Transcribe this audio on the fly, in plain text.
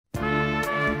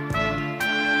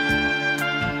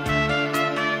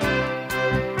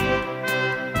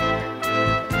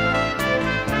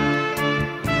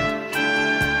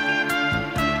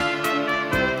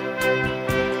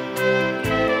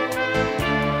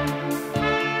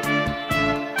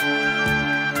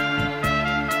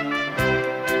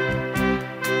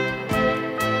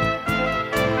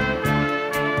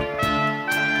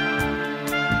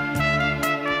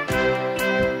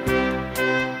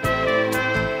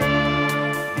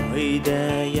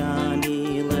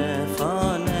dayani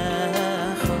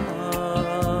lefanecha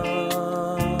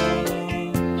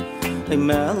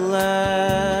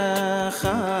melech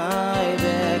chai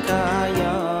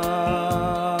v'kayam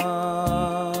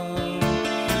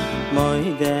moy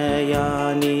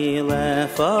dayani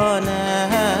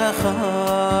lefanecha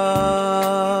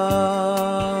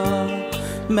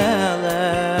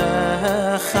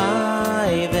melech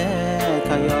chai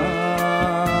v'kayam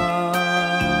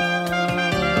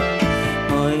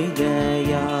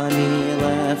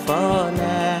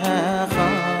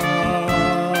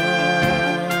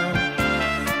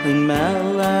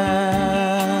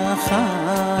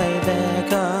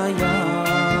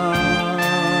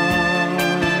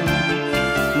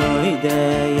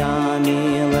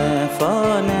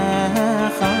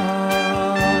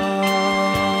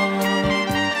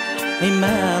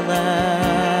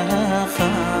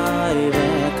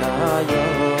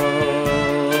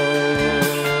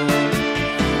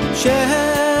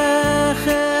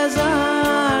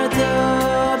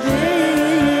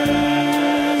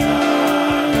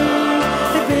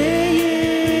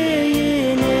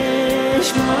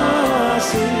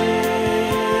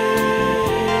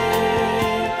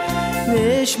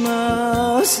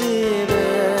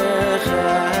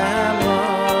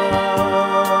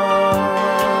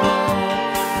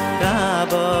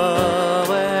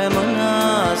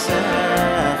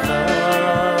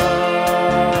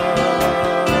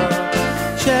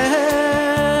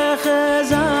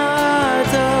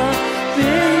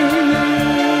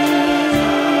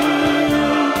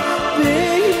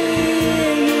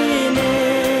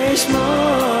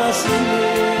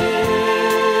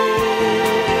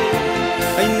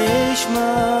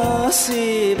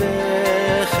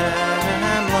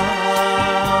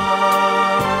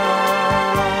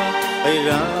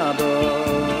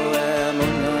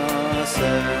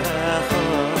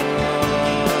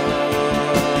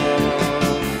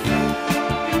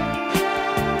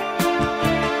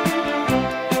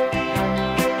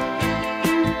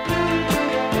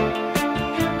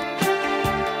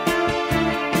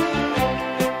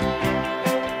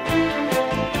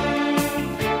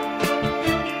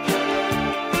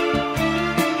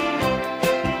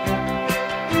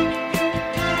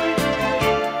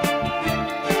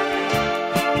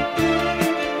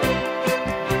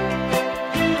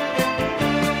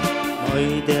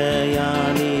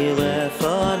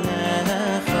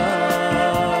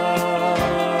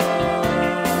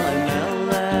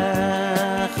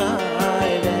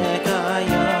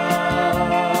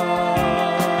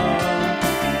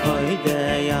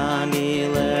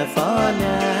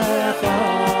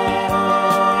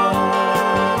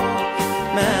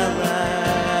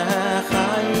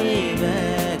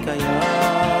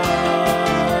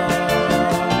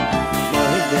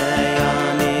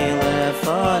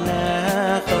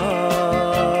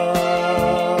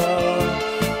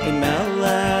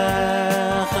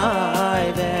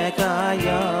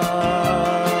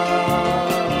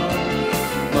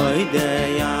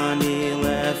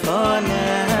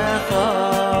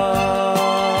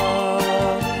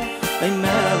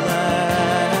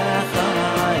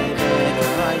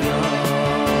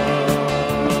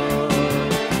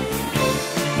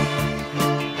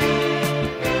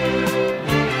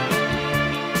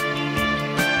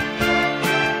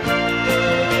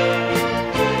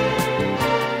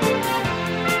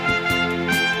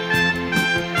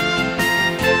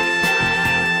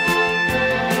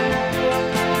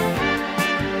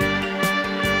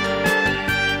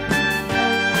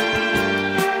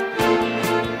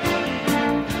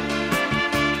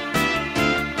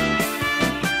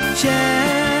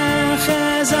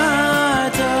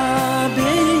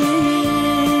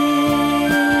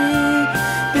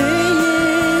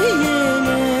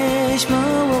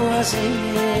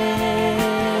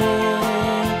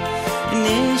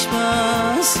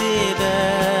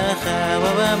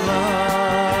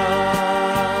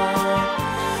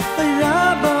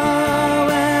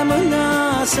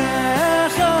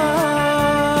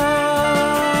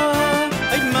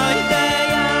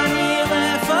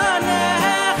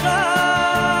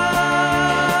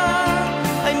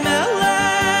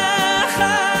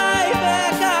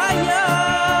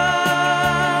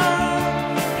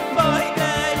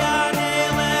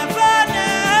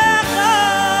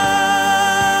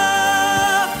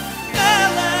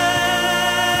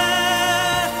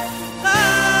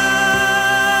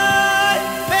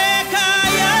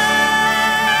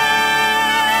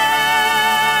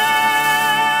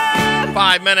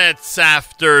Minutes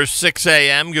after 6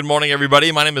 a.m. Good morning,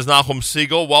 everybody. My name is Nachum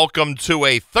Siegel. Welcome to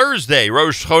a Thursday,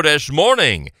 Rosh Chodesh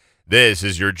morning. This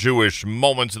is your Jewish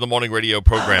Moments in the Morning radio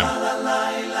program.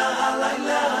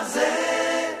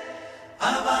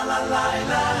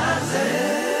 הלילה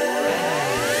הזה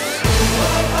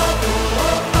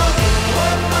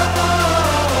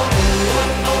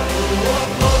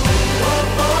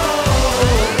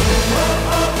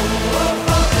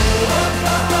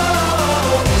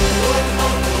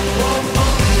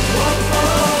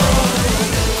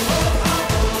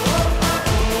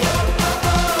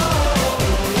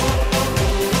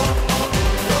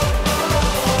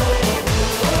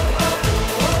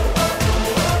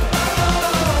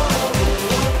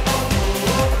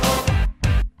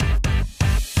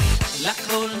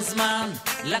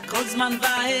לכל זמן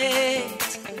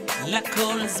ועת,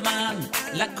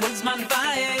 לכל זמן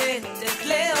ועת, את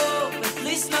לאהוב, את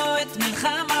לשנוא, את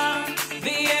מלחמה,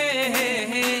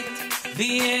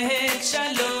 ויית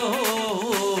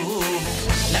שלום.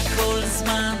 לכל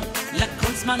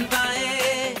זמן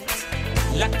ועת,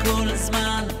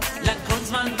 לכל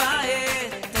זמן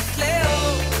ועת, את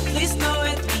לאהוב, את לשנוא,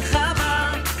 את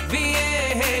מלחמה,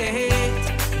 ויית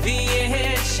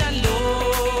שלום.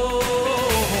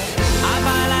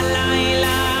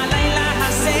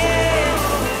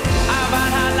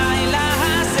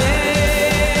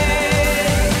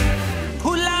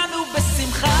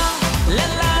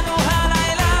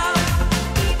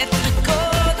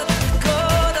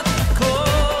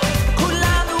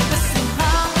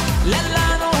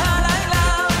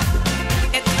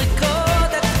 את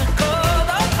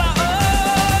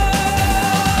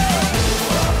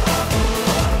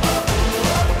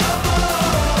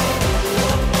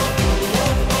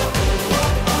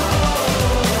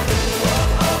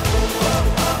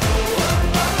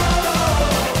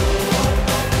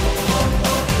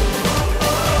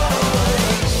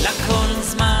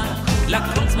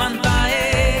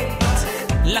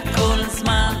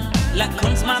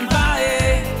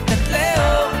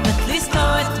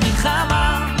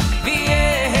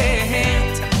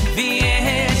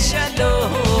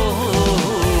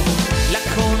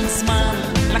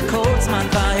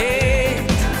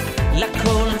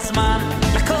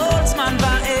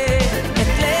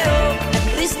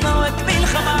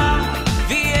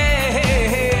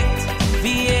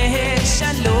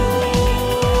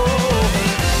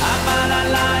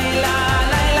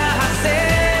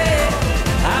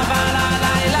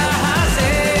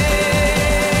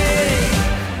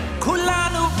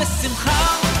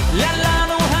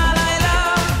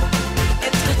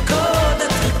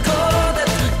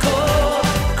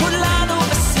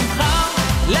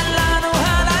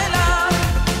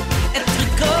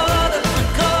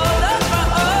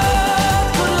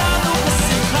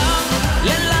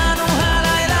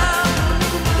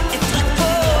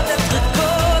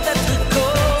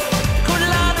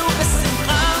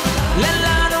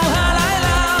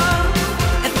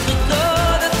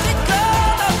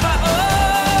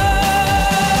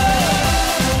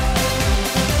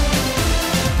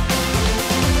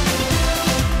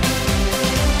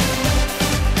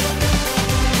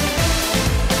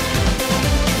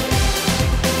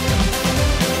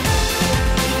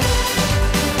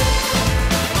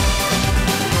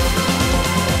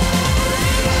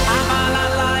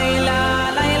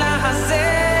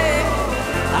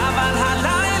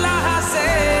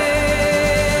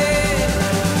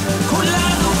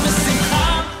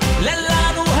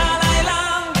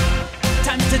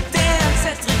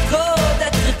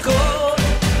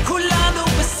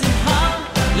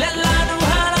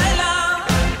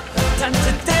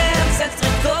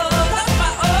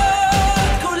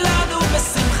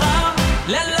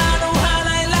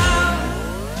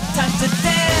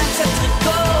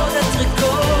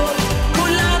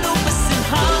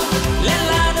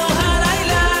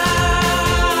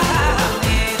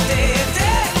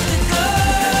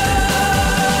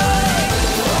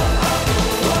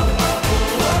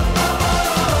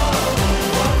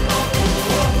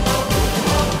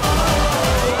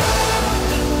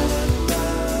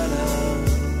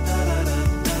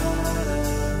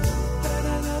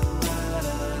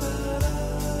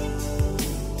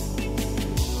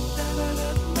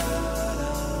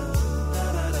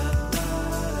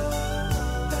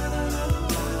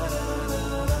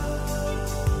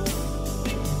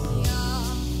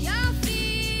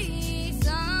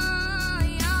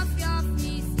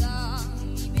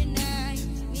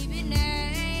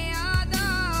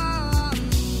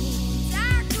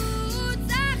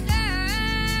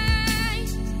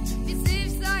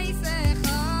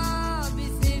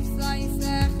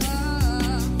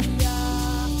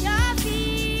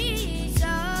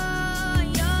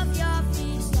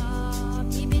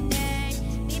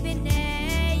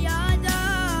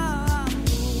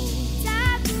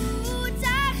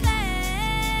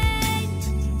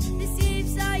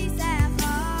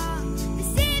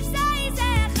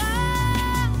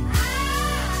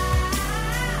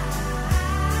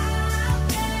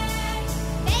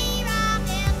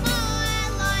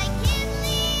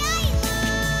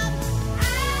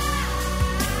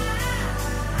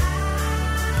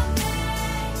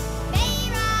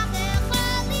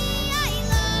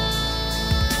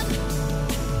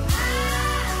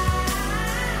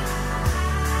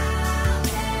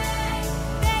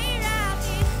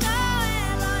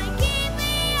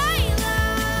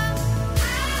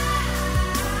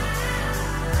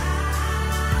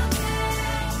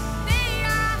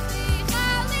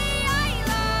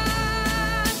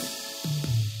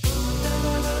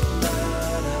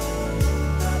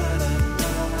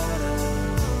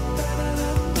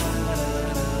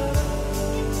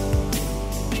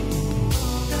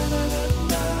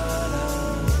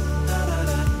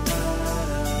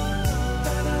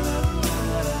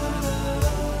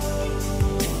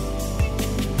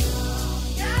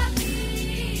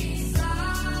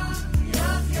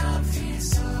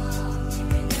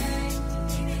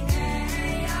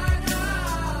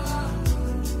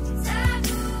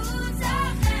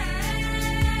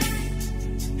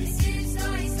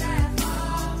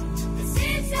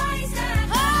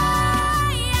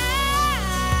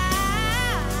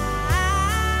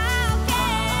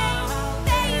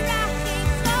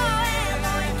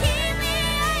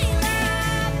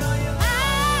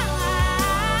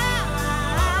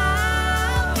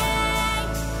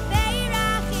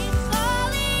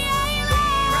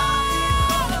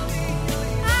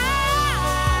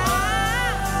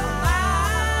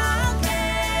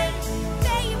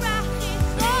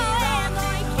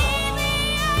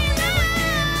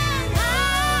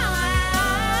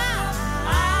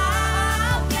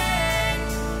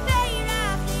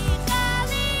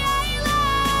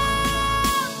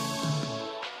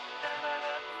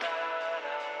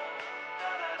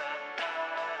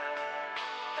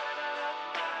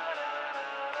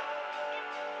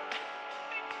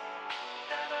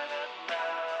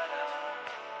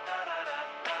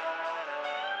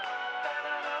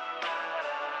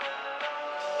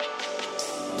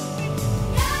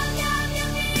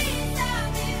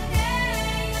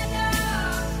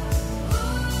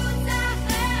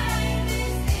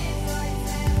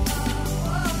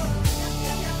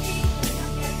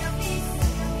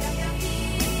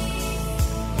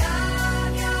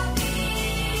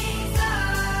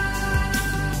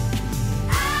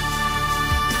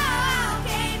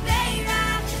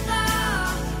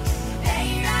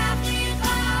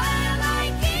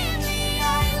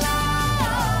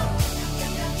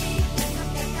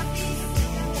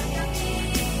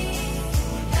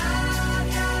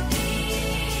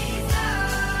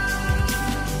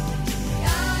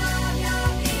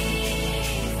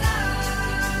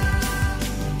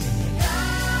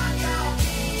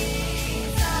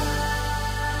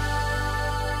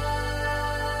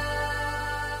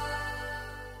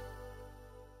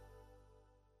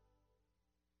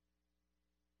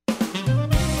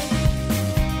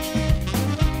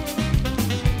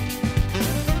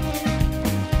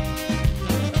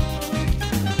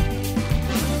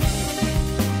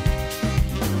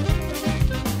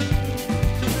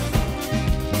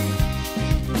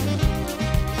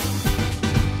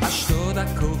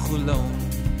חולון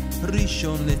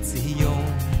ראשון לציון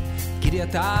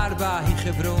קריית ארבע היא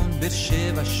חברון באר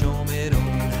שבע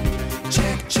שומרון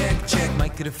צ'ק צ'ק צ'ק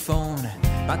מיקרופון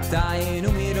בתיין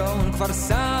ומירון כפר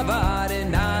סבא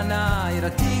רעננה עיר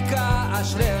עתיקה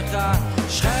אשריך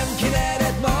שכם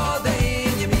כנרת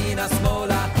מודיעין ימינה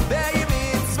שמאלה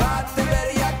בימין צפת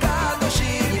טבריה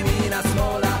קדושים ימינה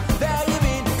שמאלה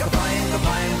בימין כפיים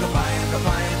כפיים כפיים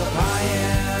כפיים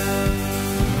כפיים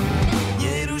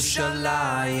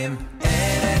ירושלים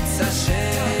ארץ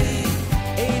אשר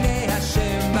עיני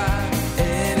השם בה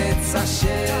ארץ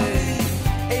אשר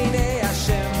עיני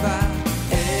השם בה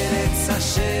ארץ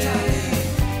אשר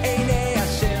עיני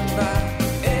השם בה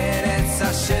ארץ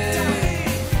אשר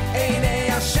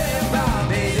עיני השם בה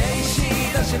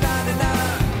בראשית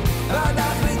השננה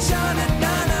בדחרית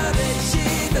שננה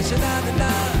ראשית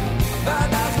השננה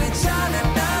בדחרית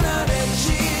שננה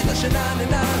ראשית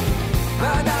השננה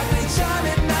בדחרית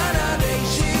שננה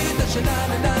ראשית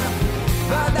השננה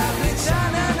בדחרית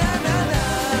שננה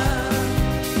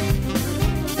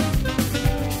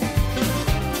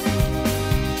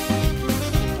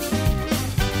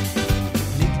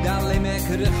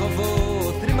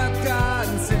רחובות, רימת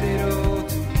גן,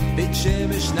 סדרות, בית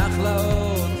שמש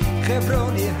נחלאות,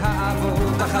 חברון עיר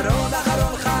האבות, אחרון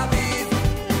אחרון חביב,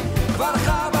 כבר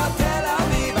חווה תל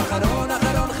אביב, אחרון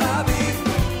אחרון חביב,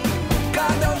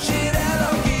 קדוש עיר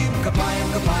אלוקים, כפיים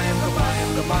כפיים כפיים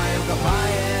כפיים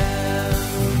כפיים,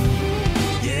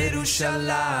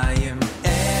 ירושלים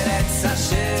ארץ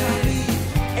אשר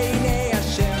עיני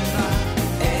השם בה,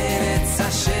 ארץ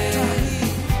אשר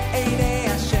עיני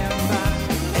השם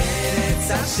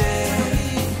אשר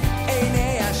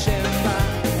עיני השם בה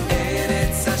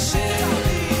ארץ אשר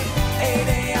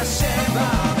עיני השם בה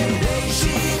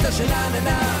בראשית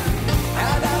השננה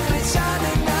עד אחרית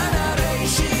שננה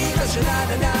ראשית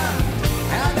השננה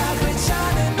עד אחרית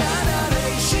שננה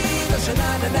ראשית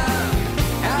השננה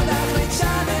עד אחרית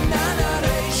שננה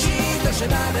ראשית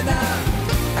השננה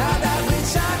עד אחרית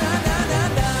שננה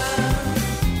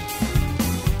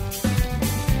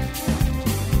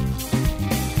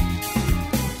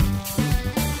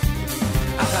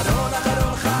אחרון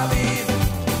אחרון חביב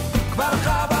כבר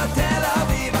חווה תל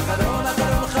אביב אחרון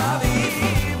אחרון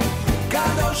חביב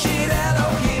קדוש עיר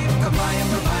אלוקים כפיים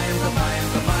כפיים כפיים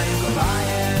כפיים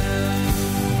כפיים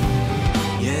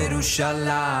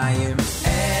ירושלים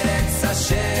ארץ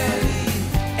אשר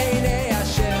עיני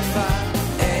השם בה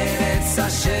ארץ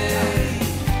אשר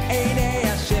עיני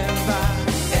השם בה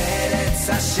ארץ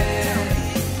אשר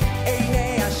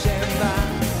עיני השם בה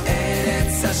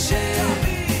ארץ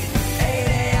אשר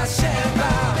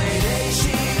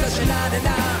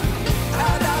שננה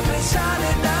עד אחרית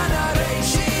שננה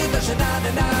ראשית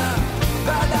השננה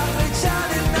ועד אחרית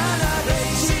שננה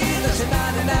ראשית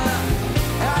השננה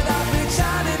עד אחרית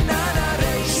שננה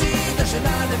ראשית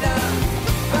השננה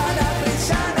ועד אחרית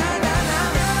שננה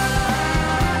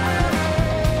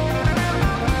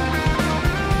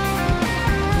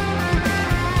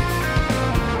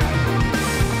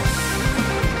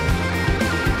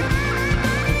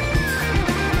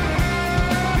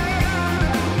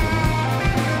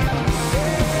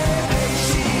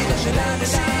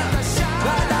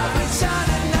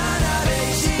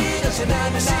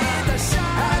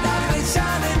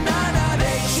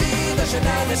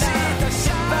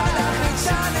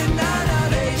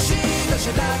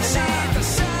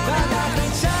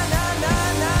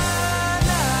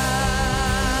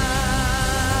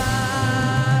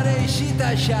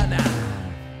שנה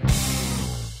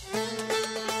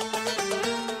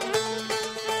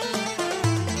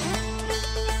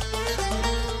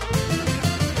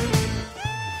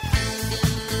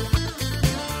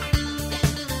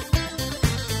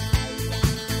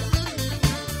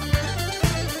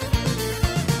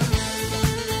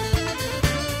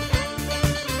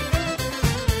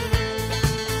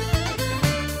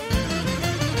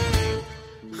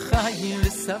חיים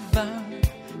וסבא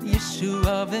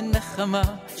ישוע ונחמה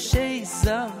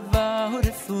שזבה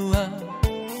ורפואה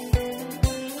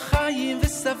חיים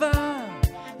וסבא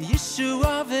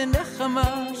ישוע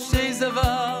ונחמה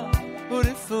שזבה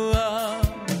ורפואה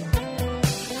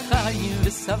חיים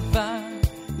וסבא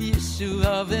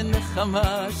ישוע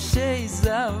ונחמה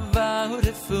שזבה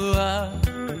ורפואה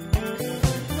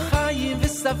חיים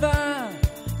וסבא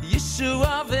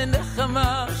ישוע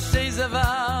ונחמה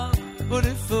שזבה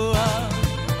ורפואה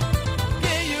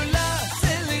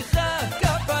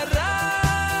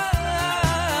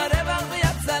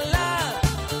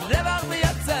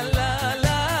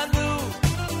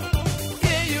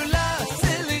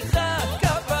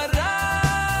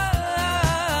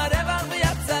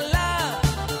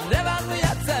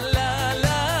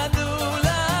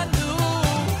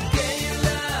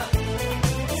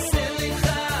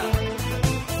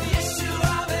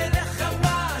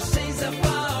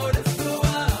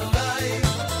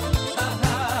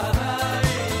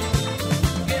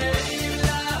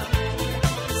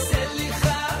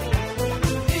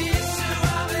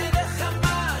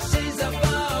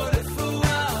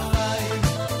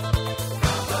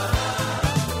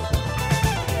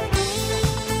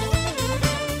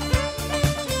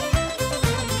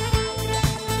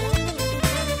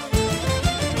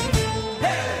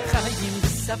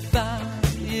ששפה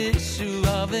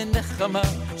ישועה ונחמה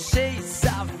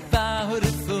ששפה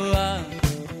ורפואה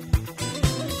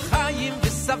חיים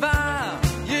ושבע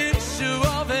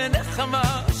ישועה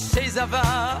ונחמה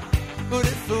ששפה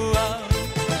ורפואה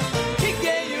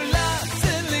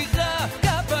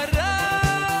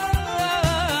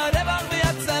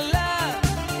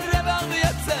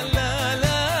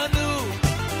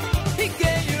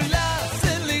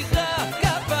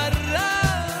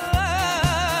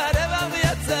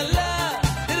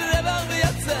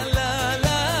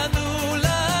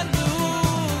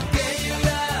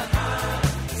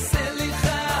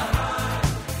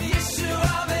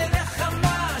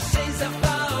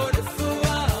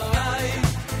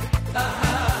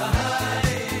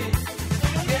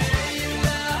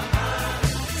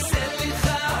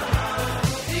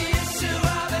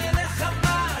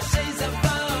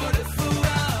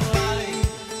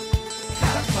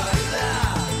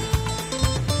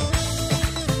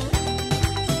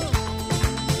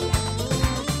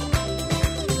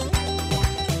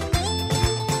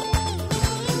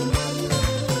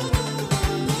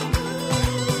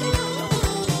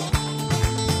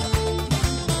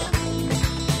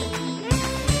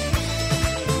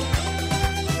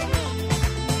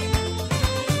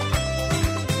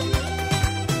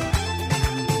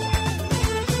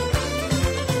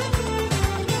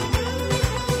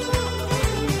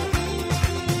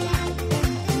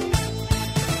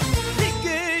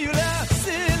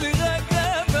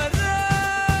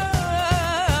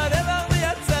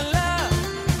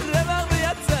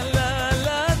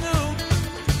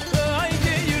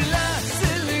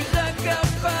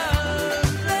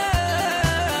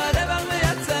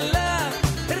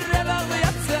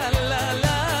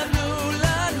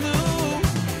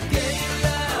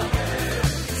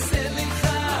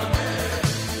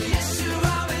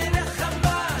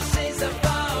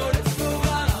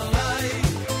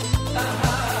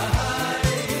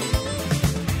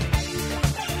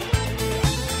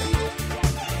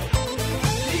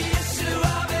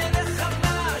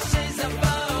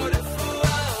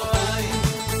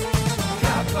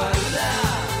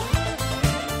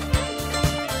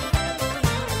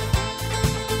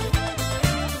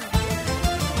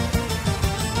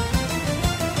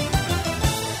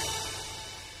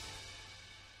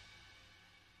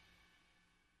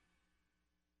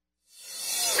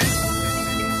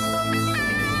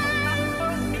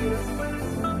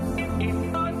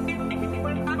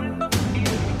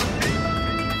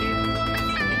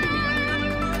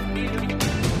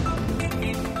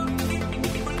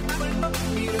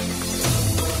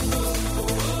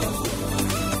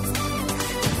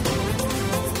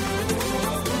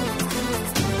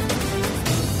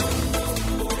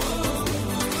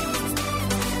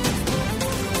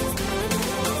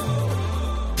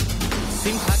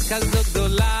כזאת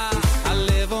גדולה,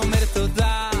 הלב אומר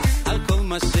תודה על כל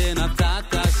מה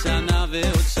שנתת שנה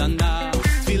ועוד שנה.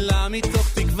 תפילה מתוך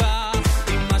תקווה,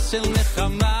 אמא של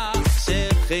נחמה,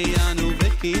 שהחיינו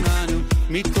וקיימנו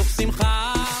מתוך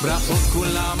שמחה. ברכות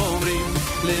כולם אומרים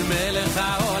למלך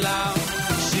העולם,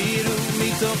 שירו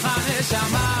מתוך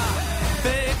הנשמה.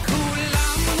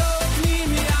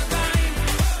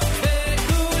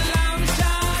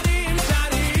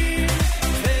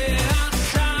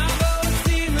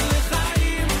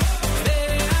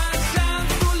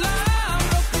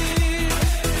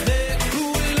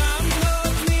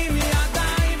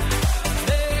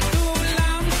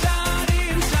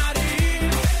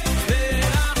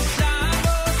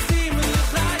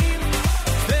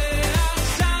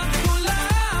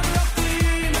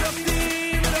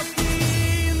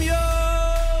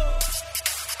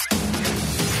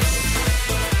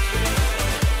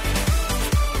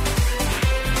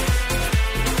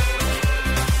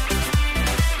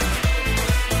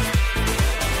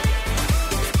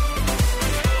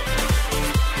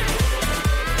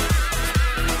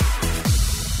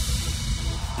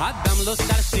 לא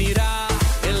שר שירה,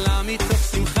 אלא מתוך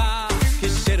שמחה,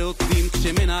 כשרוקדים,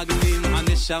 כשמנגנים,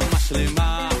 הנשמה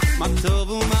שלמה. מה טוב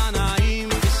ומה נעים,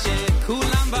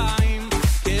 כשכולם באים,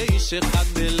 כאיש אחד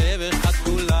בלב אחד,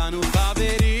 כולנו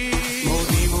חברים.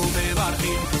 מודים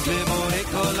ומברכים, לבורא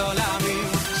כל עולמים,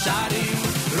 שרים,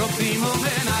 רוקדים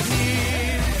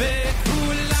ומנגנים,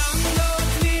 וכולם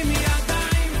נותנים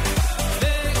ידיים,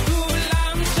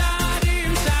 וכולם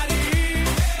שרים, שרים,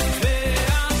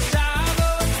 ועכשיו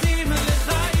עושים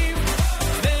לחיים,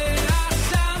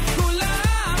 ועכשיו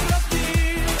כולם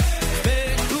רוקדים,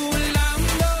 וכולם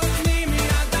נותנים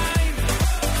ידיים,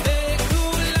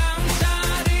 וכולם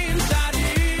שרים,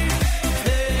 שרים,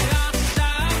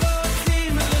 ועכשיו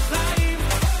עושים לחיים,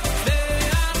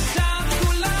 ועכשיו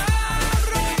כולם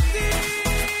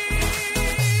רוקדים.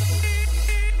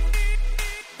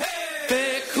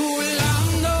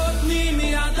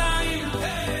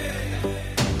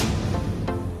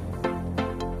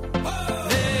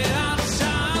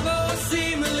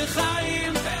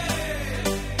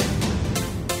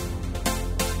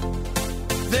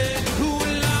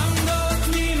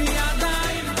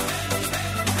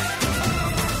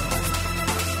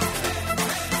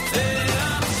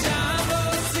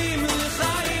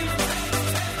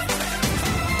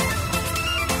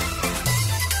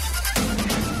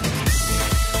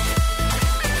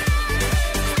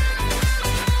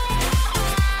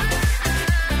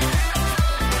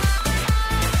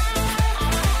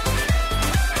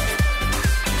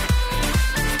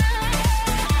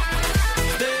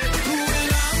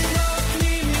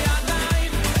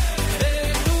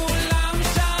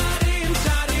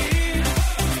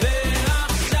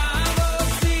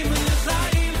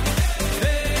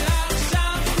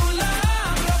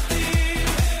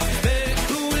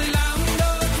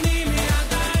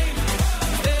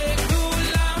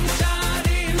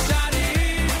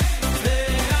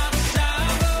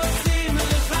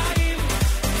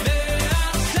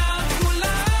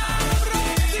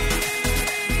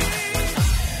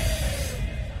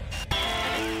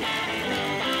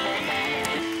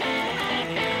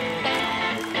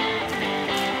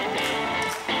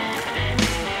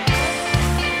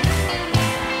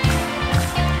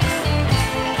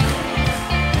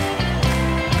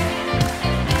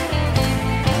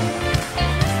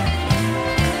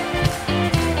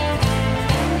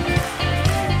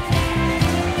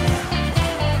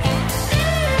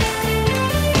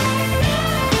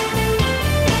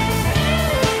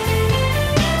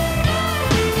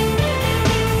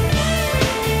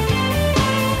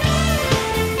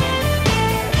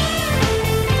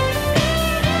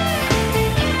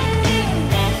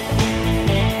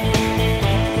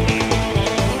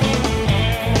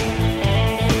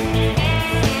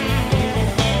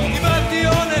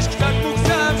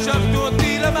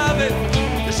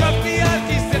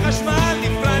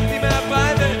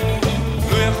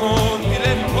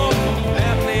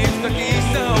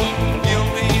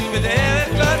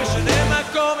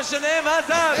 משנה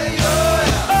מזל.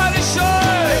 אני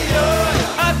שואל,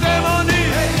 אתם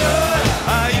עונים,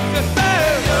 האם זה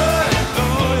פייר?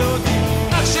 לא יודעים.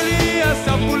 אח שלי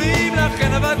אסף בולים,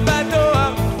 לכן עבד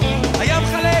בדואר. היה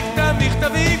מחלק את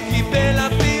המכתבים, קיבל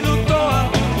אפילו תואר.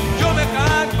 יום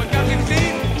אחד פקח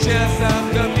התחיל, שאסף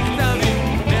גם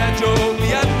מכתבים. מהג'וב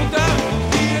מיד מותר,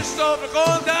 כי יש סוף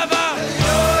לכל דבר.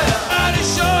 אני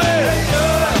שואל,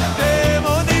 אתם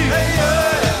עונים,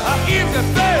 האם זה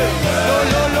פייר? לא,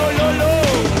 לא, לא, לא, לא.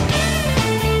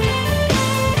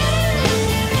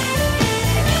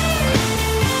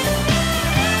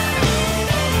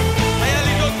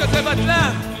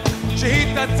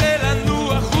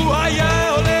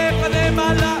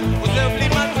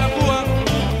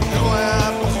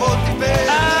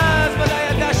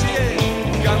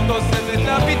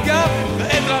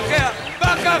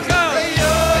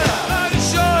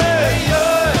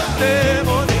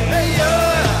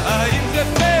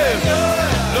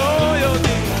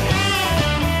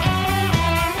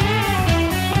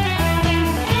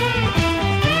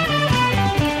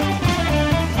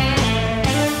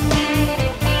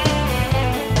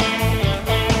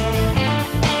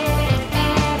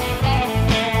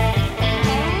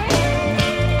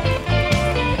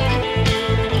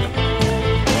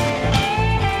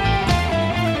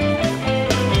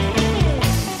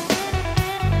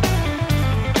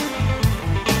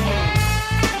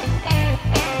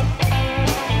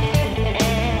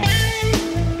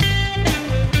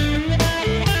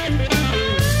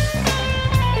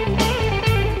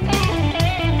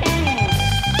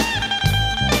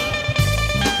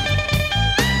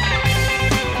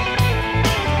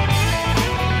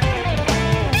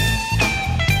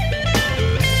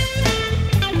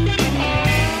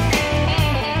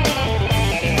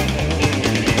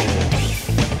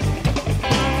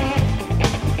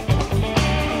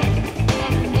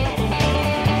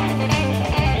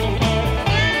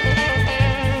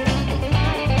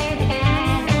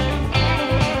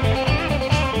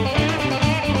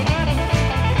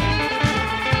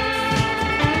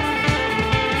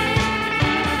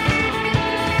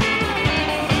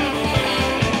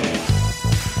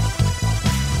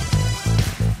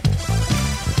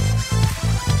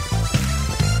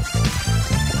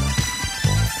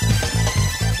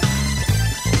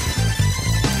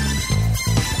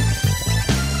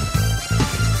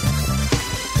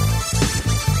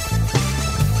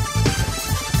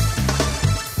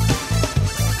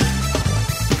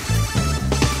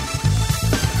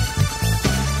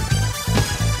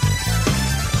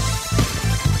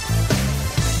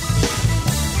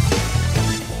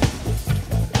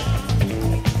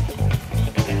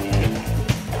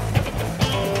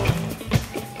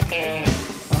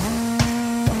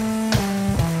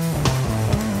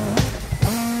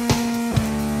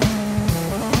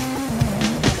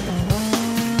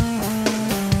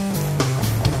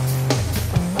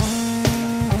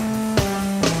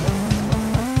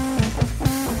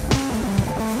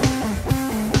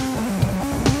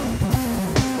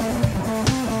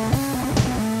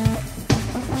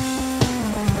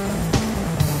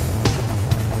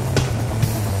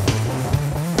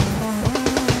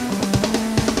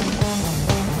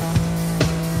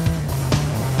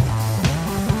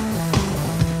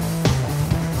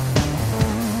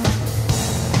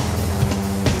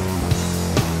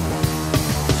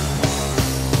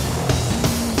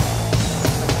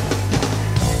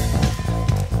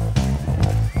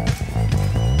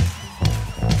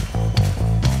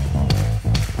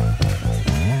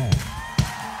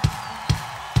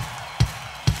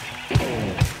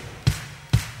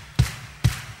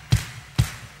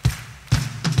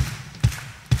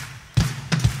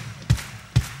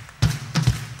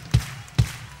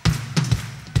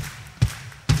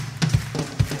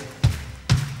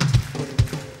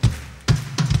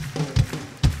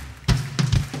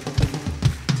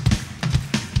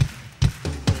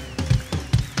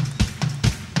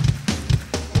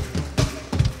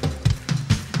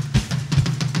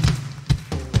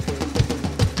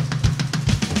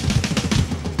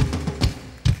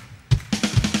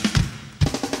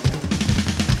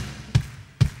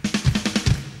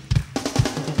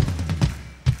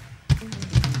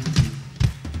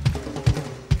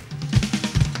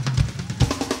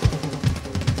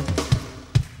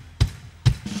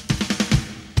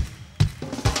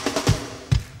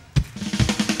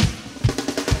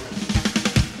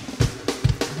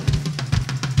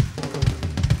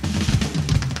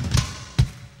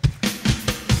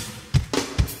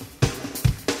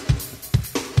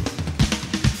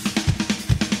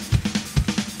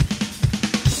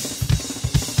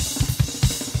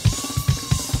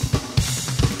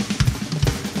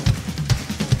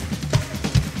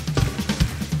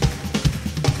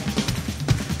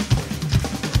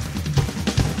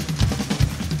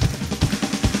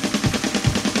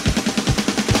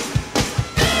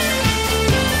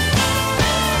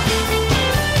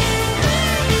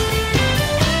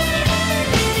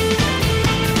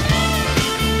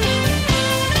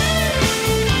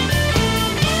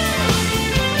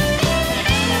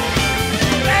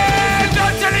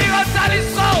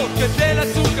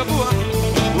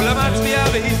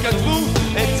 הסתובבות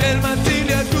אצל מציל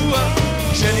ידוע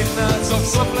כשנכנס סוף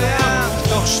סוף לים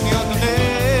תוך שניות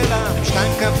נעלם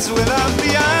שתיים קפצו אליו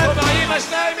מיד ובאים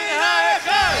השניים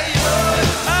מהאחד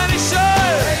אני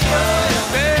שואל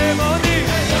אתם עונים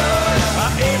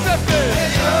האם זה פייר?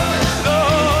 לא,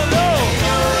 לא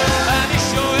אני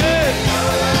שואל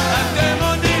אתם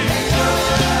עונים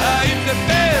האם זה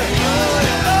פייר?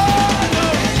 לא, לא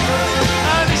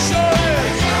אני שואל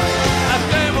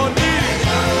אתם עונים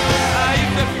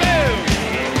האם זה פייר?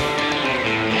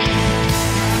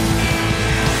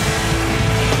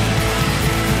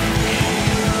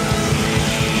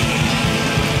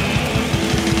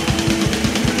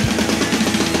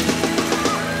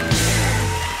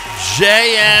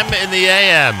 JM in the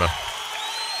AM.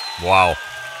 Wow.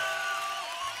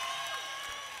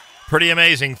 Pretty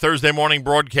amazing Thursday morning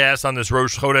broadcast on this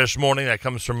Rosh Chodesh morning. That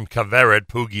comes from Kaveret,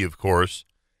 Poogie, of course.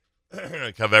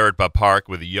 Kaveret Bapark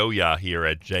with Yoya here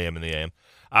at JM in the AM.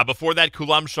 Before that,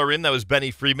 Kulam Sharim, that was Benny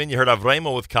Friedman. You heard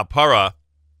Avremo with Kapara.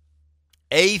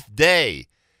 Eighth Day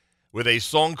with a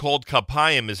song called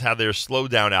Kapayim is how their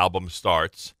Slowdown album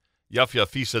starts. Yaf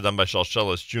Yafisa done by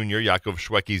Shalshelis Jr., Yaakov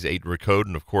Shwekey's 8 Recode,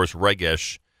 and of course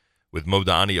Regesh with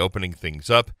Modani opening things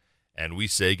up. And we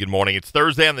say good morning. It's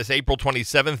Thursday on this April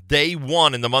 27th, day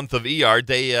 1 in the month of Iyar,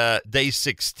 day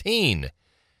 16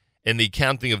 in the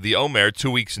counting of the Omer, 2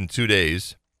 weeks and 2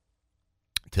 days.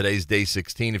 Today's day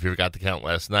 16. If you forgot to count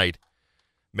last night,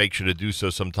 make sure to do so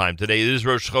sometime. Today it is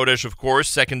Rosh Chodesh, of course,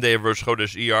 second day of Rosh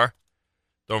Chodesh Iyar.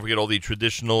 Don't forget all the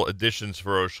traditional additions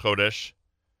for Rosh Chodesh,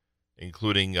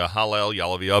 including Hallel,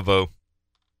 Yalav Yavo,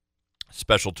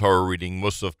 special Torah reading,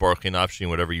 Musaf, Baruch Nafshi, and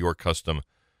whatever your custom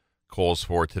calls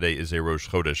for. Today is a Rosh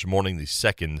Chodesh morning, the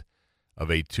second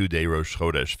of a 2-day Rosh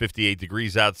Chodesh. 58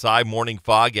 degrees outside, morning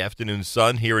fog, afternoon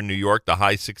sun. Here in New York, the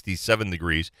high 67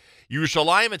 degrees.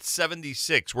 Yerushalayim at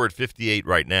 76. We're at 58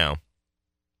 right now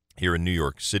here in New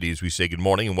York City as we say good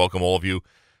morning and welcome all of you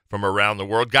from around the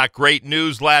world. Got great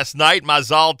news last night.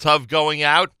 Mazal Tov going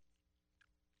out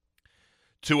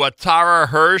to Atara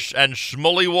Hirsch and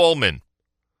Shmuley Woolman.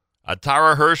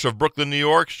 Atara Hirsch of Brooklyn, New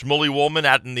York, Shmuley Woolman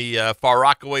out in the Far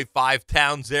Rockaway Five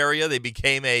Towns area. They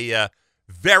became a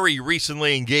very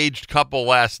recently engaged couple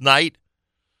last night.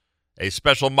 A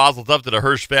special mazel tov to the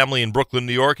Hirsch family in Brooklyn,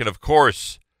 New York, and of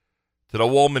course to the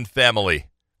Woolman family,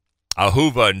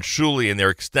 Ahuva and Shuli and their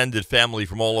extended family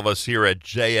from all of us here at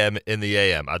JM in the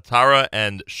AM. Atara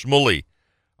and Shmuley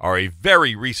are a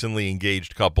very recently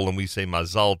engaged couple, and we say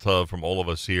mazal tov from all of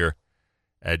us here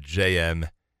at JM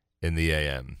in the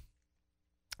AM.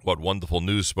 What wonderful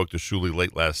news. Spoke to Shuli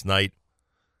late last night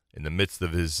in the midst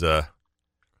of his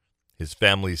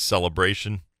family's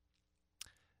celebration,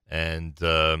 and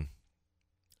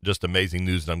just amazing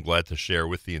news that I'm glad to share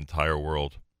with the entire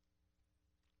world.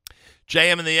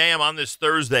 JM in the AM on this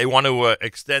Thursday, want to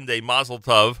extend a mazel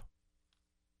tov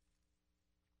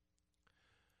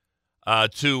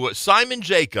to Simon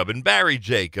Jacob and Barry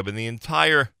Jacob and the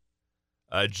entire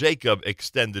Jacob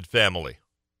extended family.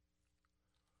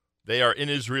 They are in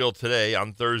Israel today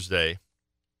on Thursday,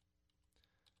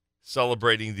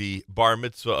 celebrating the bar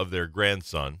mitzvah of their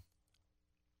grandson,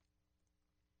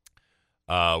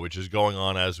 which is going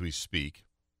on as we speak.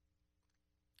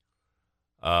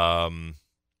 So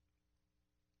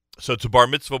to bar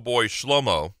mitzvah boy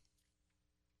Shlomo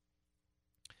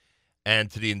and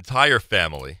to the entire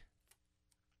family,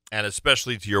 and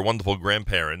especially to your wonderful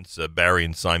grandparents, Barry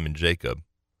and Simon Jacob,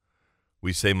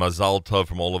 we say mazal tov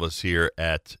from all of us here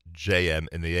at JM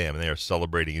in the AM. And they are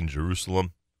celebrating in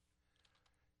Jerusalem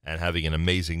and having an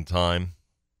amazing time.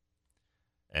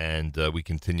 And we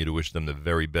continue to wish them the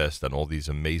very best on all these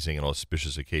amazing and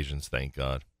auspicious occasions, thank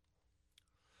God.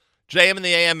 JM in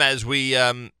the AM as we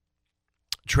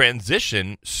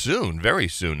transition soon, very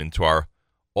soon, into our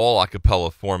all a cappella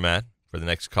format for the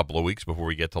next couple of weeks before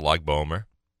we get to Lag BaOmer.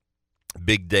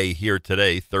 Big day here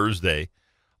today, Thursday,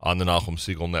 on the Nachum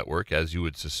Segal Network, as you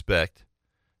would suspect.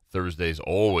 Thursday is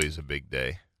always a big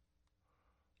day.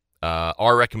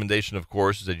 Our recommendation, of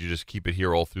course, is that you just keep it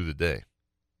here all through the day.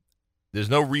 There's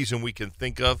no reason we can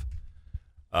think of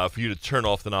for you to turn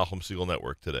off the Nachum Segal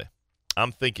Network today.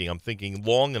 I'm thinking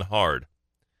long and hard,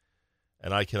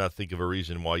 and I cannot think of a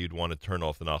reason why you'd want to turn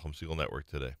off the Nachum Segal Network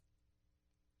today.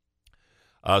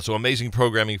 So amazing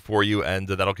programming for you, and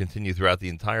that'll continue throughout the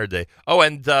entire day. Oh,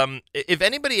 and if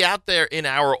anybody out there in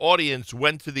our audience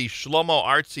went to the Shlomo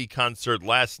Artzi concert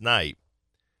last night,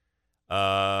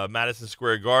 Madison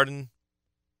Square Garden,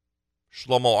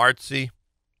 Shlomo Artzi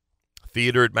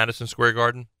Theater at Madison Square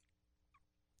Garden,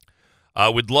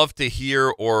 would love to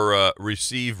hear or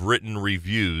receive written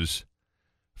reviews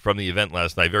from the event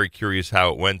last night. Very curious how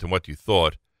it went and what you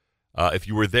thought. If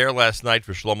you were there last night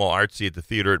for Shlomo Artzi at the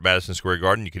theater at Madison Square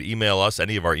Garden, you could email us,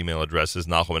 any of our email addresses,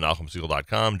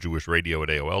 Nachum@NachumSegal.com,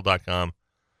 JewishRadio@AOL.com.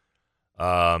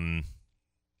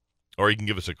 Or you can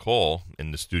give us a call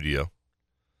in the studio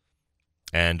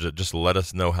and just let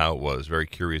us know how it was. Very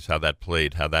curious how that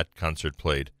played, how that concert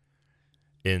played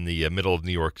in the middle of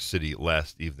New York City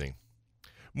last evening.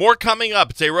 More coming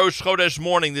up. It's a Rosh Chodesh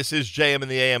morning. This is JM in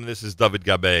the AM. This is David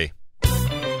Gabay.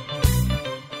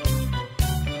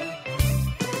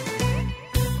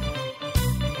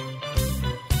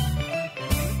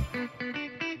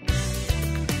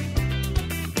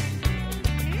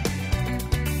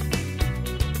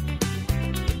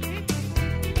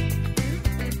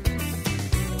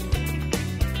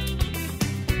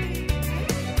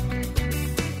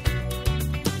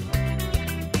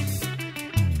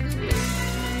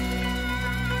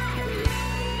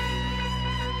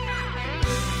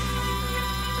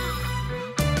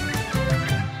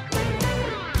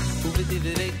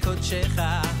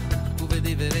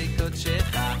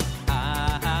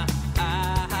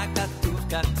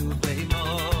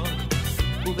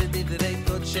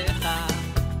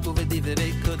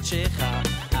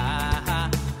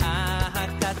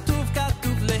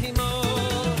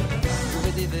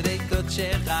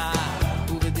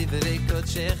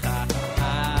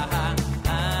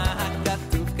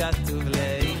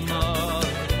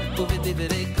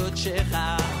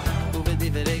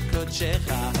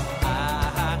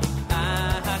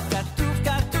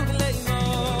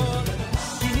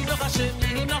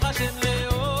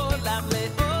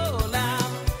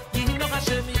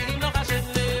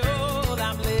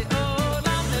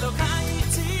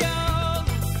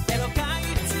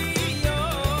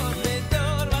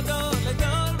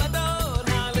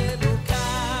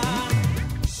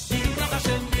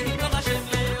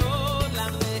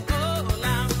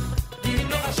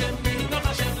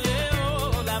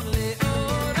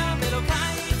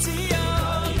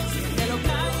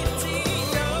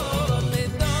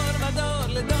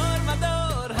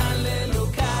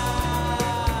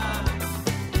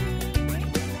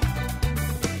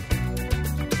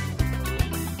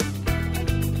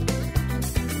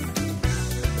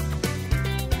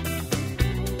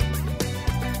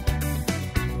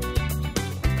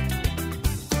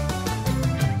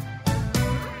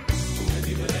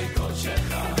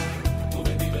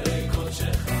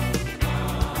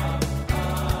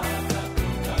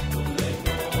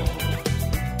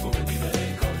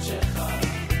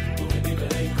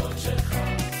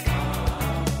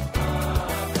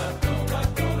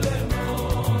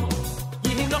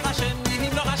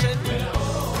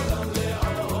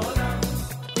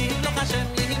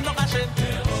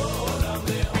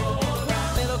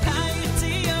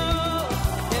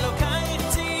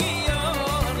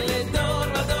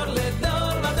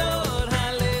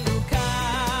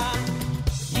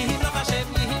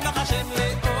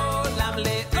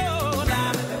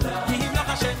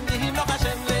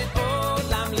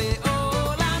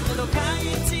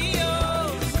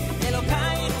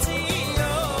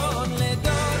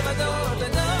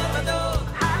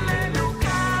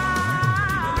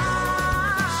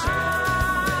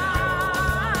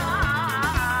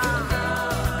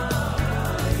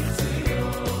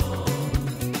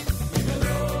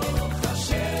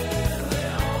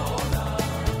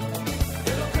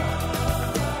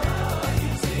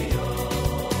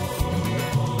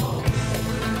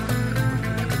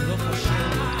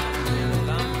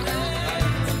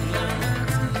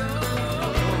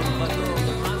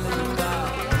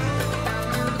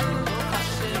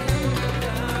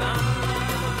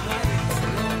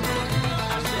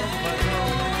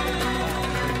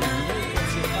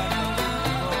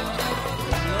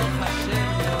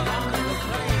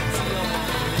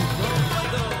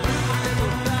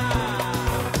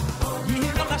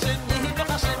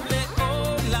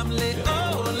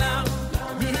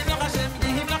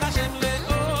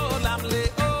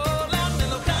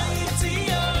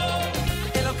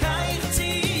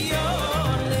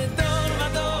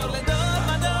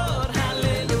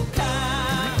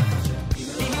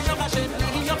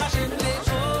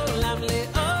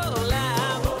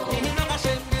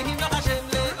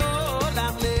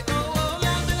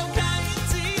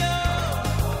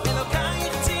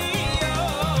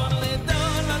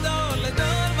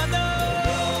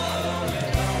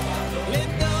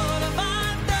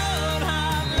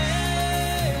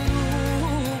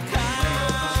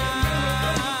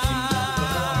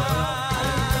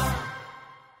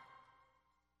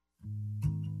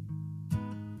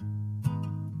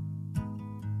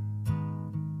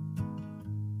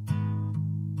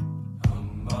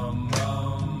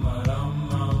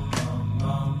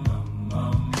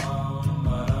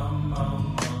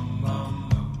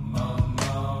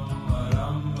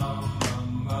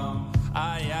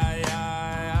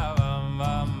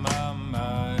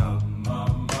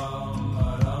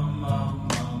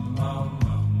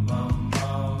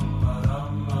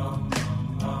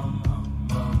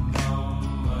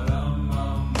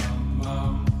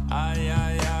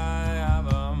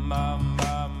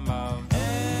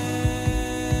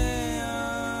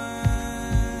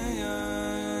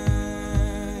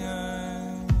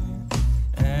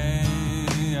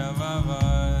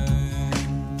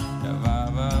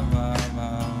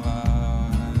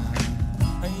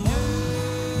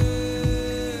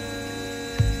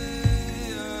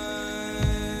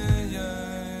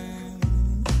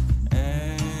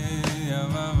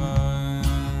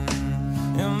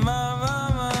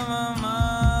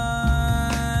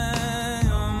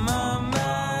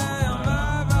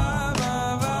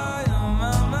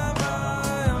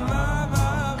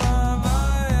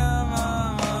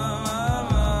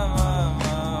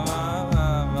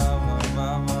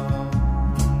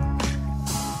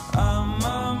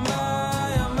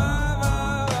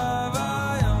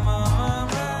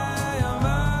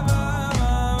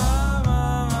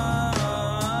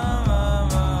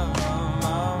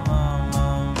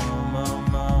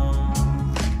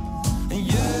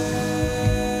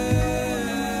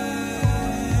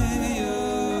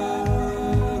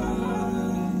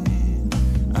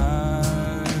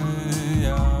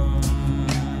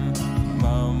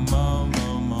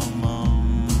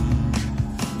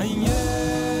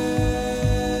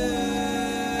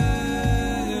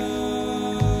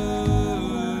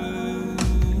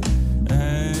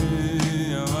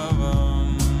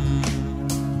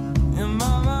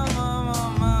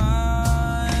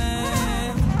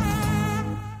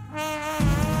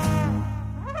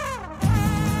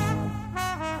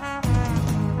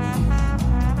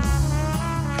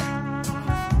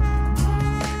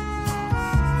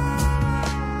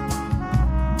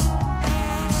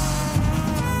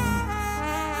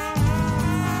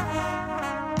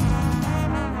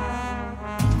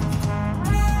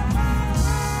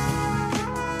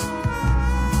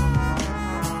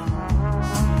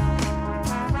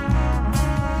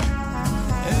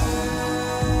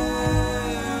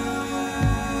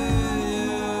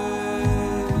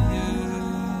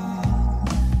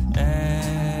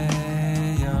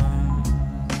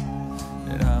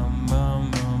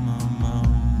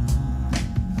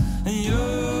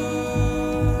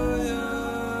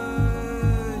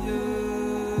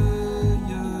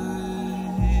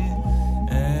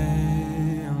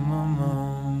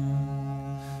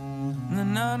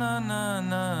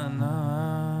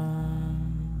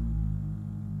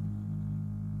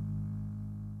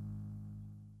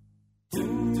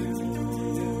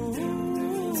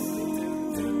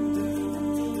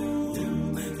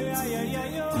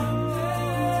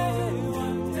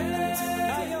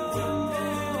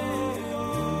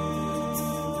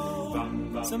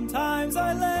 Sometimes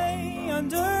I lay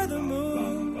under the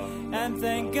moon and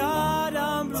thank God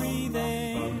I'm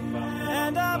breathing.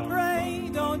 And I pray,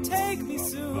 don't take me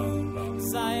soon,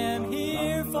 'cause I am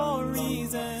here for a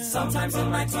reason. Sometimes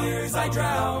in my tears I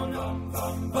drown,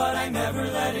 but I never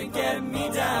let it get me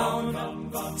down.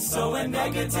 So when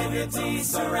negativity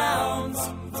surrounds,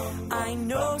 I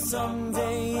know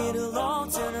someday it'll all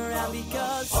turn around,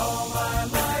 because all my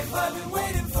life I've been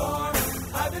waiting for,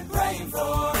 I've been praying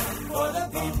for the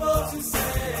people to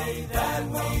say that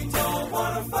we don't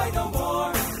want to fight no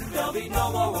more. There'll be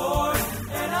no more war,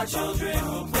 and our children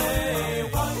will play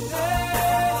one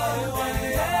day, one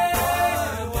day,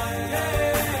 one day.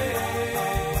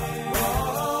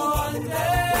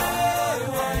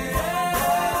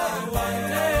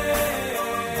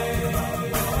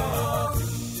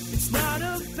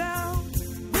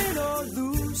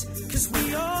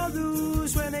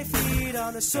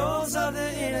 On the souls of the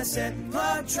innocent,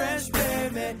 blood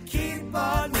transparent. Keep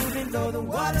on moving though the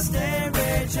water's stay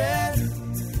raging.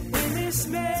 In this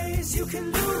maze you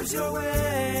can lose your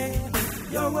way,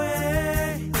 your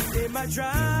way. It might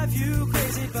drive you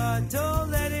crazy, but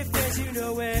don't let it phase you.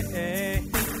 No way,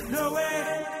 no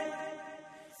way.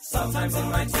 Sometimes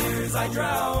in my tears I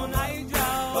drown,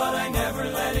 but I never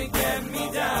let it get me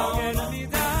down.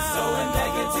 So when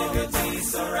negativity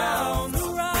surrounds,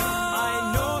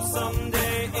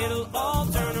 someday it'll all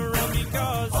turn around,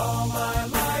 because all my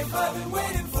life I've been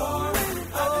waiting for,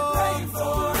 I've been praying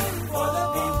for the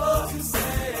people to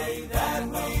say that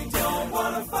we don't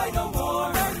want to fight no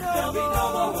more. There'll be no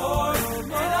more war,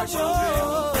 and our children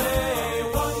will play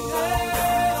one day,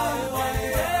 one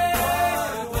day,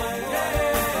 one day,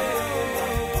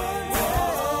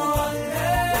 one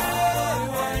day,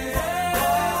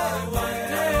 one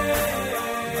day.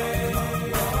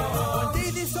 One day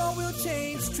this all will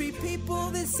change. Treat people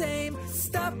the same.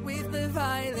 Stop with the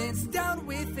violence, down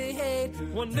with the hate.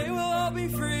 One day we'll all be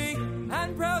free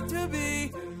and proud to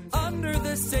be under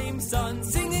the same sun,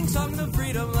 singing songs of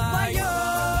freedom like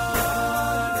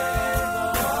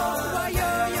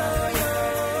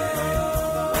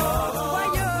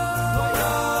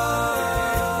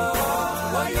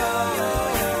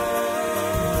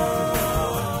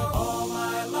all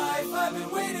my life I've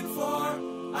been waiting for,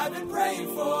 I've been praying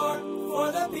for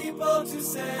the people to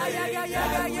say that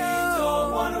we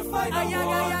don't want to fight no more.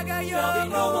 There'll be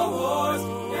no more wars,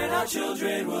 and our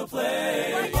children will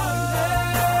play one day,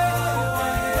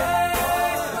 one day.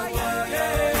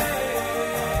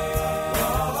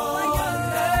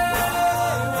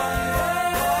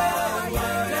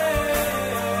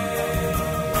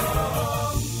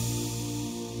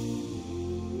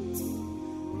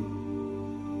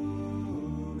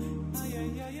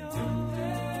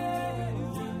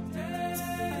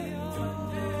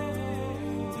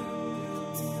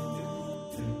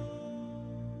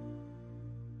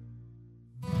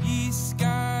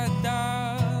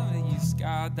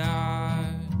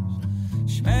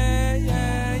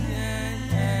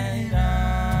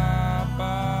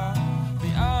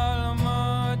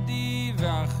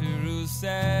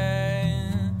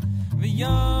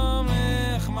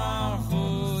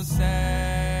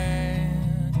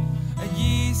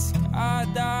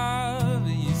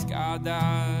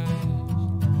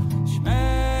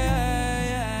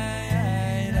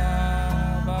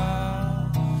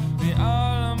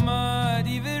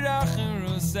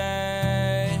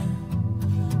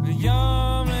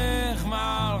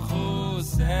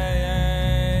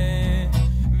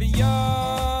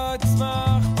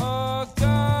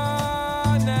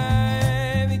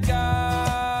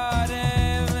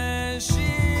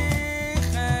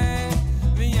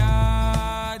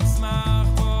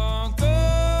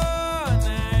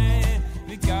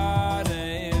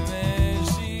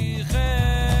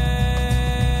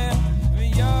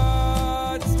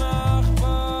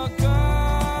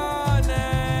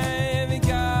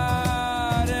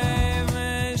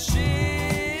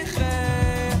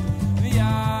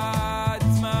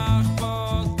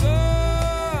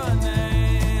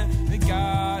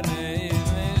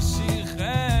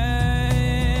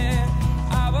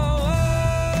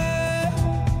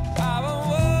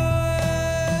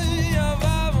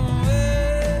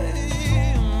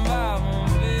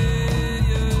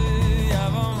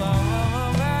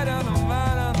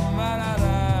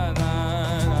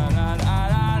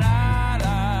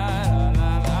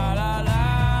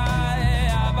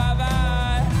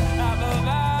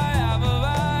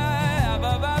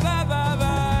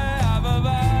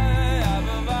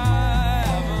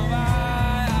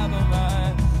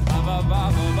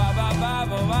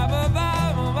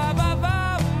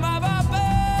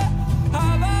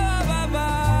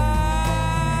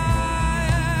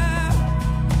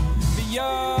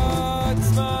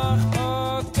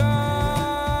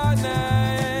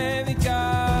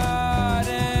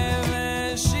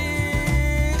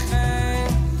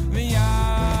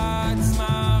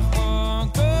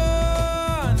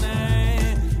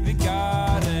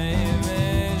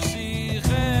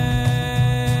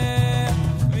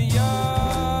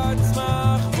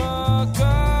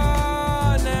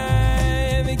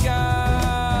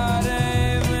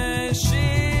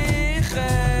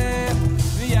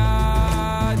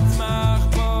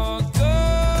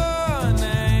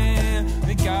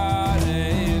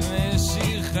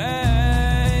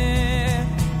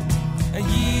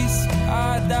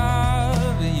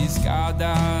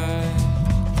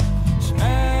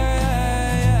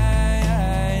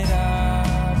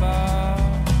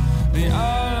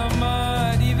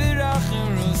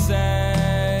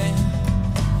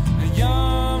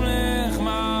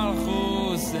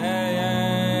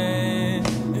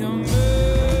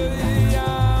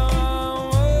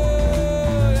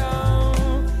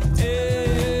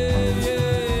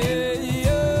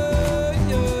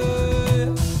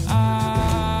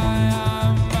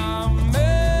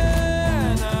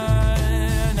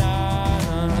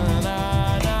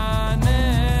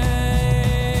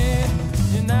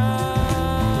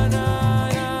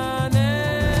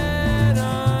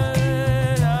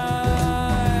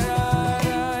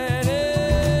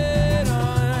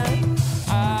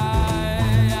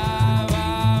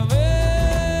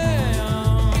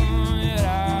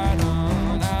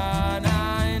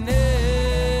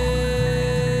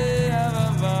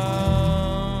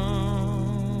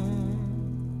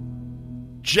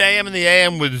 JM in the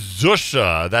AM with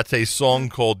Zusha. That's a song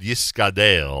called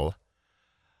Yiskadel.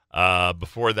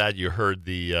 Before that, you heard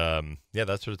the,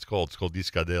 that's what it's called. It's called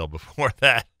Yiskadel. Before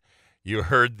that, you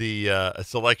heard the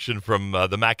selection from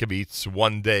the Maccabees,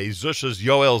 One Day. Zusha's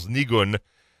Yoel's Nigun.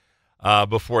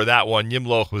 Before that one,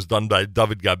 Yimloch was done by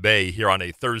David Gabay here on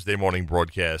a Thursday morning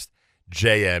broadcast,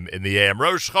 JM in the AM.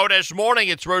 Rosh Chodesh morning.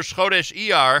 It's Rosh Chodesh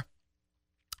ER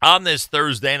on this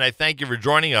Thursday, and I thank you for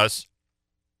joining us.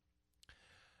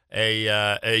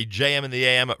 A JM in the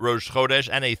AM at Rosh Chodesh,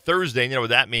 and a Thursday. You know what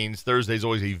that means. Thursday is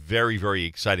always a very, very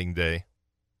exciting day,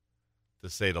 to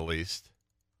say the least.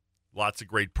 Lots of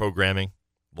great programming,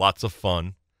 lots of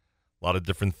fun, a lot of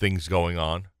different things going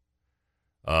on.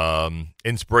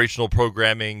 Inspirational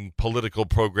programming, political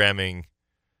programming,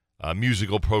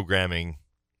 musical programming,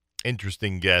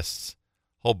 interesting guests,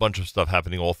 a whole bunch of stuff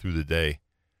happening all through the day.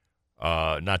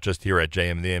 Not just here at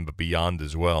JM in the AM, but beyond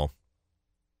as well.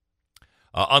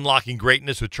 Unlocking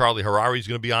Greatness with Charlie Harari is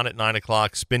going to be on at 9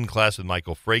 o'clock. Spin Class with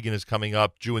Michael Fragan is coming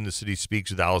up. Jew in the City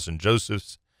Speaks with Allison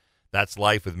Josephs. That's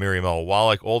Life with Miriam L.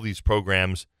 Wallach. All these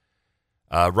programs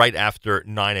right after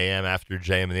 9 a.m., after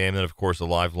JM and the AM. And then, of course, the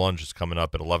live lunch is coming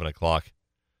up at 11 o'clock.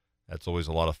 That's always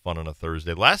a lot of fun on a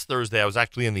Thursday. Last Thursday, I was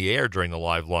actually in the air during the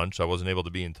live lunch. I wasn't able to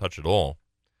be in touch at all.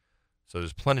 So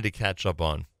there's plenty to catch up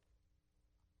on,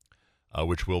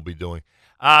 which we'll be doing.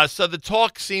 So the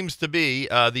talk seems to be,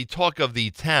 the talk of the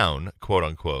town, quote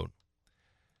unquote,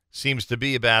 seems to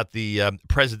be about the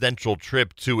presidential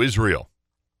trip to Israel.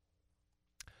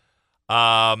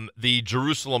 The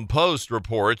Jerusalem Post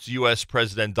reports U.S.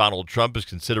 President Donald Trump is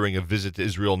considering a visit to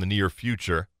Israel in the near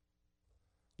future.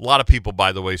 A lot of people,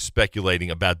 by the way,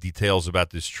 speculating about details about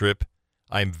this trip.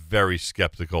 I'm very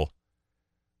skeptical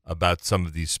about some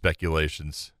of these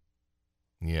speculations.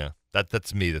 Yeah,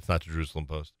 that's me. That's not the Jerusalem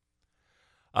Post.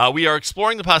 We are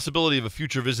exploring the possibility of a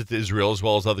future visit to Israel as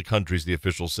well as other countries, the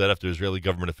officials said, after Israeli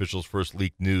government officials first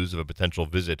leaked news of a potential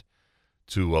visit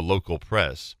to a local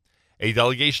press. A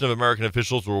delegation of American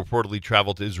officials will reportedly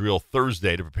travel to Israel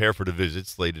Thursday to prepare for the visit,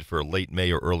 slated for late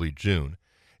May or early June.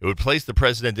 It would place the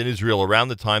president in Israel around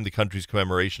the time the country's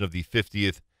commemoration of the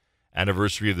 50th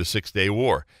anniversary of the Six-Day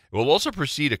War. It will also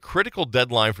precede a critical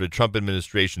deadline for the Trump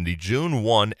administration, the June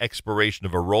 1 expiration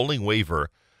of a rolling waiver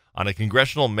on a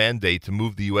congressional mandate to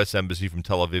move the U.S. Embassy from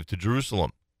Tel Aviv to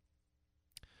Jerusalem.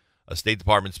 A State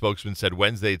Department spokesman said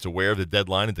Wednesday it's aware of the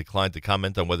deadline and declined to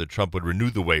comment on whether Trump would renew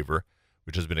the waiver,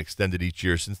 which has been extended each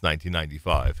year since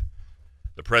 1995.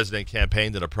 The president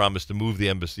campaigned on a promise to move the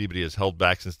embassy, but he has held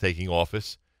back since taking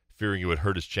office, fearing it would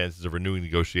hurt his chances of renewing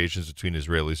negotiations between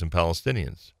Israelis and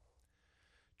Palestinians.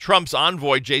 Trump's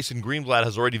envoy, Jason Greenblatt,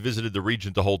 has already visited the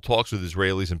region to hold talks with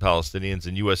Israelis and Palestinians,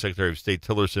 and U.S. Secretary of State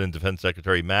Tillerson and Defense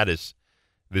Secretary Mattis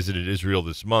visited Israel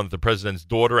this month. The president's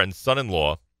daughter and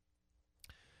son-in-law,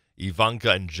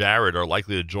 Ivanka and Jared, are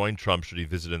likely to join Trump should he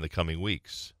visit in the coming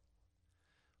weeks.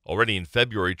 Already in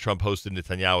February, Trump hosted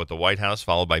Netanyahu at the White House,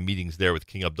 followed by meetings there with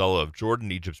King Abdullah of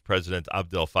Jordan, Egypt's President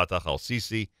Abdel Fattah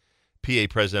al-Sisi. PA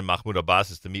President Mahmoud Abbas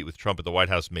is to meet with Trump at the White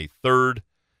House May 3rd.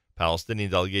 Palestinian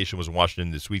delegation was in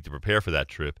Washington this week to prepare for that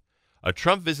trip. A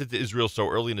Trump visit to Israel so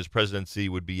early in his presidency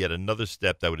would be yet another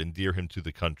step that would endear him to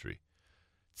the country.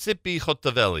 Tzipi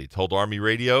Chotavelli told Army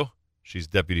Radio, she's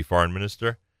deputy foreign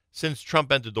minister, since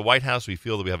Trump entered the White House, we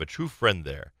feel that we have a true friend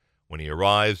there. When he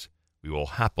arrives, we will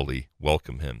happily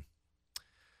welcome him.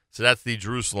 So that's the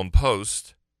Jerusalem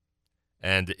Post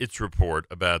and its report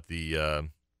about the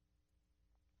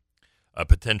a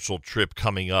potential trip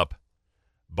coming up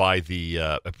by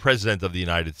the President of the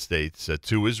United States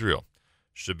to Israel.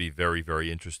 Should be very,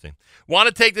 very interesting. Want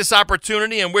to take this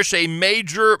opportunity and wish a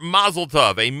major mazel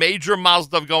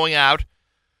tov going out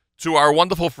to our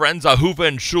wonderful friends Ahuva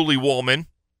and Shuli Wallman,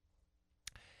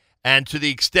 and to the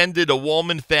extended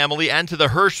Wallman family, and to the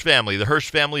Hirsch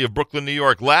family of Brooklyn, New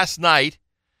York. Last night,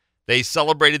 they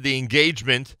celebrated the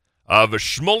engagement of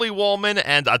Shmuley Wallman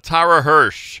and Atara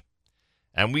Hirsch.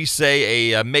 And we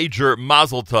say a major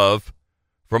mazel tov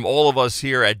from all of us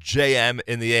here at JM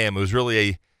in the AM. It was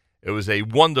really a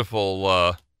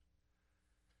wonderful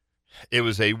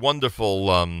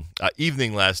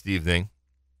evening last evening,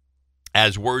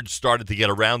 as words started to get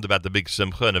around about the big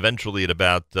simcha, and eventually at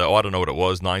about, I don't know what it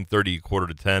was, 9:30,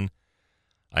 9:45,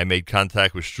 I made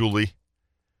contact with Shuli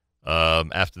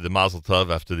after the mazel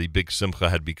tov, after the big simcha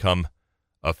had become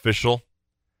official.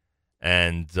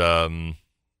 And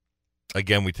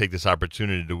again, we take this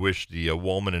opportunity to wish the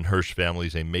Wallman and Hirsch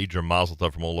families a major mazel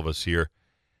tov from all of us here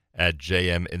at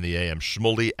JM in the AM.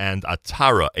 Shmuley and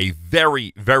Atara, a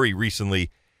very, very recently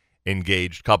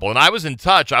engaged couple. And I was in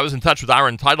touch with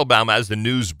Aaron Teitelbaum as the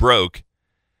news broke.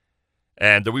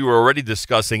 And we were already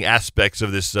discussing aspects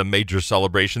of this major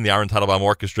celebration, the Aaron Teitelbaum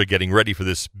Orchestra getting ready for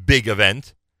this big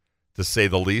event, to say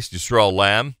the least. Yisrael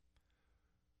Lamb,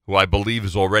 who I believe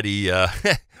is already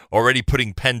already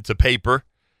putting pen to paper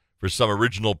for some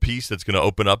original piece that's going to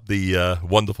open up the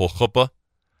wonderful chuppah.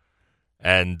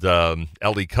 And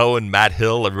Eli Cohen, Matt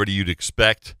Hill, everybody you'd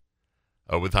expect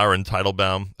with Aaron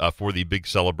Teitelbaum for the big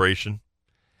celebration.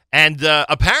 And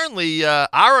apparently,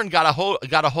 Aaron got a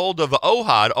hold of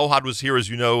Ohad. Ohad was here, as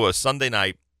you know, Monday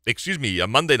night.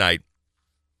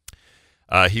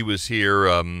 He was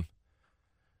here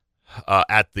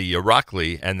at the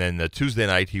Rockley, and then Tuesday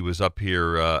night he was up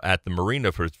here at the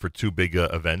Marina for two big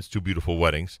events, two beautiful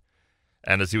weddings.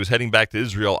 And as he was heading back to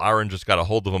Israel, Aaron just got a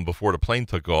hold of him before the plane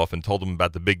took off and told him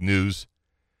about the big news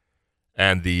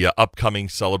and the upcoming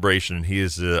celebration. And he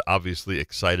is obviously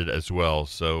excited as well.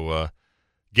 So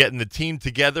getting the team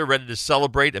together, ready to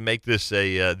celebrate and make this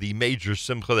the major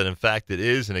simcha that in fact it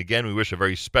is. And again, we wish a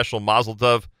very special mazel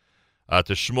tov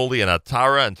to Shmuley and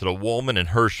Atara and to the Woolman and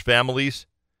Hirsch families.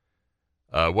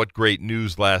 What great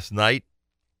news last night.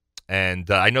 And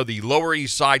I know the Lower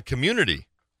East Side community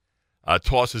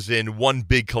tosses in one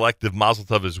big collective mazel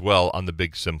tov as well on the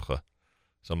big simcha.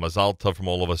 So mazel tov from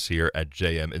all of us here at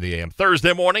JM in the AM.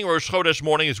 Thursday morning, Rosh Chodesh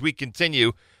morning, as we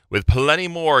continue with plenty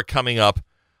more coming up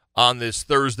on this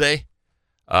Thursday.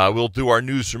 We'll do our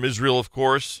news from Israel, of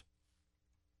course.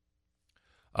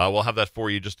 We'll have that for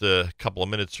you just a couple of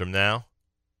minutes from now.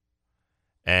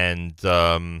 And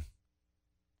a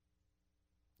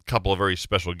couple of very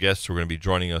special guests who are going to be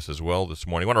joining us as well this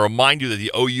morning. I want to remind you that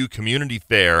the OU Community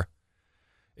Fair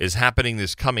is happening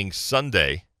this coming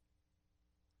Sunday.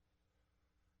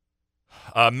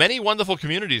 Many wonderful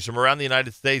communities from around the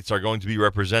United States are going to be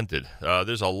represented.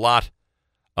 There's a lot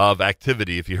of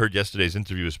activity. If you heard yesterday's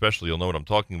interview especially, you'll know what I'm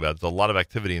talking about. There's a lot of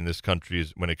activity in this country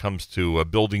when it comes to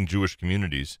building Jewish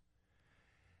communities.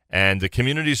 And the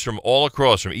communities from all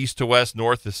across, from east to west,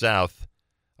 north to south,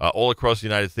 all across the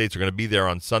United States are going to be there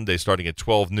on Sunday starting at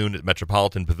 12 noon at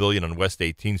Metropolitan Pavilion on West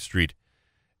 18th Street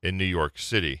in New York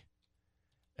City.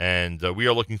 And we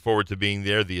are looking forward to being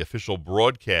there. The official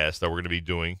broadcast that we're going to be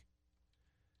doing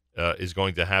is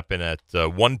going to happen at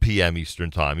 1 p.m. Eastern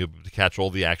Time. You'll be able to catch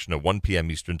all the action at 1 p.m.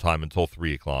 Eastern Time until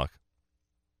 3 o'clock.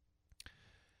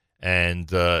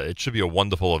 And it should be a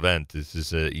wonderful event. This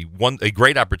is a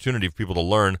great opportunity for people to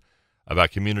learn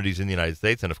about communities in the United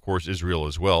States and, of course, Israel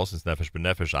as well, since Nefesh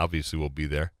B'Nefesh obviously will be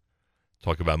there.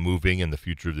 Talk about moving and the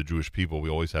future of the Jewish people. We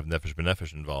always have Nefesh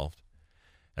B'Nefesh involved.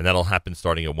 And that'll happen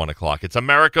starting at 1 o'clock. It's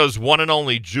America's one and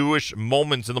only Jewish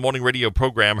Moments in the Morning radio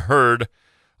program, heard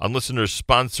on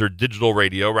listeners-sponsored digital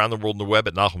radio around the world on the web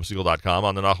at NachumSegal.com,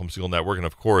 on the Nachum Segal Network, and,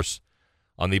 of course,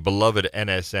 on the beloved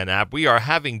NSN app. We are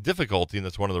having difficulty, and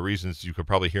that's one of the reasons you could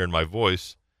probably hear in my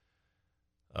voice.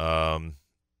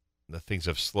 The things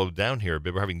have slowed down here a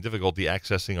bit. We're having difficulty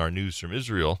accessing our news from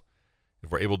Israel.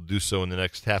 If we're able to do so in the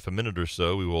next half a minute or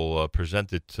so, we will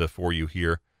present it for you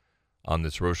here on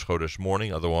this Rosh Chodesh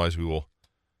morning. Otherwise, we will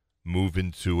move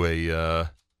into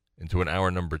an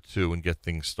hour number 2 and get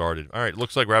things started. All right,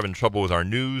 looks like we're having trouble with our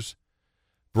news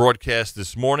broadcast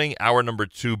this morning. Hour number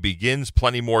 2 begins.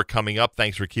 Plenty more coming up.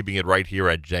 Thanks for keeping it right here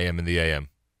at JM in the AM.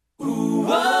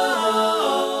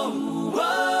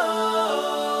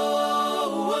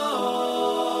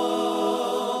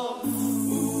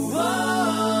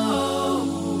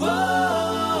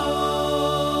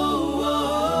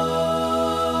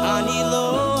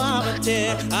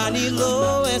 אני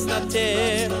לא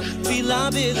אסתתר, תפילה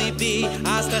בליבי,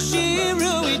 אז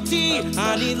תשירו איתי.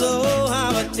 אני לא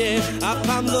אוותר, אף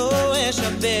פעם לא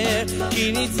אשבר,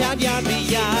 כי נצעד יד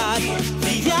ביד,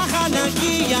 ויחד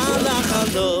נגיע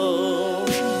לחלום.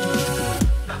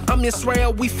 I'm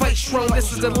Israel, we fight strong.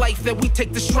 This is the life that we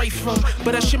take the strife from.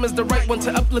 But Hashem is the right one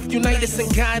to uplift, unite us,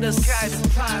 and guide us.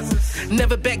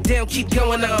 Never back down, keep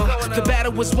going on. The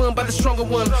battle was won by the stronger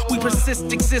one. We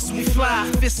persist, exist, we fly,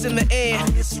 fists in the air.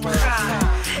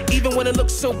 Even when it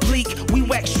looks so bleak, we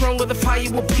wax strong where the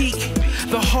fire will peak.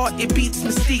 The heart, it beats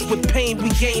mystique. With pain, we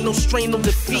gain no strain, no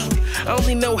defeat. I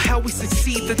only know how we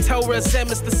succeed. The Torah Zem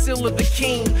is the seal of the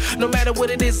king. No matter what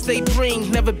it is they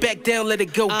bring, never back down, let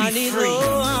it go, be free.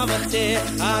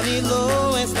 אני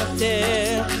לא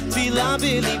אסתתר, תפילה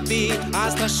בליבי,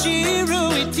 אז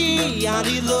תשירו איתי.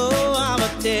 אני לא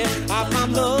אוותר, אף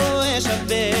פעם לא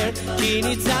אשבר, כי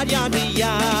נצעד יד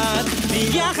ביד,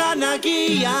 ויחד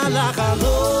נגיע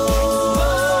לחלום.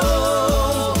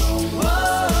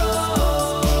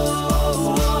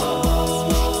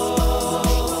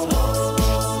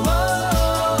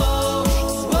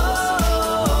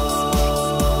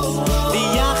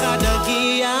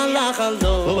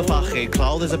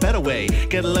 כלל there's a better way.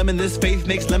 Get a lemon, this faith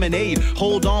makes lemonade.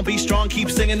 Hold on, be strong, keep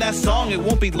singing that song. It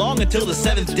won't be long until the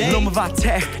seventh day. Loma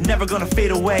Vater, never gonna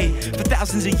fade away. For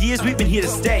thousands of years we've been here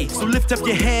to stay. So lift up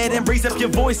your head and raise up your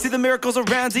voice. See the miracles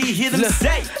around you, hear them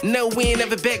say. No, we ain't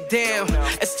never back down.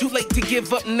 It's too late to give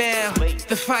up now.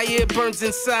 The fire burns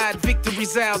inside,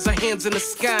 victory's ours, our hands in the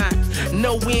sky.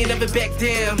 No, we ain't never back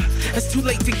down. It's too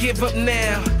late to give up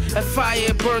now. A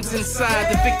fire burns inside,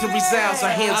 the victory's ours,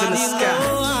 our hands in the sky.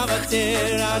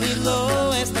 אני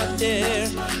לא אסתתר,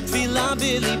 תפילה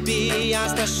בליבי,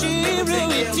 אז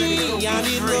תשאירו איתי.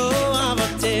 אני לא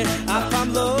אוותר, אף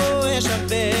פעם לא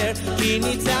אשבר, כי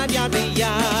ניצד יד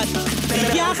ביד,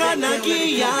 ביחד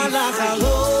נגיע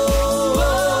לחלום.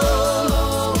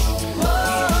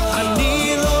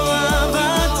 אני לא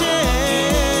אוותר,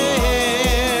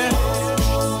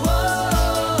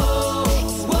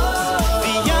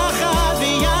 ביחד,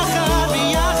 ביחד,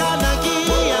 ביחד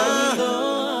נגיע.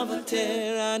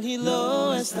 אני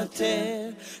לא אסתתר,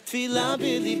 תפילה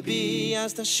בליבי,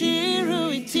 אז תשאירו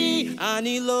איתי.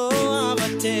 אני לא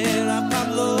אוותר, אף פעם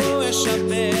לא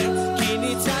אשבר, כי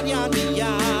ניצד יד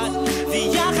ביד,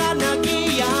 ויחד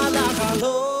נגיע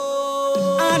לחלום.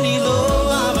 אני לא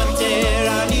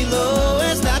אוותר, אני לא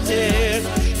אסתתר,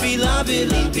 תפילה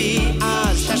בליבי,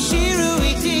 אז תשאירו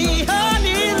איתי.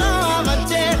 אני לא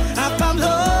אוותר, אף פעם לא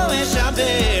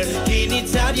אשבר, כי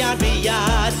ניצד יד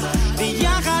ביד,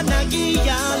 ויחד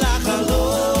נגיע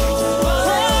לחלום.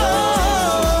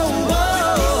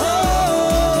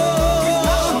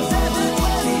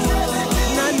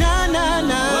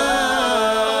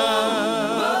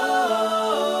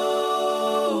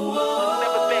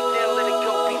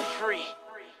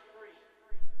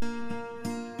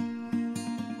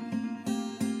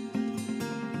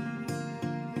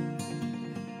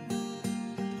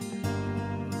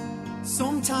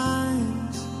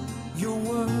 Sometimes your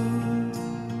world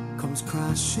comes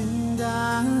crashing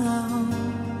down.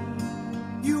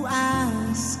 You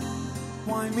ask,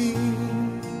 why me?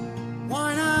 Why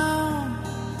now?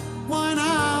 Why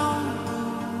now?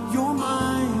 Your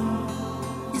mind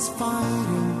is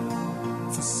fighting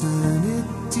for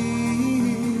sanity.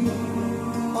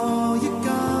 All you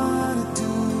gotta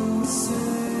do is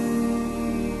say,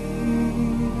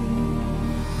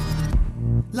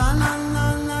 la la la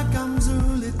la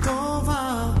gamzuli tova,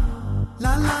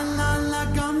 la la la la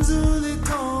gamzuli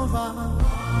tova,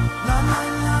 la la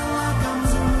la la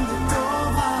gamzuli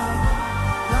tova,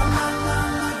 la la la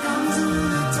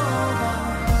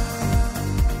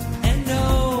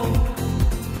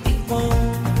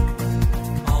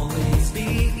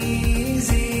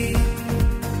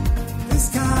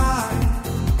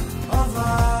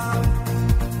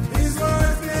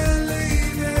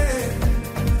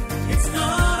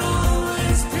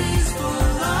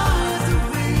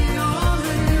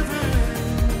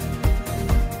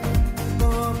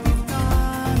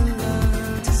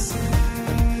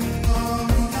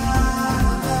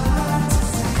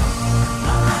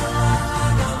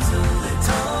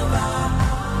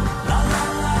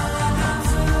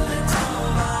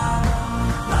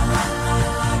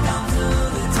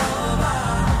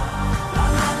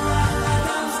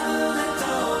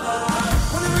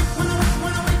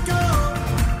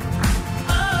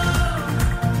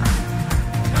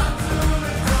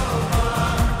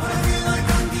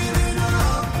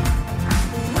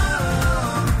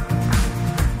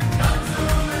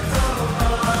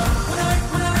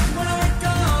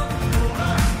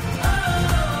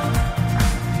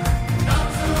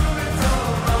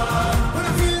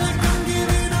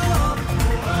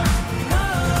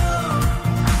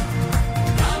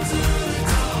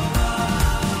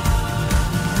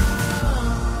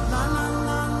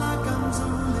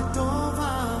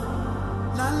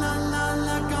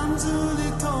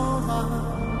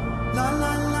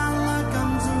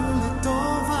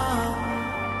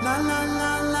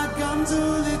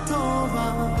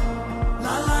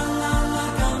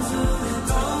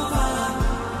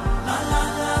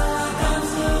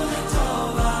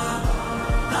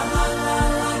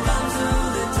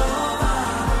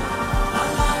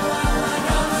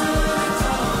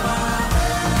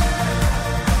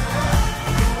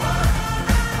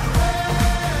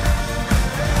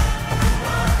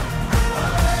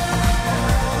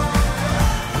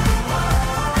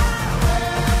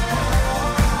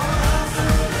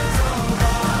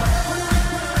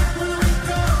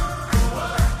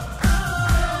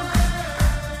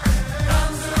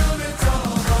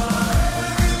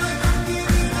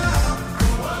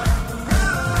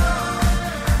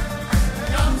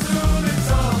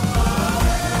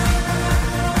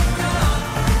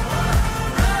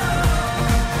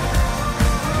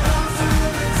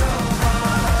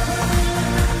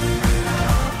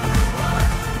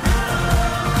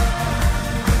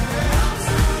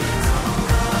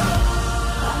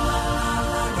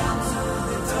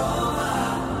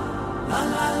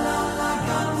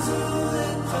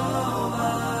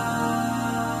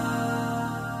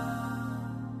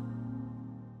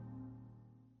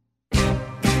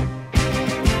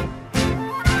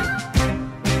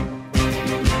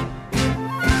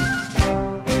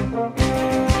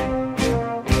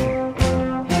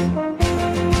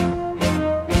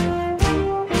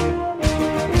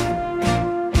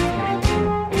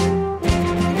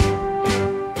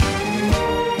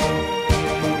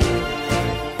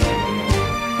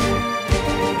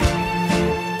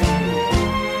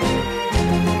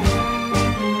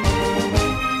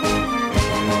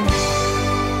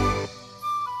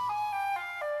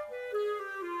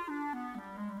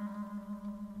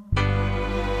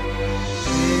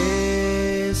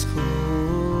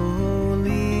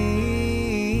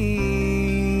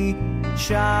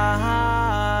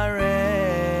Sharei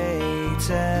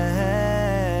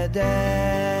tzedek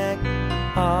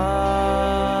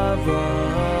Avai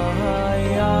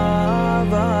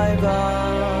Avai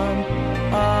Vam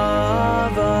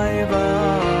Avai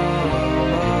Vam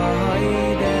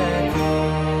Aideko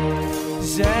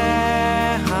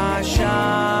Zeh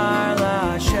Hashar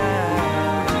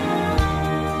Lashem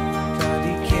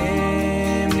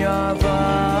Tzadikim Yavayu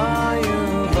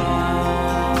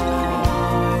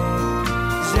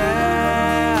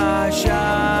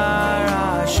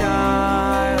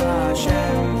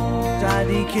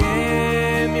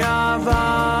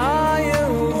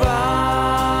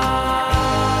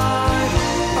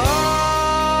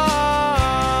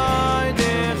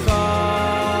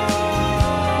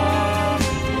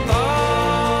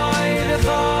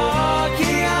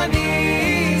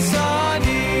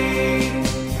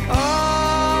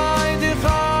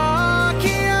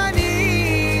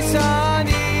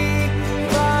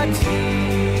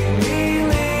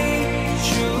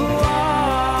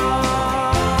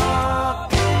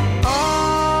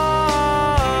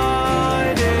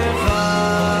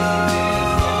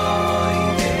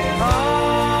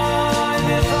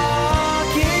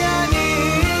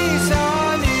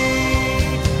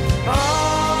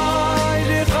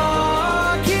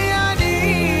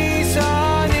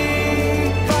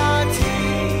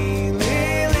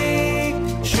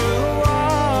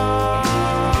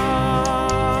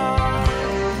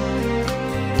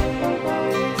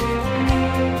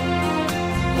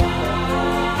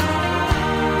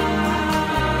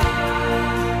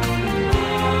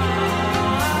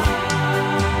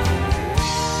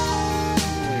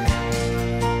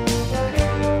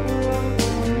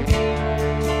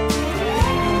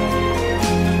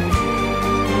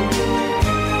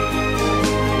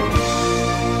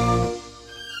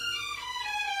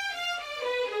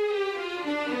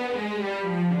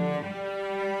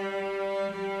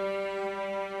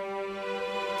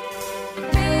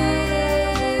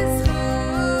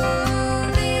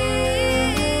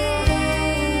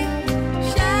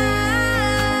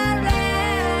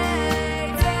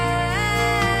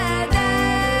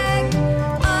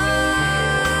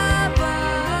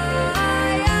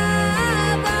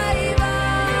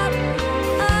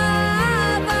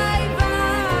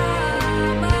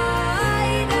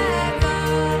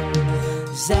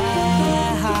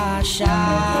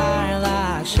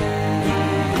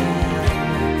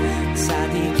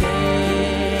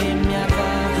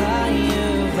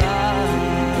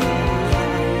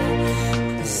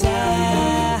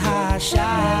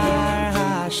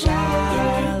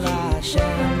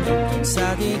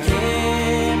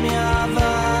Kim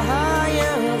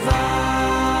Yavayu Vai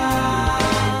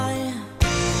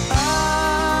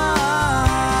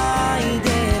Oy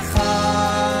Decha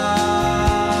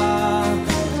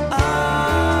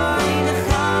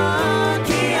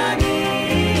Ki Ani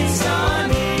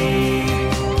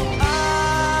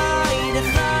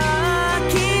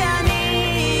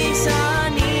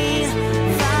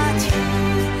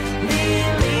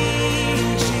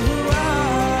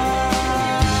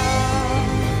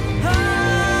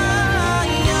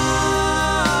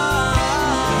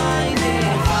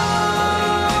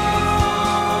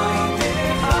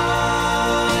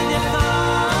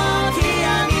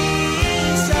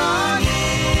Sani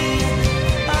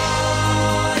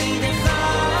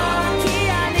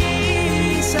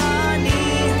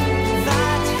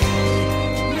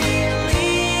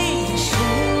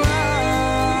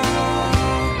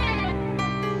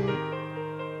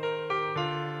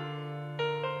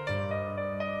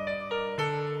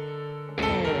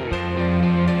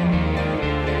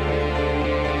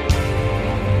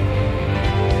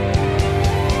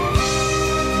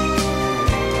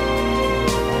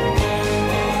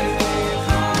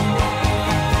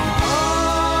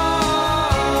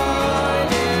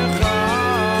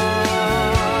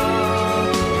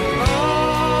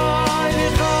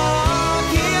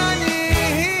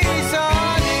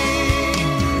Oy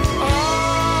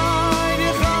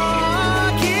Decha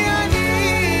Ki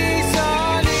Ani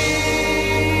Sani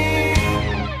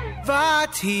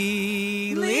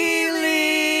Vati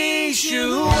Mili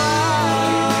Shua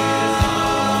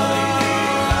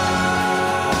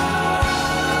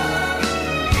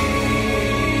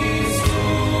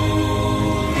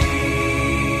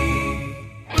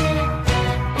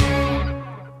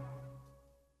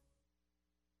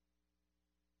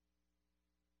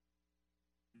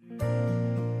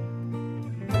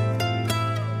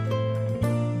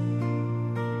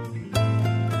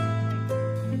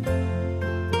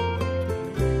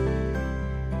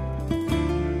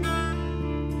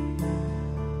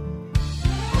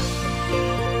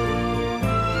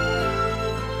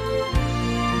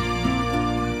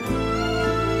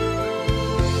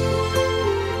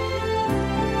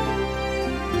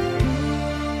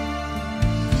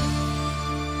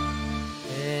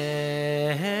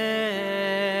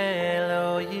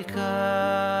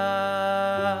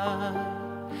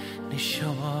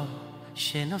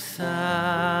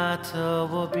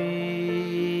שנוסעתו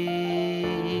בי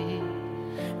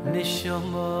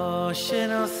נשומו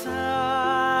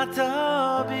שנוסעתו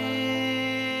בי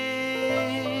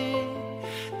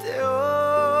תאוירו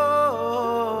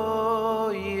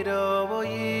בוי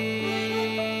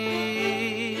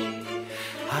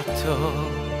הטוב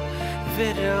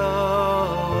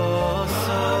ורוסו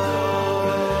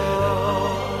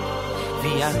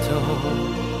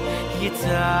ויעטוב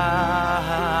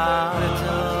יצרתו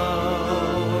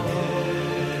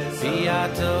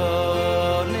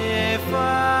ויעטוב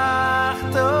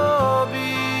נפחתו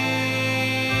בי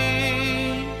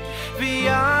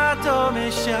ויעטוב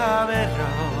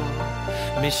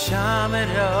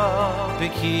משמרו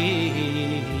בקרבי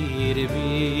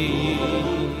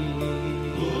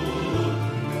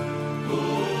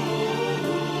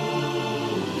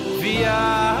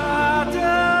ויעטוב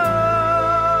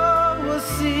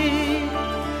עושי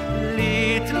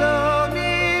לתלו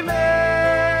ממני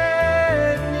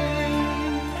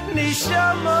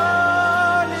נשמו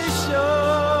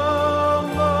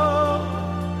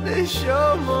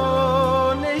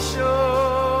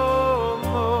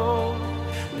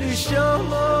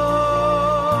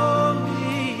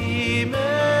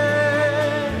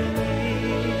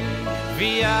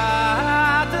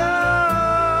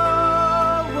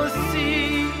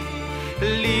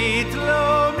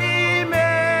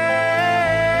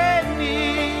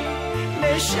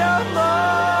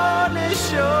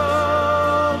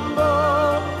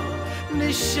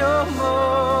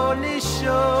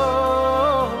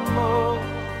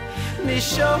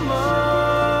נשמו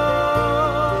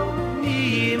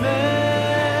ממני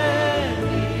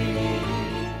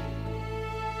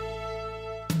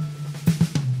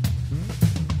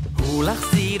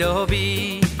ולחזירו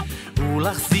בי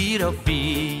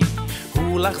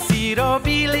ולחזירו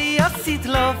בי ליסית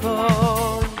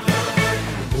לבוא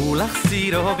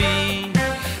ולחזירו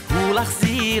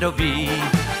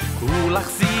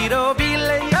בי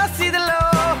ליסית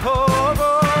לבוא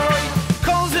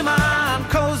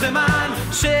כל זמן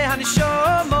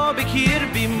שהנשומו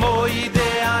בקרבי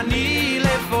מוידה אני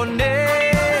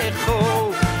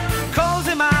לפונךו כל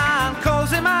זמן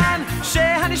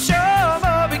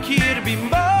שהנשומו בקרבי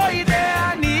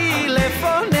מוידה אני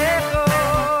לפונךו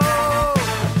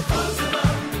כל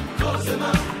זמן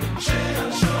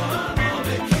שהנשומו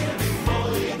בקרבי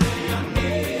מוידה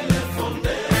אני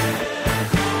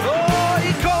לפונךו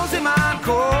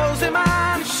כל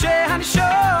זמן שהנשומו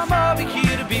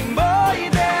בקרבי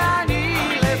מוידה אני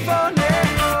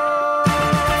לפונךו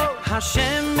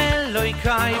השם אלוהיקי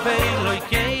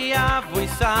ואלוהיקי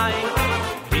אבויסי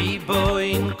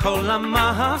ריבוין כל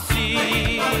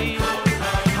המעשים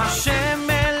השם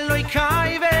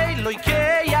אלוהיקי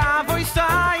ואלוהיקי אבויסי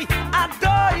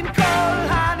אדוין כל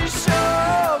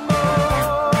הנשמות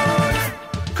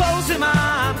כל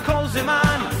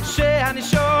זמן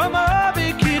שהנשמו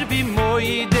בקרבי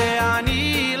מוידה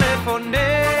אני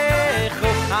לפונךו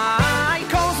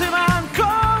כל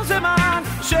זמן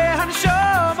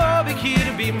שהנשמו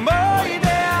בקרבי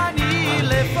מוידה אני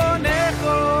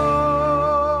לפונךו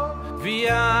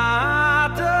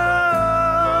ויעטוב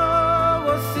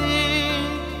עושי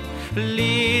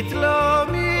לתלו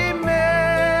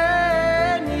ממני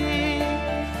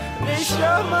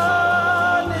נשמו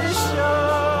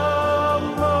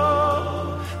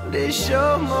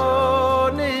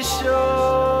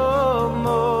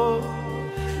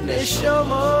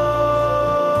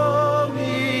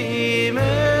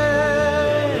ממני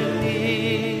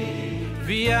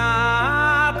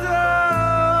ויעטוב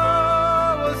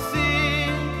עושי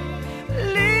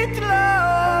לתלו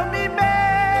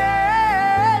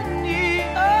ממני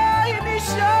אוי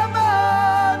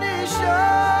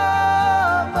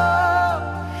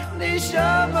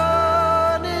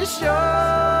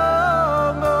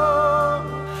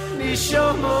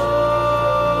נשמו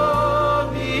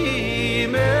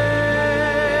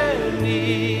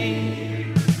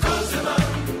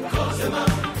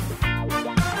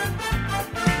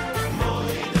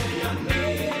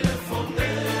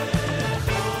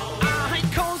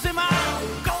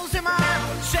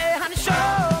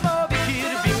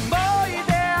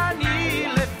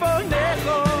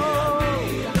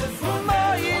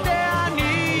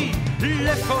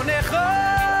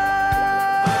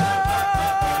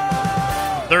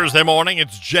Thursday morning,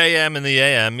 it's JM in the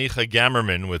AM. Micha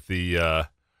Gamerman with the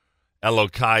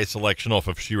Elokai selection off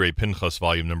of Shirei Pinchas,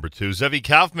 volume number 2. Zevi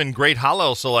Kaufman, great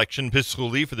Hallel selection,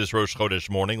 Pischuli for this Rosh Chodesh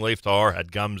morning. Leif Tahar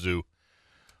had Gamzu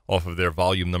off of their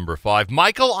volume number 5.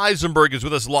 Michael Eisenberg is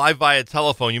with us live via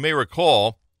telephone. You may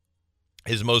recall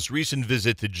his most recent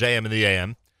visit to JM in the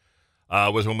AM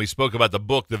was when we spoke about the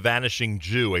book, The Vanishing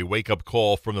Jew, a wake-up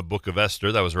call from the book of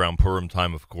Esther. That was around Purim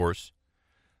time, of course.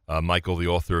 Michael, the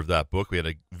author of that book, we had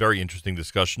a very interesting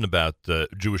discussion about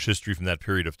Jewish history from that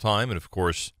period of time, and, of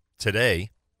course, today,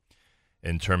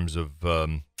 in terms of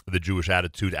the Jewish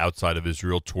attitude outside of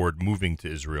Israel toward moving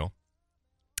to Israel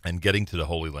and getting to the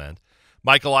Holy Land.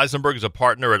 Michael Eisenberg is a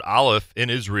partner at Aleph in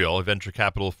Israel, a venture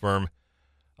capital firm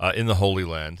in the Holy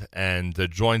Land, and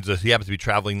joins us. He happens to be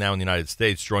traveling now in the United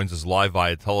States, joins us live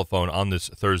via telephone on this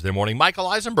Thursday morning. Michael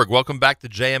Eisenberg, welcome back to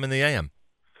JM in the AM.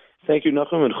 Thank you,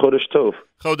 Nachum, and Chodesh Tov.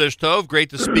 Chodesh Tov, great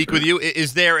to speak with you.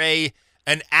 Is there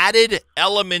an added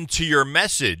element to your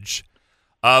message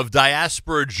of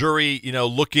diaspora Jewry,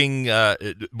 looking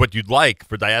what you'd like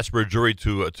for diaspora Jewry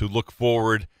to look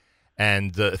forward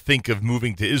and think of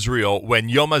moving to Israel when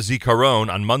Yom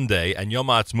HaZikaron on Monday and Yom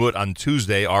HaAtzmaut on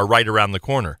Tuesday are right around the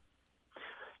corner?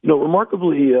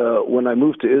 Remarkably, when I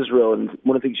moved to Israel, and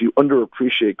one of the things you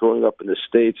underappreciate growing up in the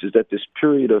States is that this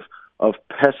period of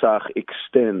Pesach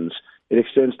extends. It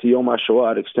extends to Yom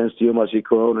HaShoah, it extends to Yom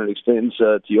HaZikaron, and it extends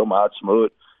to Yom HaAtzmaut.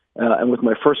 And with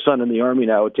my first son in the Army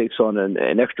now, it takes on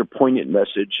an extra poignant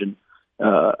message. And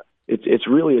it's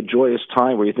really a joyous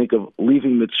time where you think of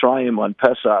leaving Mitzrayim on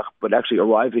Pesach, but actually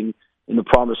arriving in the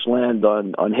Promised Land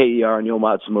on Hey Iyar and Yom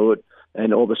HaAtzmaut,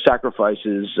 and all the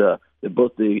sacrifices that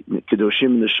both the Kedoshim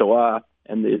and the Shoah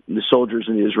and the soldiers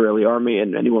in the Israeli Army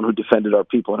and anyone who defended our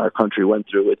people and our country went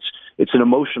through. It's an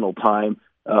emotional time,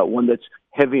 one that's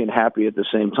heavy and happy at the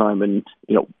same time. And,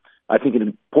 I think an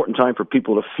important time for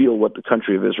people to feel what the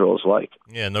country of Israel is like.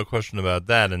 Yeah, no question about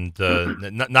that. And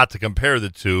not to compare the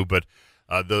two, but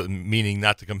meaning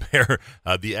not to compare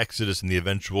the Exodus and the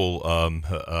eventual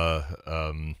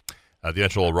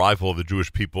arrival of the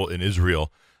Jewish people in Israel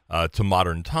to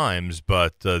modern times,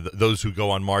 but those who go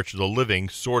on March of the Living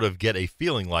sort of get a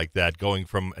feeling like that, going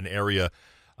from an area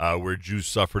where Jews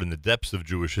suffered in the depths of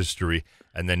Jewish history,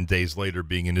 and then days later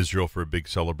being in Israel for a big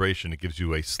celebration. It gives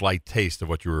you a slight taste of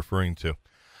what you're referring to.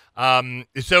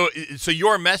 So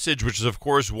your message, which is, of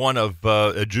course, one of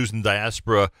Jews in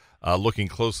diaspora looking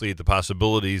closely at the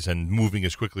possibilities and moving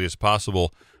as quickly as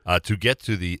possible to get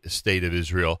to the state of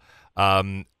Israel,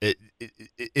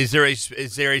 is there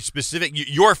a specific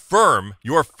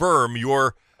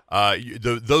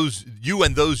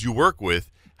those you work with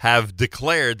have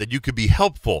declared that you could be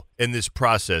helpful in this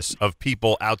process of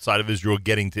people outside of Israel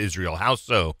getting to Israel? How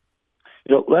so?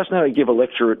 Last night I gave a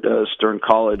lecture at Stern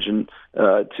College and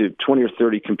to 20 or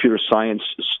 30 computer science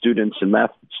students and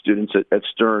math students at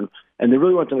Stern, and they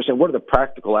really want to understand what are the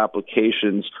practical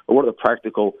applications or what are the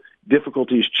practical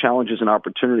difficulties, challenges, and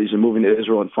opportunities in moving to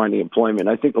Israel and finding employment.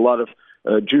 I think a lot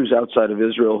of Jews outside of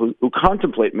Israel who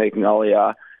contemplate making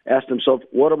Aliyah ask themselves,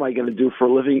 what am I going to do for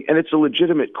a living? And it's a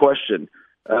legitimate question.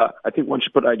 I think one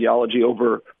should put ideology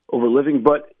over living,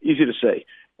 but easy to say.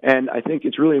 And I think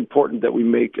it's really important that we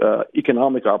make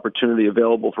economic opportunity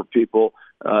available for people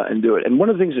and do it. And one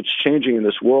of the things that's changing in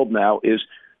this world now is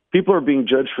people are being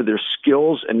judged for their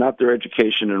skills and not their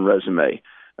education and resume.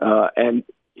 And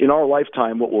in our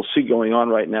lifetime, what we'll see going on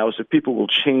right now is that people will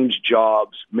change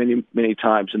jobs many, many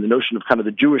times. And the notion of kind of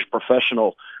the Jewish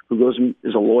professional who goes and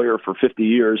is a lawyer for 50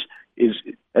 years is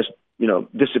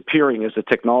disappearing as the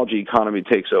technology economy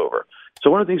takes over. So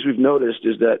one of the things we've noticed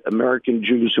is that American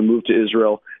Jews who move to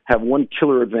Israel have one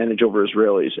killer advantage over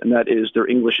Israelis, and that is their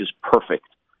English is perfect,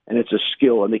 and it's a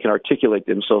skill, and they can articulate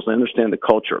themselves and understand the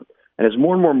culture. And as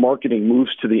more and more marketing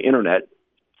moves to the Internet,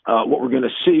 what we're going to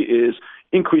see is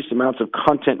increased amounts of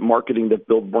content marketing that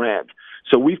build brand.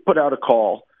 So we've put out a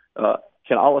call,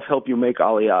 can Aleph help you make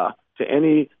Aliyah, to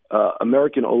any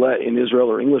American Ole in Israel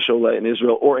or English Ole in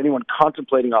Israel or anyone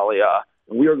contemplating Aliyah.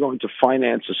 And we are going to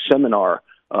finance a seminar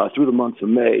through the month of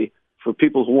May for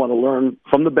people who want to learn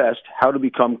from the best how to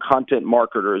become content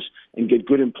marketers and get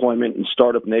good employment in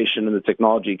Startup Nation and the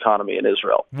technology economy in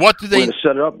Israel. What do they? We're going to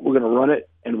set it up, we're going to run it,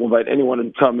 and we'll invite anyone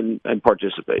to come and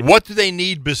participate. What do they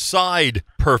need beside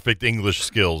perfect English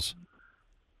skills?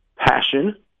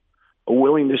 Passion, a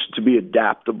willingness to be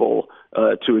adaptable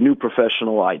to a new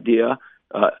professional idea.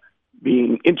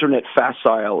 Being internet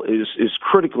facile is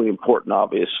critically important,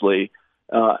 obviously.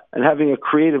 And having a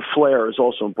creative flair is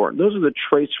also important. Those are the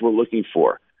traits we're looking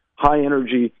for: high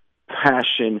energy,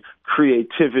 passion,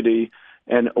 creativity,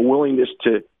 and a willingness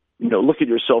to look at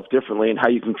yourself differently and how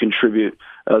you can contribute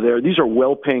there. These are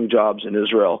well-paying jobs in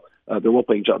Israel. They're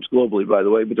well-paying jobs globally, by the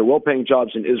way, but they're well-paying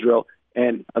jobs in Israel.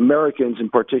 And Americans in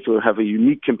particular have a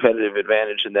unique competitive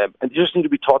advantage in them. And they just need to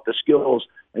be taught the skills.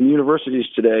 And universities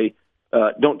today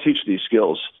don't teach these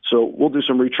skills. So we'll do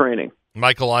some retraining.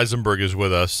 Michael Eisenberg is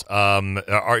with us.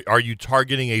 Are you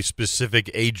targeting a specific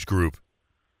age group?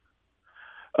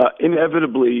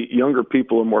 Inevitably, younger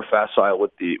people are more facile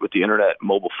with the internet,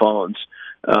 mobile phones.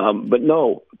 But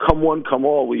no, come one, come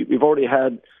all. We've already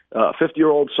had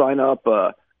 50-year-olds sign up,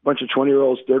 a bunch of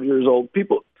 20-year-olds, 30 years old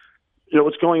people.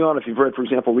 What's going on, if you've read, for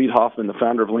example, Reid Hoffman, the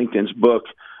founder of LinkedIn's book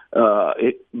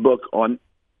on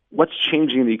what's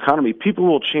changing in the economy, people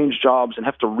will change jobs and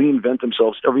have to reinvent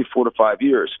themselves every 4 to 5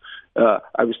 years.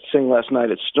 I was saying last night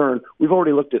at Stern, we've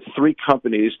already looked at 3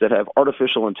 companies that have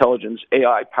artificial intelligence,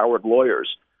 AI-powered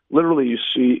lawyers. Literally, you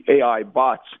see AI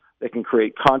bots that can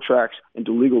create contracts and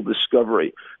do legal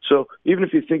discovery. So even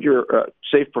if you think you're a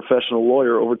safe professional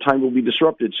lawyer, over time you'll be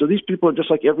disrupted. So these people are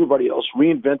just like everybody else,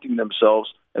 reinventing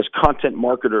themselves as content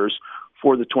marketers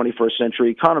for the 21st century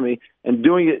economy and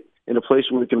doing it in a place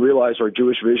where we can realize our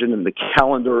Jewish vision and the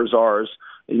calendar is ours.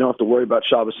 You don't have to worry about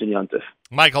Shabbos and Yontif.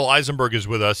 Michael Eisenberg is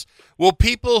with us. Will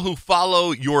people who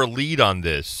follow your lead on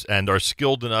this and are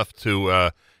skilled enough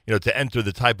to to enter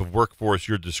the type of workforce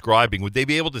you're describing, would they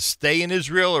be able to stay in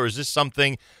Israel, or is this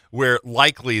something where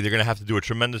likely they're going to have to do a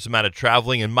tremendous amount of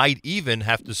traveling and might even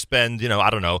have to spend,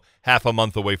 half a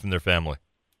month away from their family?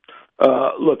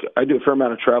 Look, I do a fair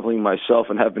amount of traveling myself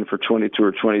and have been for 22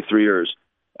 or 23 years.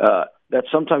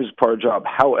 That's sometimes part of the job.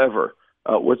 However,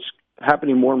 what's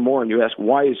happening more and more, and you ask,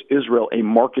 why is Israel a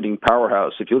marketing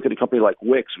powerhouse? If you look at a company like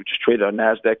Wix, which is traded on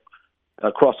NASDAQ,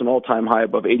 across an all-time high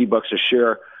above $80 a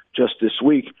share just this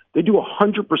week, they do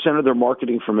 100% of their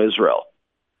marketing from Israel.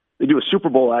 They do a Super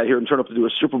Bowl ad here and turn up to do a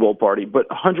Super Bowl party, but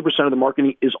 100% of the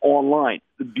marketing is online.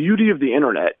 The beauty of the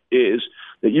internet is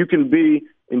that you can be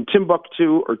in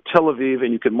Timbuktu or Tel Aviv,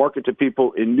 and you can market to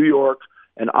people in New York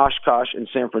and Oshkosh and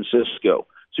San Francisco.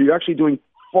 So you're actually doing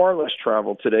far less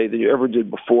travel today than you ever did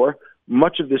before.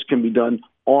 Much of this can be done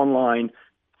online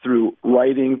through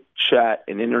writing, chat,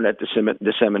 and internet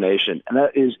dissemination. And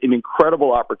that is an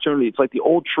incredible opportunity. It's like the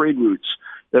old trade routes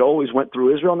that always went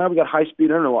through Israel. Now we've got high-speed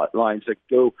internet lines that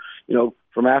go,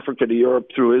 from Africa to Europe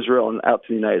through Israel and out to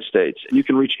the United States. And you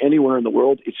can reach anywhere in the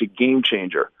world. It's a game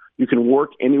changer. You can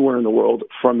work anywhere in the world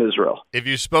from Israel. If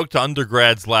you spoke to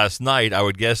undergrads last night, I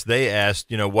would guess they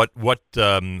asked, what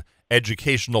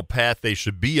educational path they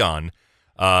should be on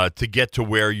to get to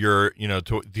where you're,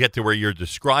 to get to where you're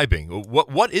describing.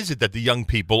 What is it that the young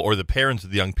people or the parents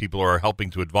of the young people are helping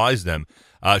to advise them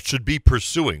should be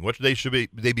pursuing? What should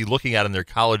they be looking at in their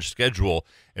college schedule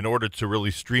in order to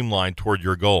really streamline toward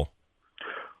your goal?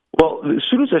 Well, the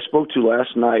students I spoke to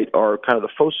last night are kind of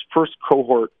the first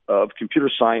cohort of computer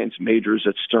science majors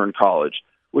at Stern College,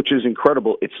 which is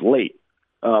incredible. It's late.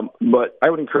 But I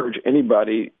would encourage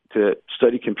anybody to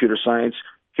study computer science.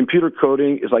 Computer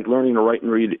coding is like learning to write and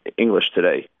read English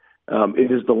today.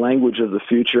 It is the language of the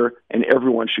future, and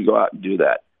everyone should go out and do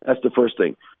that. That's the first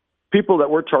thing. People that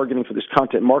we're targeting for this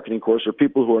content marketing course are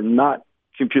people who are not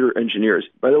computer engineers.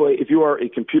 By the way, if you are a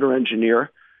computer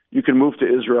engineer, you can move to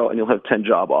Israel and you'll have 10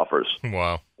 job offers.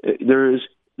 Wow. There is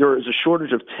a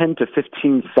shortage of 10 to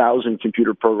 15,000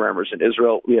 computer programmers in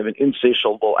Israel. We have an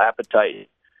insatiable appetite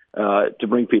to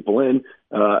bring people in,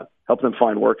 help them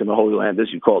find work in the Holy Land,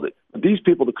 as you called it. But these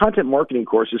people, the content marketing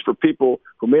course is for people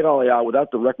who made Aliyah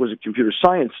without the requisite computer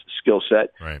science skill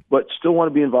set, right, but still want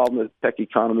to be involved in the tech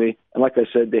economy. And like I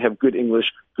said, they have good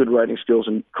English, good writing skills,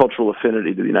 and cultural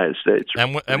affinity to the United States.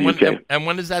 And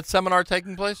when is that seminar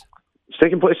taking place? It's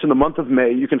taking place in the month of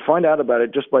May. You can find out about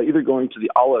it just by either going to the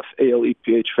Aleph,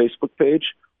 A-L-E-P-H Facebook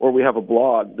page, or we have a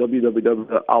blog,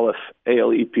 www.aleph.vc,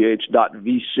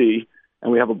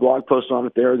 and we have a blog post on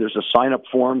it there. There's a sign-up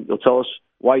form. They'll tell us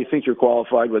why you think you're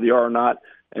qualified, whether you are or not,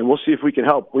 and we'll see if we can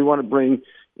help. We want to bring,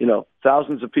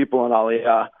 thousands of people on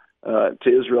Aliyah to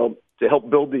Israel to help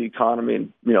build the economy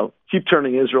and, keep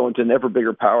turning Israel into an ever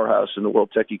bigger powerhouse in the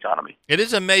world tech economy. It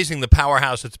is amazing the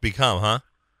powerhouse it's become, huh?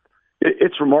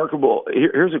 It's remarkable.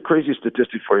 Here's a crazy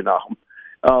statistic for you, Nahum.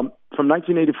 From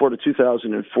 1984 to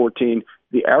 2014,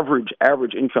 the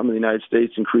average income in the United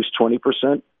States increased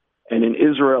 20%, and in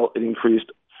Israel it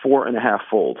increased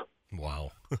 4.5-fold.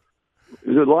 Wow.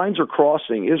 The lines are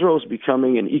crossing. Israel is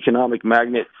becoming an economic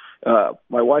magnet.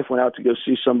 My wife went out to go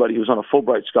see somebody who was on a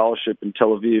Fulbright scholarship in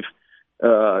Tel Aviv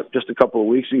just a couple of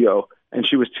weeks ago, and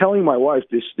she was telling my wife,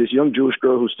 this young Jewish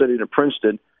girl who studied at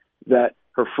Princeton, that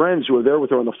her friends who are there with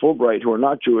her on the Fulbright, who are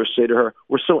not Jewish, say to her,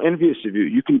 "We're so envious of you.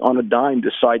 You can, on a dime,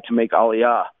 decide to make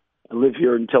Aliyah and live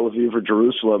here in Tel Aviv or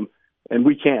Jerusalem, and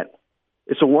we can't."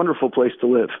 It's a wonderful place to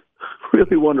live.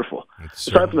 Really wonderful.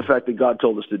 Aside from the fact that God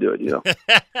told us to do it,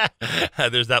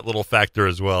 There's that little factor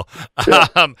as well.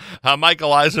 Yeah.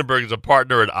 Michael Eisenberg is a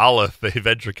partner at Aleph, a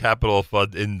venture capital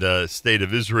fund in the state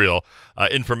of Israel.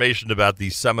 Information about the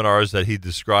seminars that he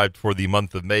described for the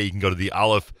month of May, you can go to the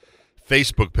Aleph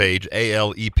Facebook page,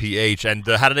 ALEPH. And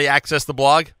how do they access the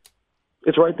blog?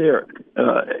 It's right there,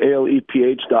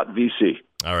 aleph.vc.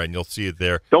 All right, and you'll see it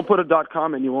there. Don't put a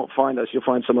 .com and you won't find us. You'll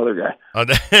find some other guy.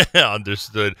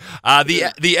 Understood.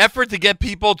 The effort to get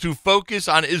people to focus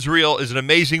on Israel is an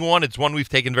amazing one. It's one we've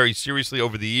taken very seriously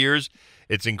over the years.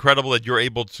 It's incredible that you're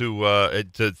able to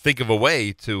think of a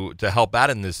way to help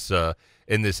out in this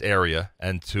area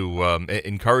and to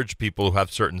encourage people who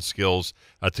have certain skills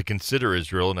to consider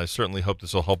Israel. And I certainly hope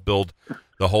this will help build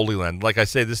the Holy Land. Like I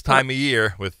say, this time of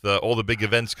year with all the big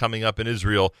events coming up in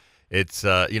Israel, it's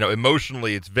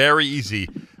emotionally it's very easy.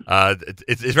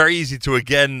 It's very easy to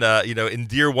again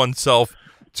endear oneself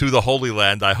to the Holy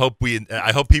Land. I hope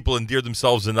people endear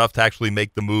themselves enough to actually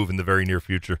make the move in the very near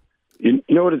future. You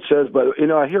know what it says, but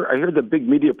I hear the big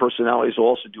media personalities will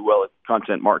also do well at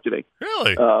content marketing.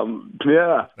 Really?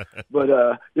 Yeah. But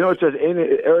it says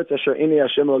Eretz Asher Ini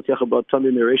Hashem Elokecha Bo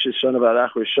Tamid Mereishis Shana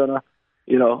V'Arach Rishana.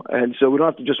 And so we don't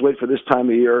have to just wait for this time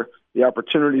of year. The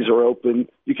opportunities are open.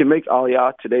 You can make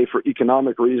Aliyah today for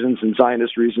economic reasons and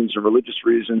Zionist reasons and religious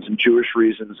reasons and Jewish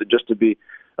reasons, and just to be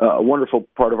a wonderful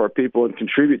part of our people and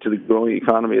contribute to the growing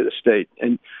economy of the state.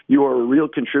 And you are a real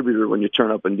contributor when you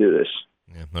turn up and do this.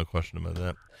 Yeah, no question about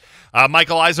that.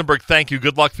 Michael Eisenberg, thank you.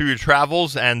 Good luck through your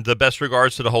travels, and the best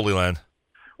regards to the Holy Land.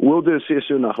 Will do. See you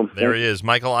soon, Nachum. There he is,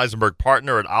 Michael Eisenberg,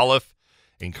 partner at Aleph,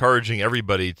 encouraging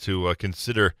everybody to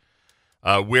consider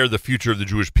where the future of the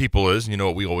Jewish people is. You know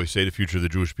what we always say, the future of the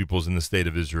Jewish people is in the state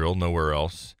of Israel, nowhere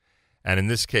else. And in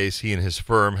this case, he and his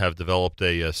firm have developed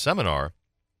a seminar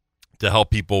to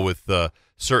help people with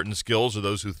certain skills, or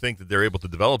those who think that they're able to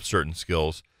develop certain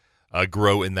skills,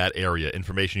 grow in that area.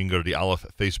 Information, you can go to the Aleph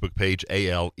Facebook page,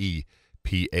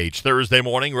 ALEPH. Thursday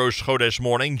morning, Rosh Chodesh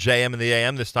morning, JM in the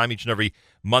AM, this time each and every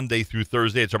Monday through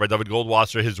Thursday. It's Rabbi David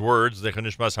Goldwasser, his words, Zecher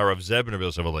Nishmas Harav Zeb and Rabbi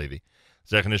Yosef Alevi.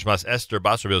 Zecher Nishmas Esther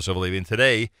Bas Rabbi Yosef Alevi. And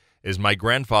today is my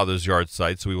grandfather's yard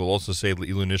site, so we will also say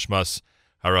Le'ilu Nishmas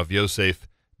Harav Yosef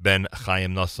ben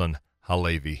Chaim Nassan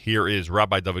Halevi. Here is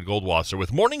Rabbi David Goldwasser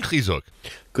with Morning Chizuk.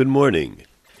 Good morning.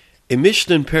 A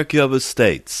Mishnah in Pirkei Avos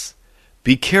states,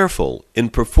 be careful in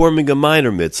performing a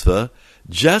minor mitzvah,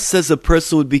 just as a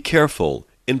person would be careful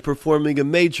in performing a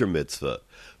major mitzvah,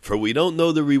 for we don't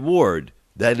know the reward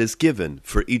that is given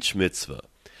for each mitzvah.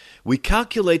 We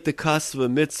calculate the cost of a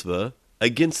mitzvah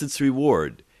against its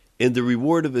reward, and the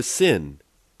reward of a sin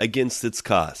against its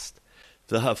cost.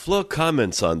 The Hafla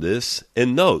comments on this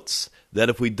and notes that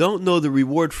if we don't know the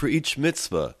reward for each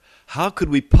mitzvah, how could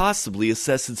we possibly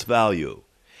assess its value?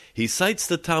 He cites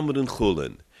the Talmud in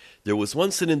Chulin. There was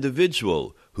once an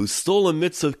individual who stole a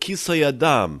mitzvah of kisay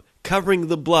adam, covering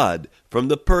the blood from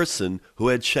the person who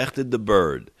had shechted the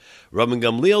bird. Rabban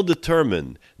Gamliel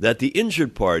determined that the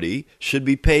injured party should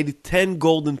be paid 10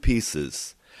 golden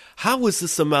pieces. How was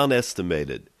this amount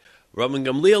estimated? Rabban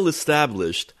Gamliel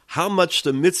established how much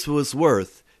the mitzvah was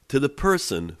worth to the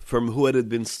person from whom it had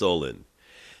been stolen.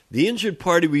 The injured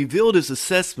party revealed his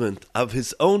assessment of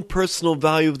his own personal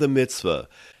value of the mitzvah.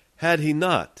 Had he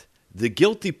not, the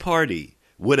guilty party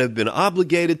would have been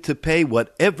obligated to pay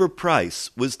whatever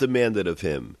price was demanded of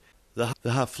him. The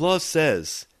Hafla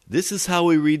says, this is how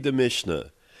we read the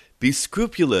Mishnah. Be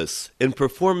scrupulous in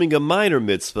performing a minor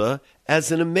mitzvah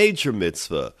as in a major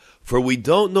mitzvah, for we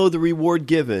don't know the reward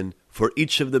given for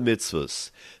each of the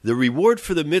mitzvahs. The reward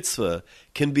for the mitzvah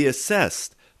can be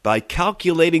assessed by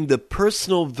calculating the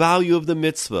personal value of the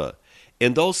mitzvah,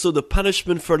 and also the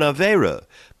punishment for an avera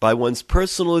by one's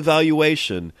personal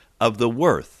evaluation of the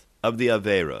worth of the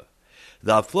avera.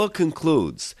 The Hafla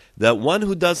concludes that one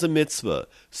who does a mitzvah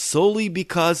solely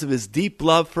because of his deep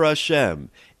love for Hashem,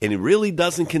 and he really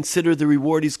doesn't consider the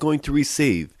reward he's going to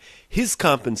receive, his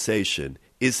compensation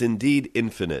is indeed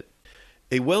infinite.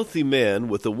 A wealthy man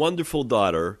with a wonderful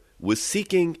daughter was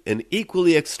seeking an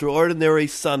equally extraordinary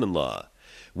son-in-law.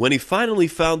 When he finally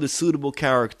found a suitable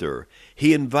character,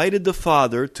 he invited the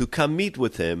father to come meet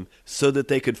with him so that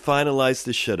they could finalize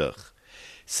the shidduch.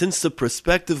 Since the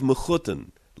prospective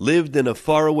mechutin lived in a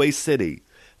faraway city,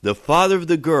 the father of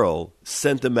the girl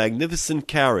sent a magnificent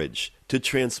carriage to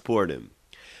transport him.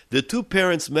 The two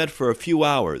parents met for a few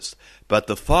hours, but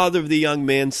the father of the young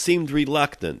man seemed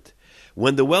reluctant.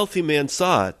 When the wealthy man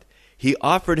saw it, he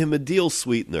offered him a deal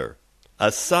sweetener.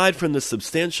 Aside from the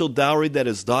substantial dowry that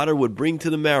his daughter would bring to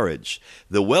the marriage,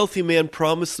 the wealthy man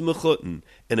promised the mechutin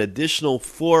an additional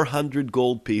 400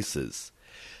 gold pieces.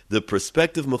 The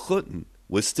prospective mechutin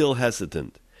was still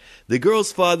hesitant. The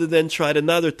girl's father then tried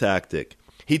another tactic.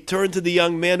 He turned to the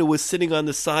young man who was sitting on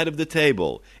the side of the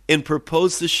table and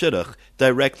proposed the shidduch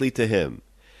directly to him.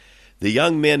 The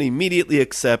young man immediately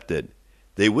accepted.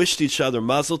 They wished each other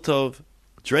mazel tov,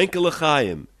 drank a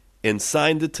l'chaim, and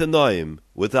signed the tanoim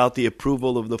without the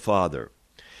approval of the father.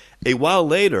 A while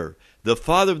later, The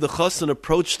father of the chassan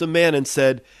approached the man and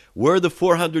said, "Where are the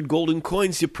 400 golden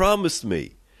coins you promised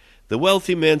me?" The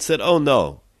wealthy man said, "Oh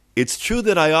no, it's true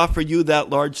that I offered you that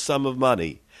large sum of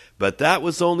money, but that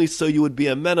was only so you would be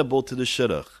amenable to the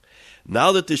shidduch.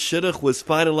 Now that the shidduch was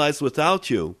finalized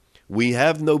without you, we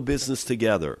have no business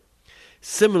together."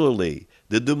 Similarly,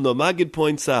 the Dumno Magid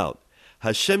points out,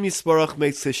 Hashem Yisbarach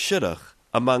makes a shidduch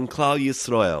among Klal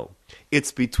Yisrael.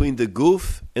 It's between the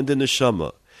guf and the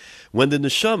neshama. When the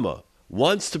neshama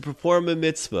wants to perform a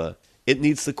mitzvah, it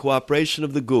needs the cooperation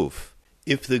of the guf.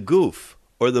 If the guf,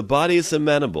 or the body, is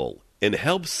amenable and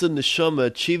helps the neshama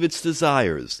achieve its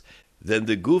desires, then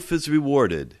the guf is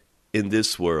rewarded in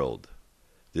this world.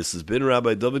 This has been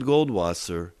Rabbi David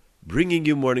Goldwasser, bringing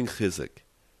you Morning Chizuk.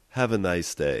 Have a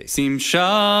nice day. Sim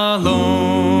shalom,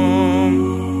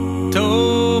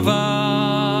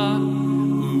 tova,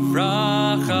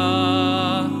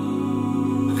 uvracha,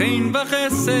 chen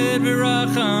v'chesed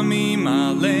v'rachamim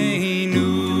aleinu,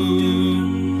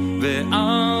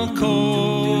 ve'al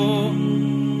kol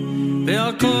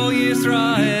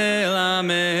Yisrael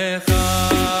amecha.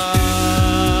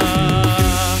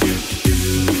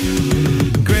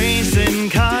 Grace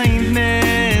and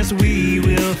kindness we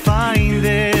will find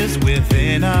this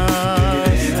within us.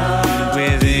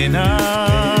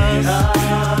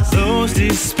 Those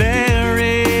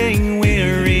despairing,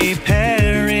 we're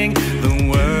repairing the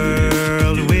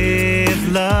world with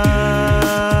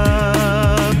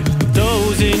love.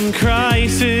 Those in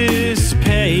crisis,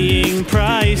 paying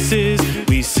prices,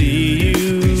 we see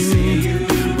you.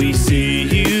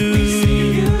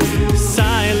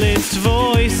 Silenced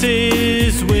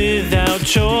voices without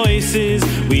choices,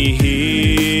 we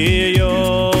hear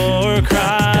your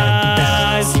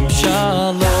cries.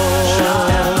 Shalom,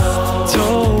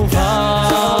 tova,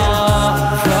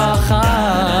 bracha,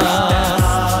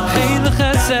 hein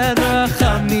chesed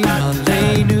rachamim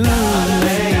aleinu,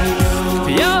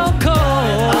 v'yal kol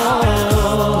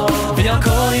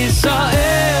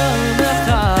Yisrael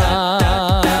necha.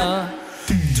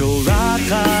 Torah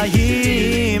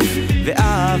chayim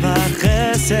ve'avat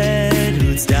chesed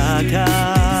u'tzedaka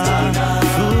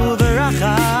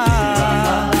u'veracha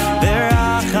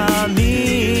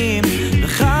verachamim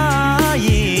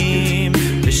v'chayim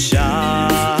v'shalom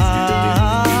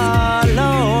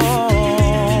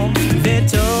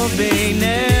v'tov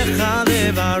beinecha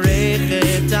levarech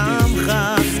et amcha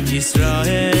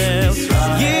Yisrael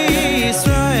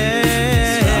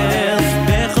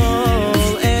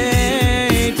bechol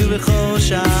eit u'bechol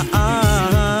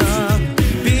sha'ah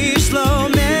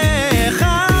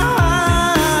bishlomecha.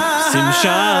 Sim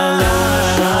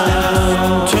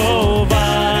shalom, tova,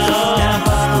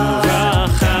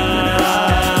 uvracha,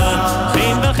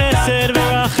 chen v'chesed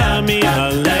v'rachamim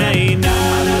aleinu,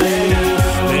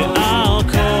 ve'al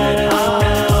kol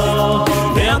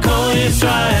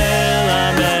Yisrael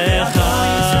amecha.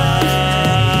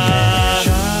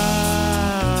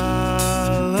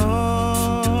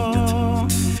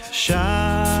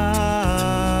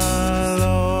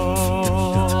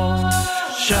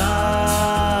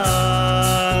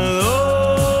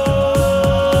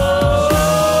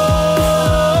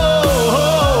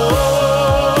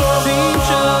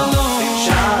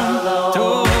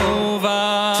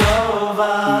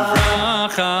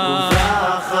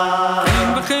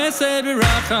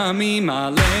 Rachamim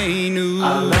aleinu,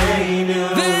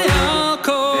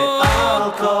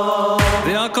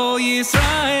 ve'al kol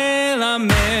Yisrael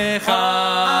amecha.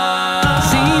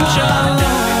 Sim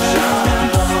shalom,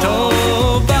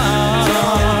 tova,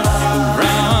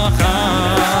 bracha,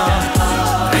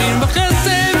 ein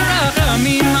v'chesed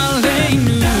rachamim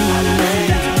aleinu,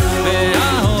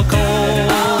 ve'al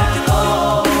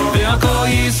kol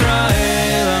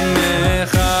Yisrael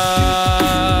amecha.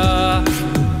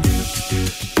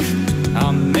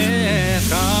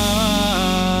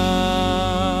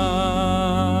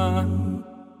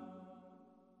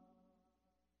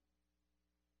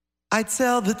 I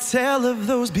tell the tale of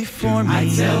those before me.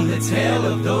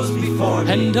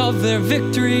 And of their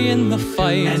victory in the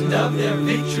fight.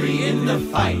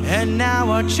 And now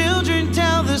our children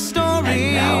tell the story.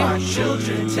 They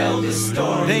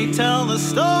tell the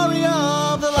story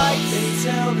of the light.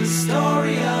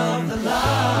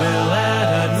 We'll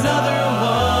add another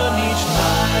one each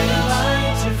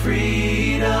night to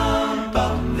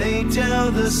freedom. They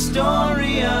tell the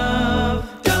story of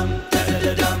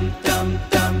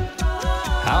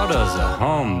how does a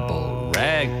humble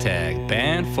ragtag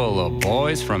band full of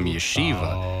boys from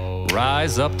yeshiva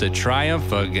rise up to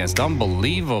triumph against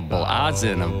unbelievable odds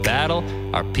in a battle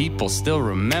our people still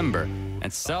remember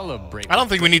and celebrate? I don't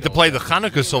think we need to play the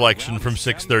Hanukkah selection from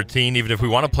 613, even if we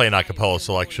want to play an a cappella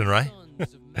selection, right?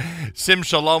 Sim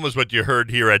Shalom is what you heard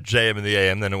here at JM in the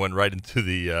AM. Then it went right into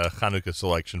the Chanukah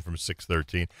selection from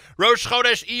 6:13. Rosh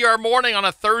Chodesh ER morning on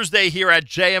a Thursday here at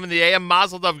JM in the AM.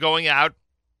 Mazel Tov going out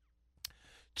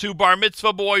to Bar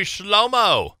Mitzvah boy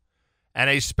Shlomo. And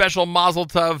a special Mazel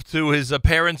Tov to his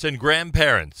parents and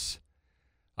grandparents.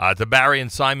 To Barry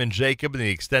and Simon Jacob and the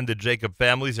extended Jacob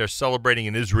families. They're celebrating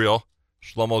in Israel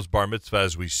Shlomo's Bar Mitzvah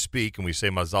as we speak. And we say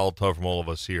Mazel Tov from all of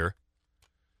us here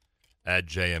at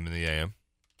JM in the AM.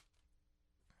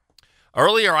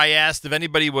 Earlier, I asked if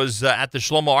anybody was at the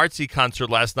Shlomo Artsy concert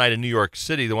last night in New York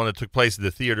City, the one that took place at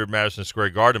the theater at Madison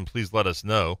Square Garden. Please let us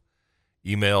know.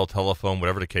 Email, telephone,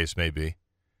 whatever the case may be.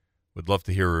 Would love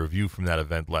to hear a review from that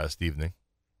event last evening.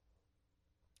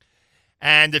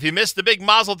 And if you missed the big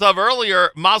Mazel Tov earlier,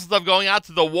 Mazel Tov going out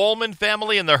to the Woolman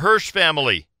family and the Hirsch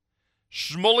family.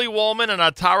 Shmuley Woolman and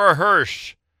Atara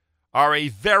Hirsch are a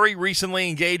very recently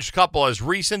engaged couple, as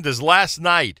recent as last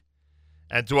night.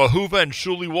 And to Ahuva and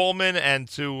Shuli Woolman and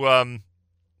to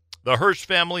the Hirsch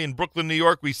family in Brooklyn, New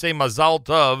York, we say Mazal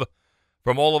Tov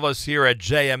from all of us here at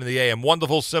JM in the AM.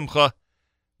 Wonderful Simcha.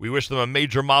 We wish them a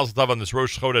major Mazel Tov on this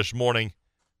Rosh Chodesh morning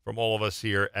from all of us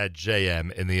here at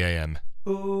JM in the AM.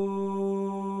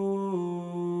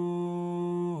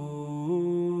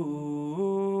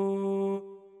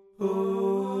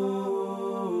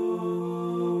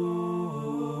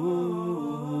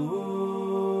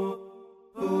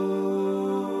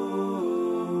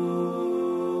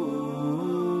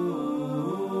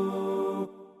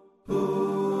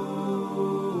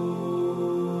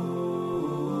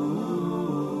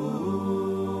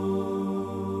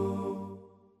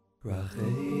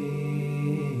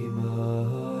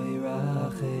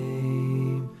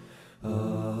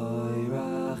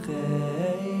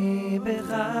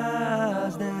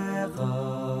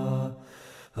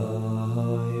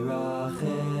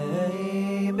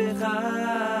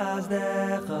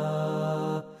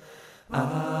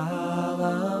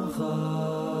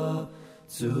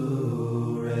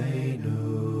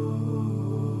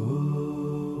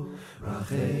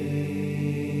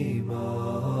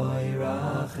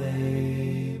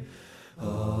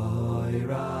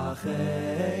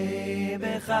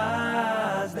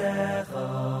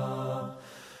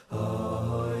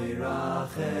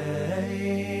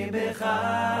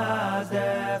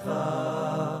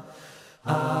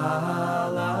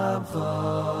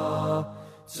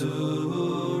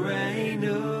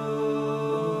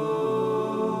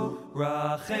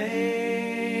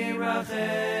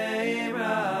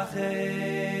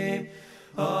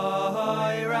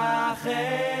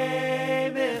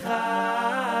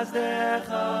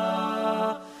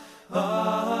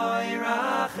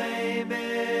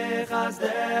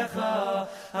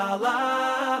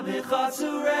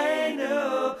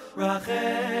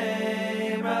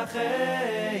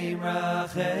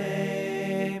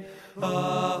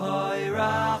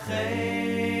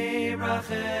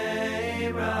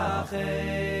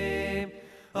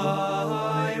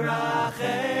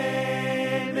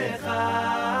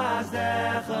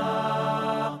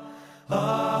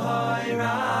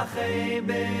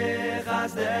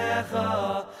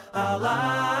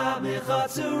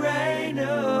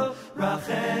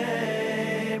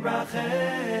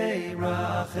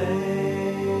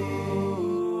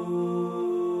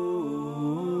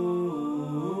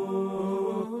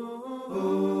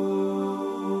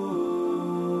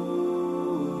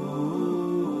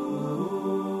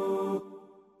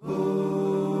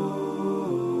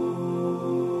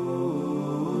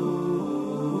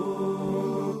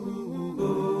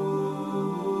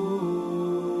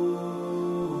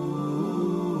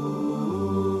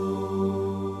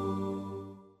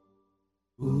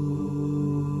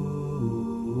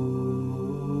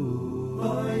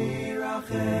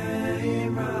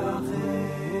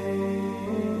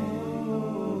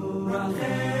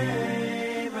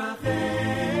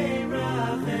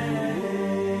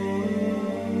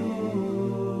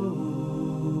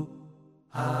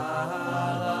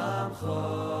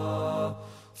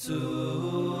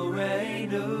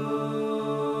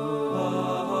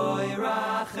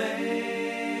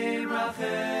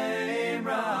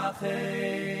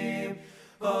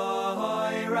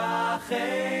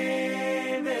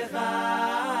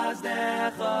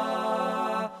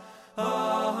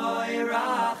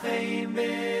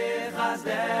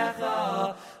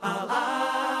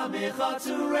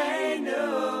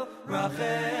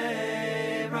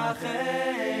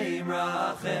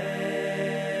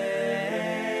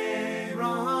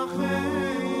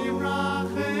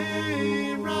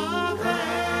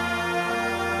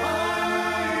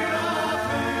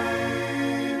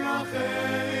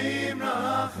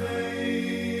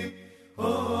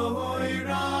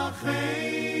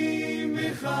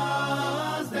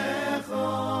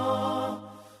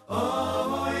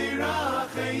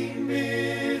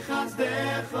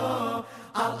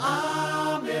 al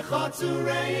am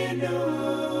echotzureinu.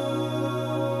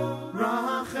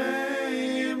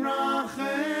 Rachem,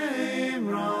 rachem,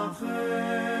 rachem.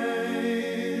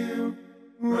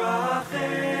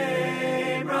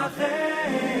 Rachem,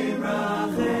 rachem,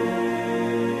 rachem.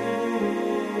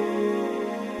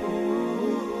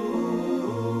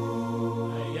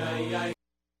 Ay, ay, ay.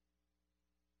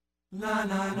 La,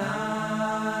 la, la,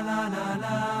 la, la,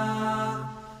 la.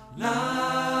 La,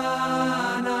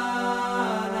 la, la,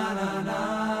 la, la,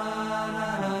 la,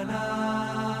 la, la.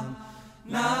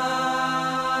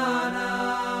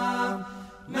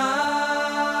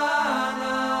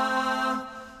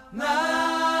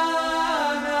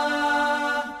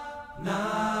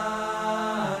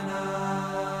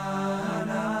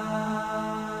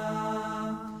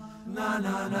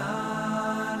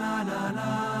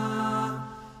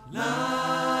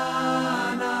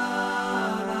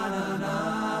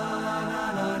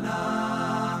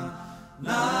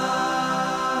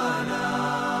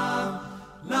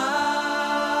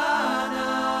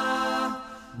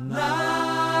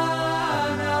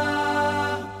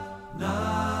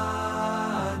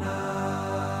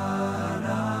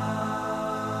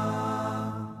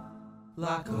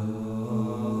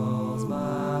 Lakos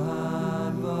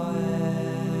man boes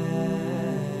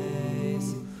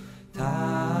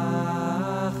tachas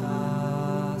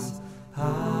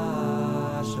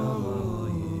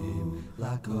hashomoyim.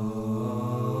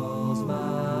 Lakos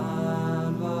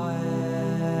man boes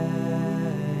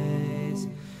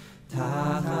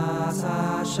tachas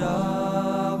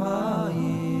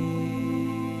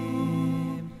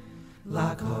hashomoyim.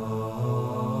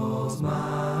 Lakos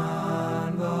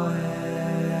man boes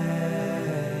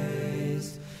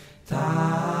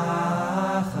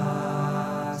tachas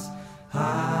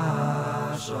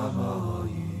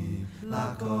hashomoyim.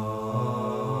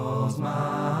 Lakos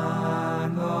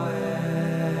man boes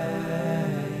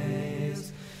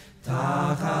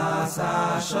tachas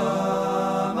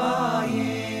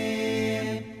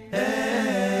hashomoyim. Eis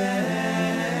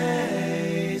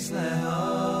lehoy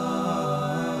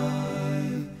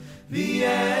v'eis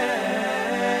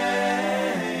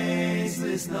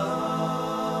lisno.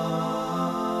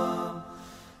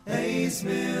 Eis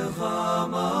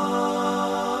milchama,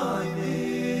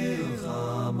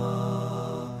 milchama,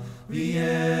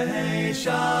 v'yehi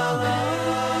shalom.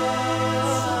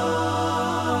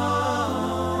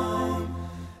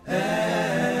 Eis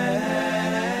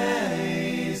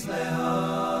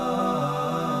lehoy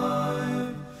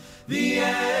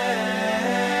v'yeis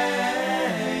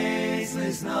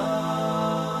lisno.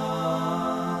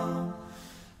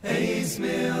 Eis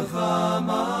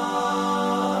milchama,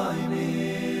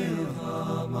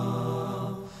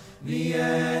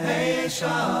 v'yehi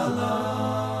shalom.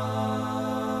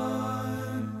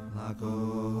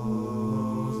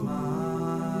 Lakos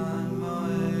man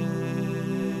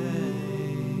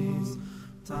boes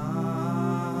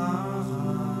tachas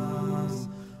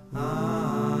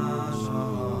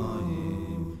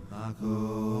hashomoyim.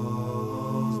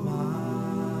 Lakos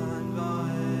man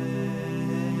boes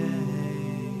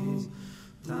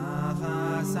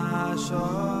tachas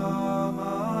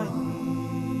hashomoyim.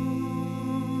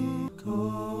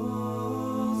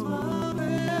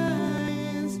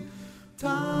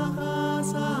 Tachas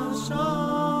hashomayim.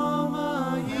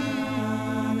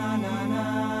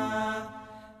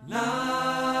 La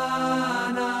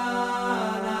la la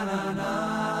la la la la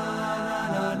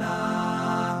la la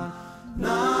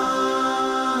la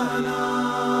la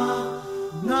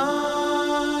la.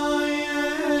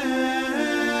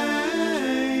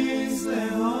 Yes,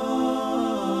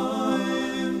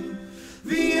 lehoim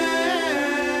v'yeis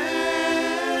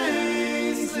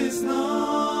lisno.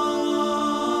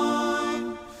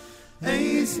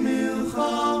 Eis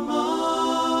milchama,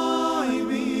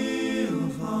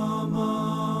 milchama,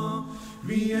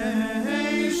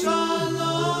 v'yehi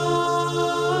shalom.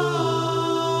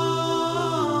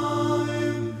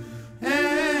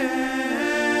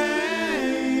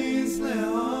 Eis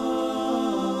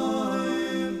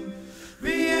lehoim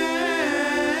v'yeis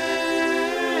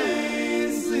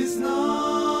lisno.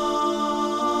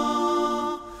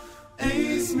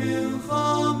 Eis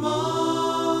milchama,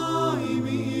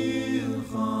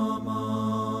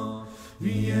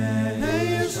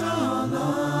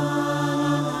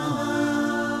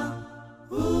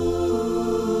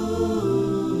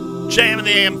 JM in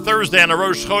the AM Thursday on a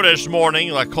Rosh Chodesh morning,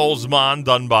 La Kol Zman,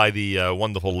 done by the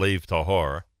wonderful Lev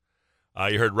Tahor.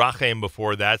 You heard Rachem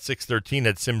before that, 6:13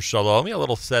 at Sim Shalom. A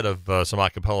little set of some a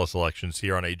cappella selections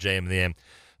here on a JM in the AM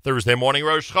Thursday morning.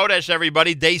 Rosh Chodesh,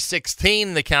 everybody. Day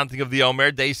 16, the counting of the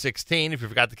Omer. Day 16. If you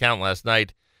forgot to count last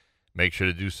night, make sure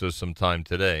to do so sometime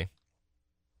today.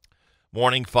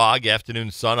 Morning fog,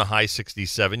 afternoon sun, a high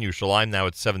 67. Yerushalayim now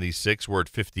at 76. We're at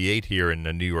 58 here in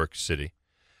New York City.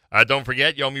 Don't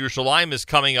forget, Yom Yerushalayim is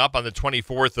coming up on the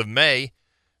 24th of May.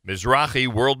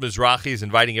 World Mizrahi is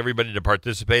inviting everybody to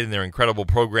participate in their incredible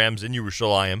programs in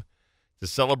Yerushalayim to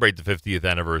celebrate the 50th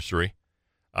anniversary.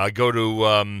 Go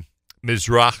to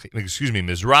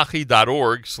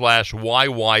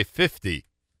Mizrahi.org/YY50.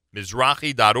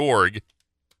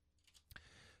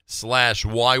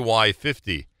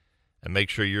 Mizrahi.org/YY50. And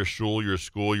make sure your shul, your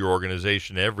school, your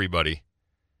organization, everybody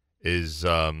is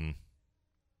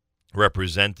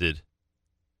represented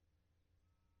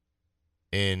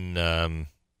in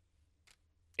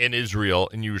Israel,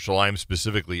 in Yerushalayim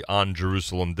specifically, on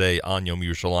Jerusalem Day, on Yom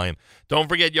Yerushalayim. Don't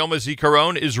forget Yom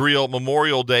HaZikaron, Israel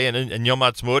Memorial Day, and Yom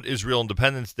Ha'atzmaut, Israel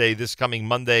Independence Day, this coming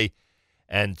Monday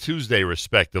and Tuesday,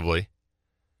 respectively.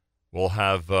 We'll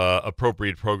have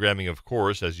appropriate programming, of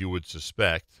course, as you would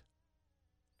suspect.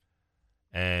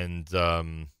 And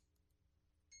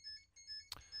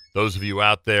those of you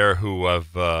out there who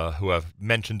have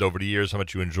mentioned over the years how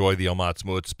much you enjoy the Yom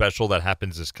Ha'atzmaut special that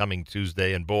happens this coming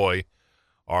Tuesday, and boy,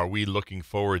 are we looking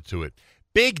forward to it.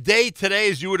 Big day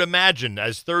today, as you would imagine,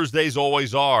 as Thursdays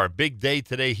always are. Big day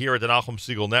today here at the Nachum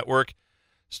Segal Network.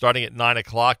 Starting at 9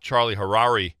 o'clock, Charlie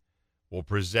Harari will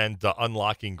present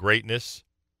Unlocking Greatness.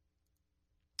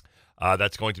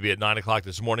 That's going to be at 9 o'clock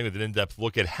this morning with an in-depth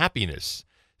look at happiness.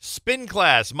 Spin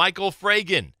Class, Michael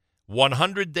Fragan,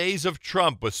 100 Days of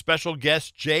Trump with special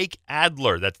guest Jake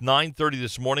Adler. That's 9:30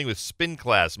 this morning with Spin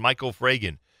Class, Michael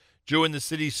Fragan. Jew in the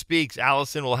City Speaks.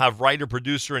 Allison will have writer,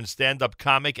 producer, and stand-up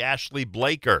comic Ashley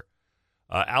Blaker.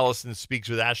 Allison speaks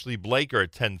with Ashley Blaker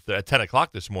at 10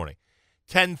 o'clock this morning.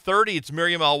 10:30, it's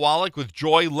Miriam Al-Wallach with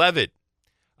Joy Levitt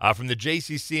from the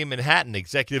JCC in Manhattan,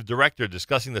 executive director,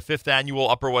 discussing the 5th annual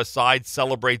Upper West Side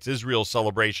Celebrates Israel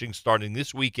celebration starting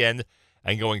this weekend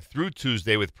and going through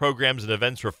Tuesday with programs and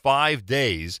events for 5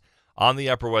 days on the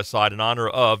Upper West Side in honor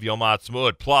of Yom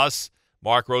Ha'atzmaut. Plus,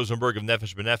 Mark Rosenberg of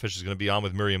Nefesh B'Nefesh is going to be on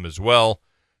with Miriam as well,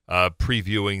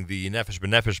 previewing the Nefesh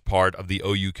B'Nefesh part of the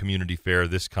OU Community Fair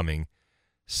this coming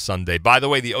Sunday. By the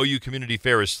way, the OU Community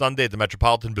Fair is Sunday at the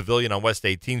Metropolitan Pavilion on West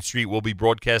 18th Street. We'll be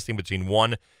broadcasting between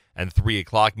 1 and 3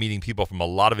 o'clock, meeting people from a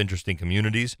lot of interesting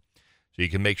communities. So you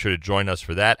can make sure to join us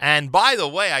for that. And by the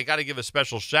way, I got to give a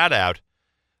special shout-out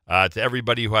to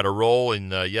everybody who had a role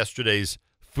in yesterday's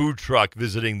food truck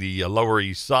visiting the Lower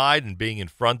East Side and being in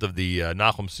front of the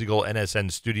Nachum Segal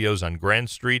NSN studios on Grand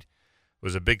Street. It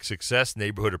was a big success.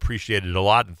 Neighborhood appreciated it a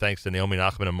lot, and thanks to Naomi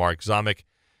Nachman and Mark Zamek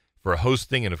for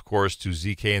hosting, and, of course, to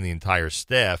ZK and the entire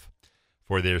staff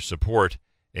for their support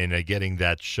in getting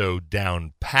that show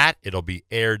down pat. It'll be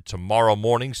aired tomorrow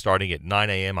morning starting at 9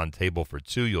 a.m. on Table for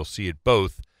Two. You'll see it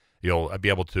both. You'll be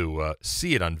able to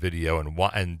see it on video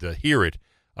and hear it,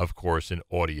 of course, in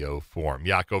audio form.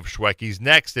 Yaakov Shwekey's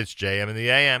next. It's JM in the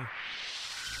AM.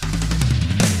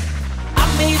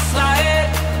 עם ישראל,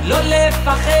 לא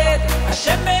לפחד,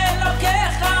 השם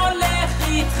אלוקיך הולך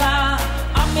איתך.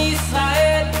 עם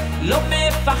ישראל, לא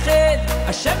מפחד,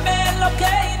 השם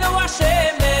אלוקינו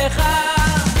השם אחד.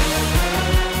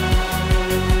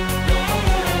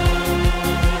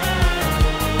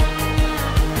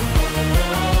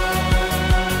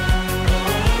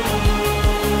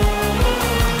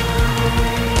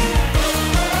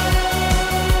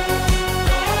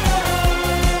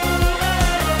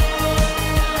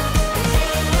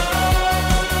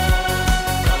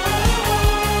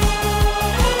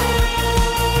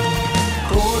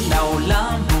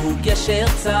 גשר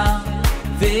צר,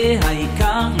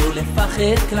 והעיקר לא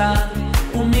לפחד כלל,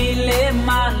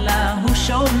 ומלמעלה הוא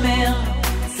שומר,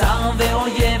 צר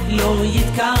ואויב לא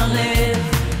יתקרב,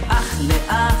 אח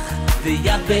לאח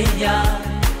ויד ביד,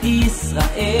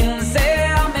 ישראל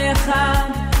זה עם אחד,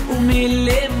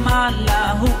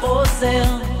 ומלמעלה הוא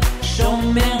עוזר,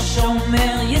 שומר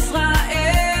שומר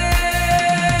ישראל.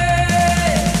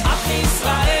 אח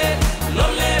ישראל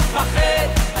לא לפחד,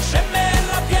 השם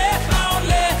אלוקיך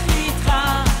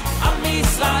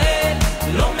ישראל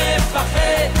לא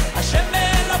מפחד, השם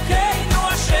אלוקינו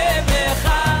השם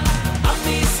אחד. עם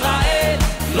ישראל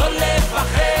לא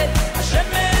לפחד,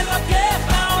 השם אלוקיך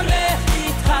הולך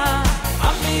איתך.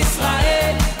 עם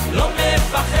ישראל לא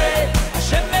מפחד,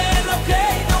 השם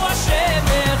אלוקינו השם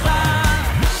אחד.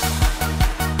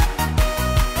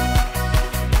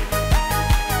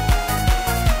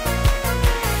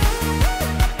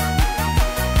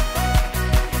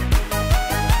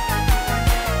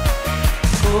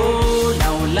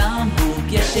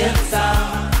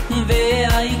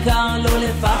 והעיקר לא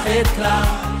לפחד כלל,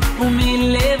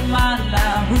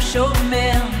 ומלמעלה הוא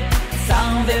שומר,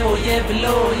 צר ואויב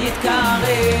לא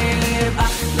יתקרב,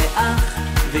 אח לאח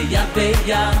ויד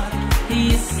ביד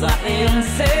ישראל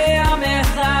זה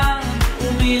המחר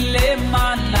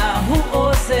ומלמעלה הוא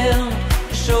עוזר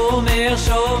שומר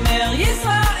שומר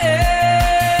ישראל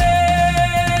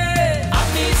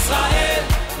עם ישראל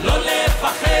לא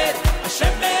לפחד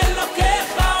השם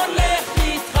אלוקיך הולך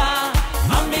איתך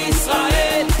עם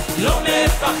ישראל לא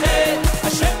מפחד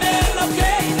השם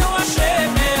אלוקינו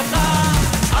השם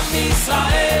אחד עם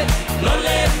ישראל לא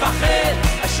לפחד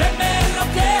השם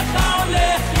אלוקיך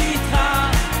הולך איתך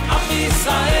עם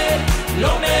ישראל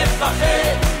לא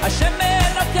מפחד השם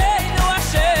אלוקינו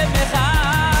השם אחד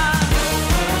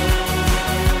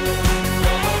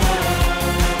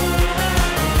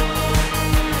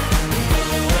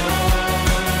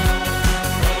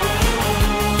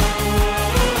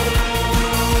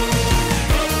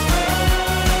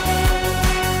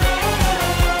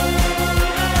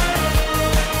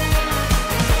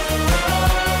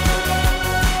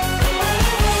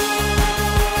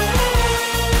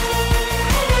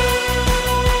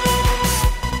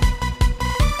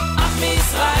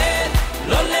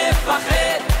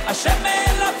השם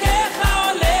אלוקיך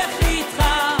הולך איתך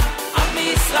עם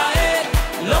ישראל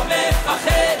לא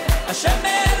מפחד השם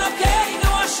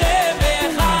אלוקינו השם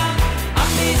אחד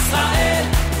עם ישראל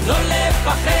לא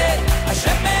לפחד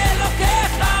השם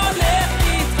אלוקיך הולך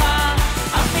איתך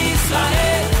עם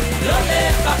ישראל לא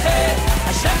לפחד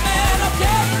השם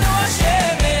אלוקינו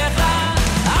השם אחד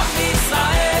עם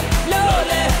ישראל לא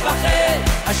לפחד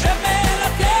השם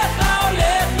אלוקיך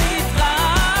הולך איתך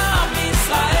עם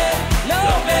ישראל לא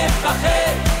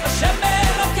מפחד השם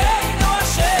אלוקינו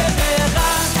השם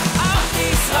אחד עם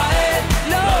ישראל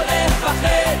לא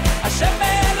לפחד השם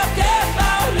אלוקיך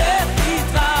הולך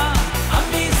איתך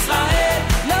עם ישראל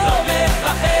לא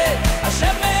מפחד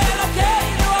השם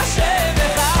אלוקינו השם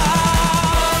אחד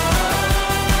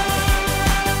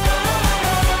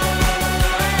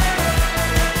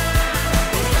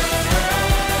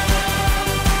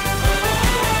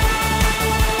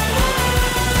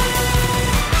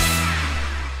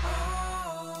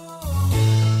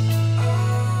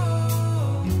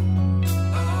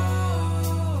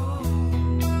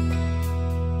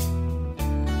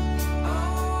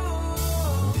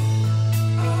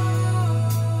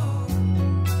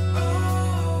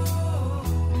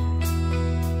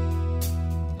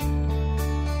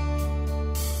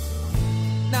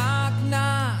Knock,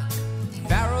 knock,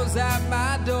 Pharaoh's at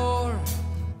my door.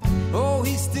 Oh,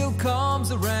 he still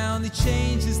comes around. He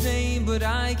changed his name, but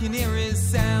I can hear his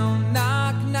sound.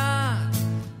 Knock, knock,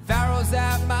 Pharaoh's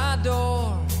at my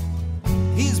door.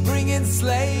 He's bringing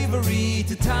slavery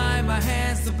to tie my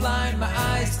hands, to blind my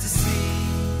eyes to see.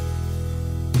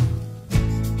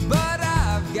 But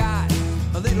I've got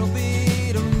a little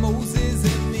bit of Moses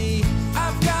in me.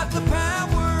 I've got the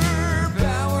power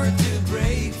to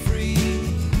break free.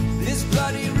 This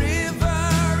bloody river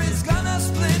is gonna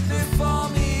split before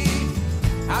me.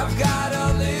 I've got a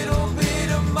little bit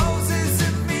of Moses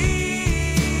in me.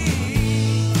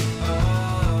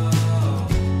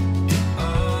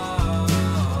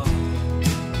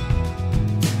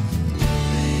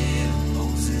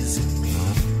 Moses.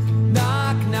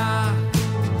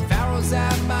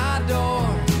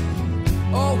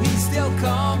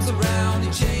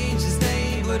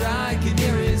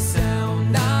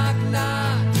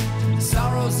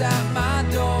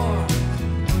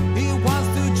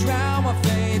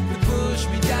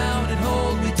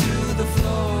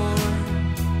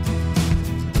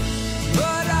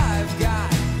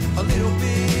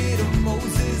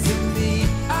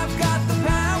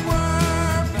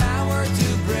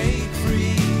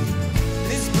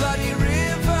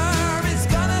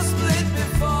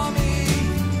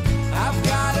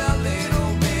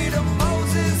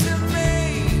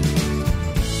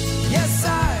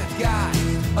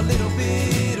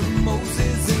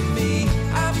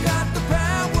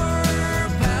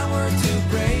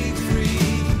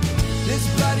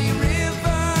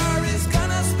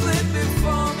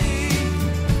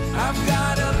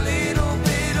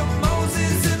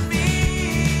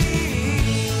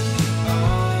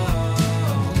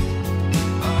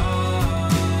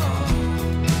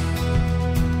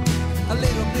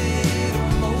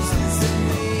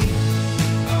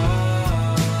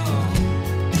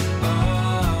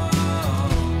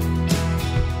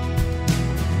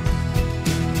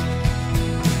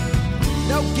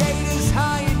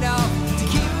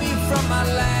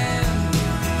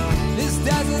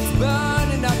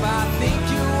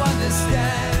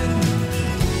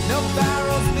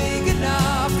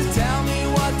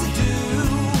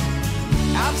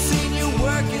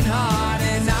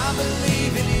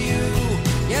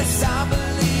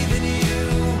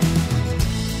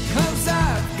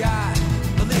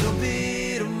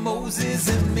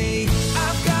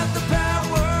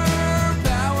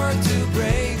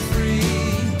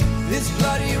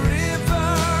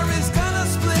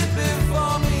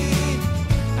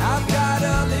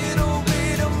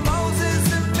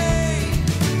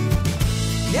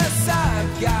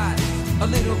 I've got a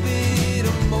little bit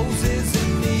of Moses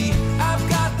in me. I've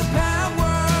got the power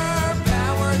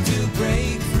to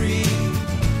break free.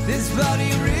 This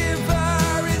bloody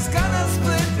river is gonna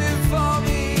split before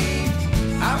me.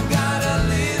 I've got a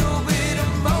little bit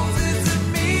of Moses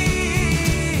in me.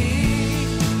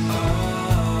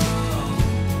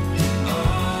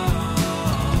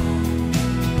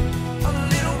 A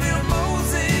little bit of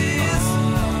Moses.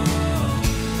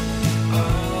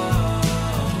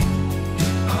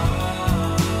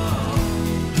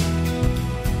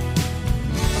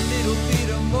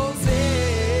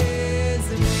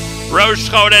 Rosh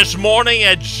Chodesh morning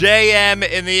at JM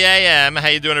in the AM. How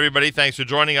you doing, everybody? Thanks for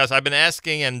joining us. I've been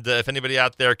asking, and if anybody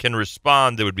out there can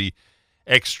respond, it would be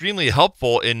extremely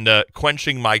helpful in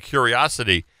quenching my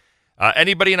curiosity.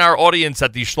 Anybody in our audience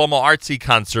at the Shlomo Artzi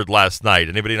concert last night?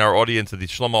 Anybody in our audience at the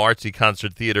Shlomo Artzi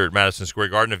concert theater at Madison Square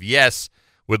Garden? If yes,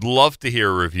 would love to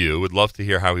hear a review. Would love to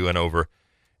hear how he went over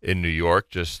in New York.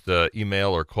 Just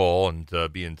email or call and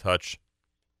be in touch.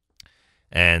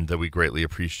 And we greatly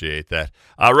appreciate that.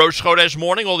 Rosh Chodesh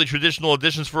morning, all the traditional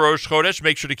editions for Rosh Chodesh.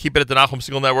 Make sure to keep it at the Nachum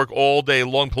Segal Network all day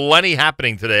long. Plenty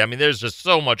happening today. I mean, there's just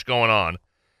so much going on.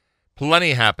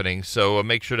 Plenty happening. So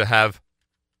make sure to have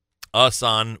us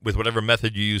on with whatever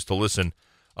method you use to listen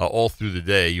all through the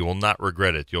day. You will not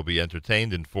regret it. You'll be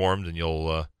entertained, informed, and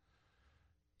you'll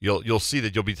see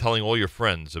that you'll be telling all your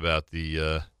friends about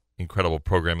the incredible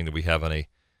programming that we have on a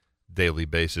daily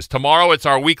basis. Tomorrow, it's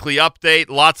our weekly update.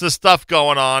 Lots of stuff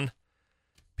going on.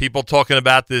 People talking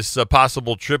about this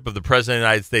possible trip of the President of the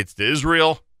United States to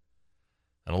Israel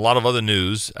and a lot of other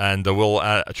news. And we'll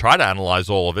try to analyze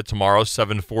all of it tomorrow,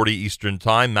 7:40 Eastern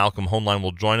Time. Malcolm Hoenlein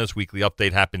will join us. Weekly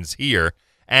update happens here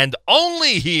and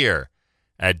only here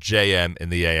at JM in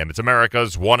the AM. It's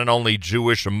America's one and only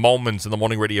Jewish Moments in the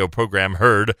Morning radio program,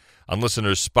 heard on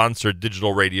listeners-sponsored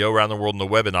digital radio around the world on the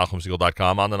web at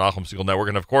NachumSegal.com, on the Nachum Segal Network,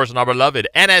 and, of course, on our beloved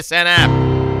NSN app.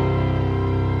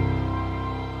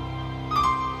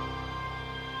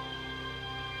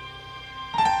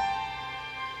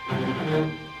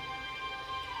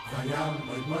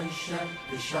 ויעמוד מוישה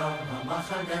בשער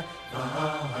המחנה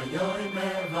והיאמר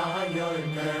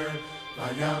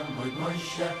ויעמוד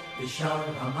מוישה בשער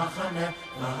המחנה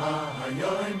והיאמר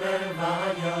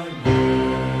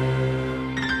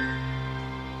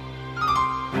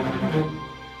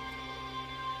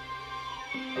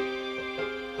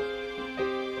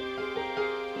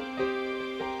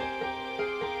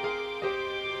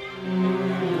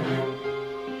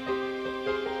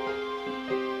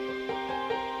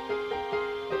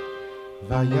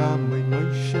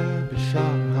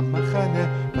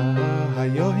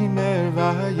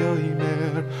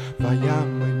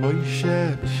ויעמוד מוישה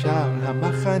בשער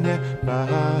המחנה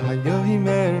והיאמר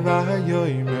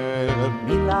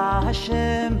מילה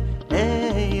השם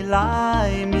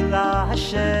אליי מילה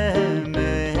השם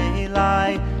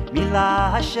אליי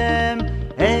מילה השם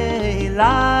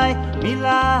אליי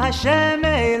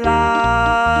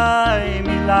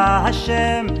מילה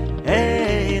השם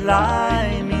אליי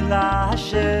מילה השם אליי מילה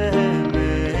השם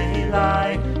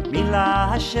אליי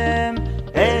מילה השם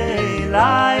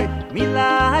אליי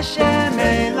מילה השם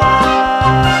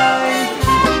אליי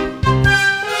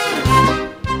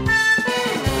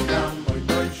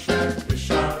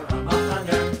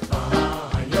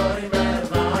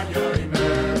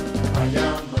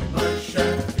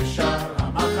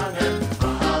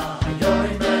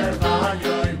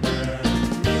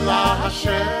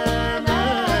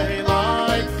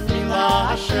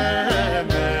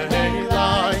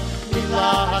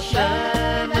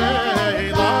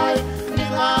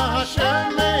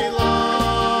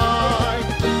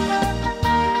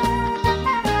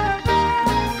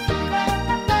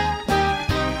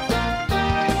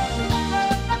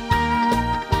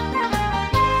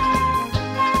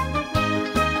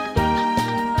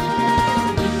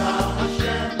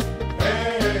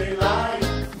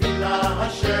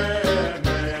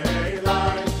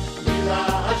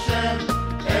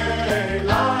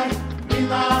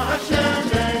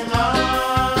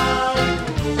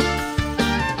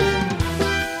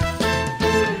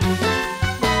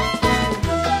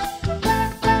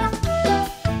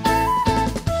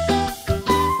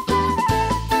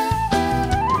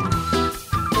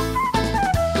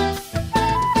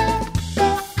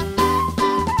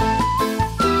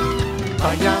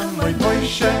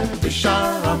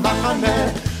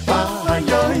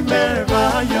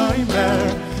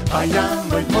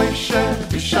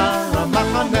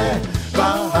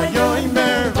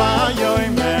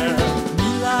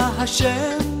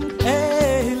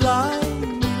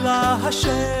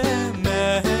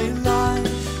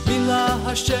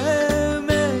Hashem,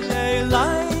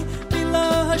 Eli,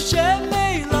 Bila Hashem.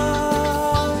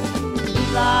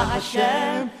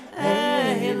 Hashem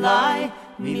Elai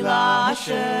Mila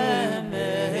Hashem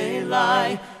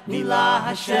Elai Mila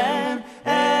Hashem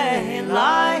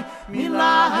Elai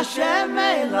Mila Hashem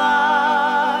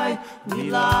Elai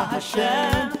Mila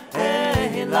Hashem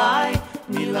Elai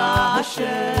Mila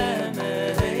Hashem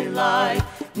Elai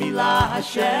Mila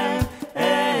Hashem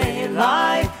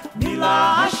Elai Mila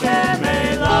Hashem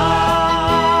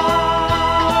Elai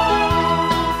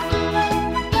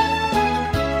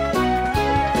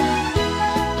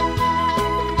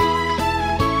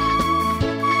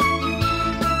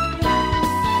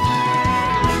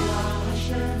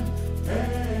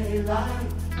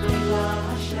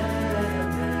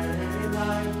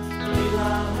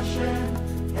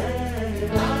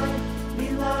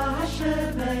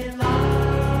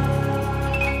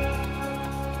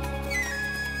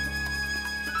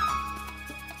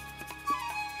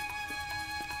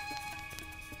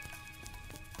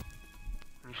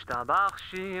Tabach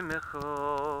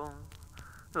shimecho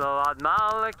lo ad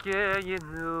malke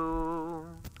yinu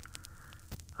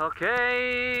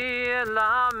Okay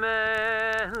lame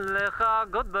lecha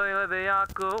godoy ve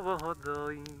Yaakov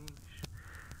hodoish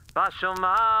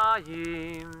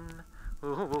bashomayim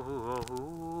uretz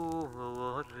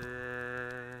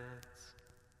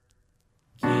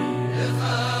ki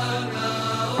lecha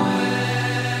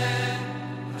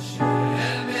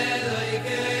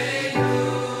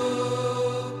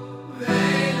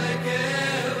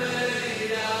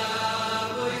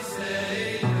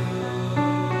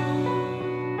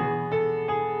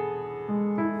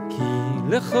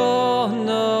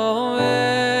Lechono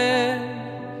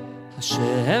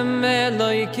Hashem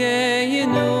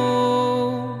Elokeinu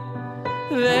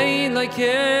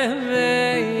Ve'Eloke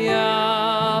ve'Avoseinu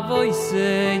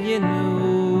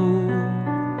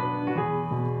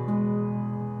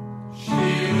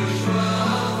Shiru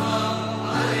Shvacha Alei V'Ziru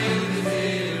Oizu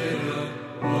Meksholo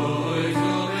Netzach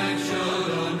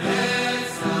Gedulo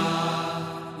Gevuro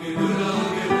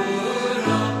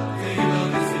Teilo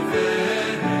V'Siferes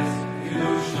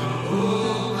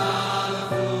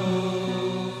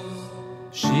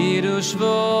Shiru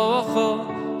Shvocho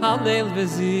Halel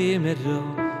V'Zimeru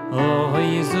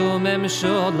Oizu Mem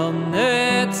Sholom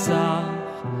Netzach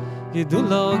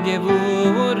Gedulo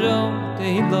Gevuro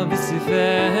Teilo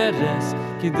V'Siferes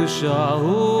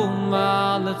Kedushahu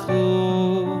Malachus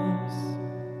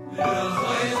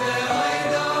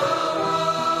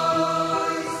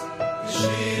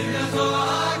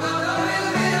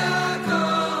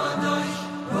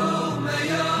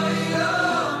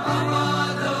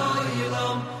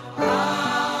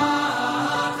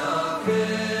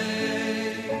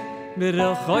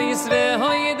B'rochois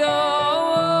v'hoidois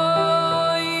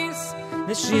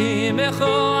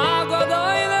Neshimecho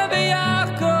agodoy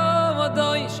le'Yaakov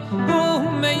adoish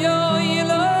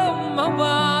U'meyoyilom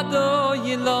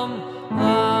avadoyilom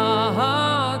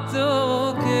ahatokei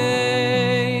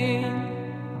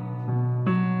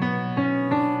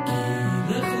Ki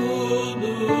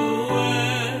lechunu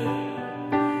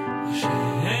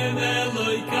Hashem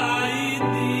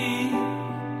Elokeinu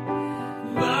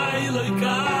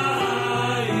V'Elokai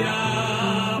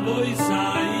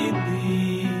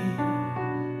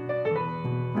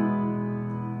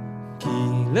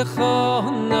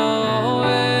Lechono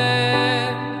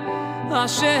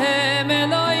Hashem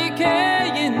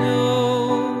Elokeinu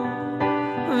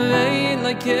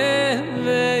Ve'Eloke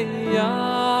ve'Avoseinu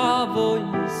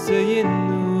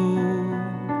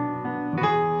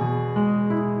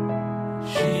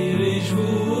Shir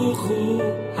Yishvuchu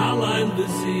Halayl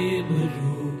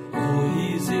V'Zimeru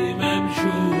Oizim Em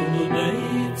Shulu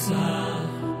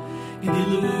Neitzach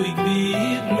Gdilu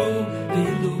Igviru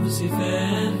Ve'ilu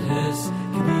V'Siferes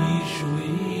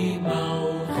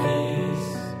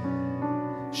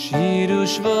Shiru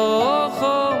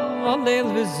Shvocho Alel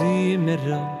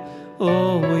V'Zimeru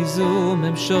Oizu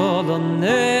Mem Sholom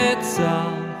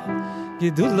Netzach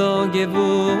Gedulo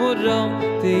Gevuro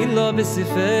Teilo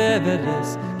V'Siferes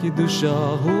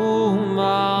Kedushahu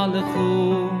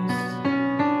Malachus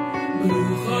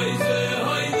Ruchoi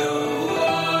Zehoidu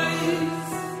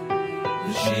Ois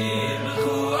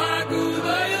V'Shimechu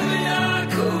Agudoy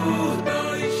V'Yaakov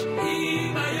Doish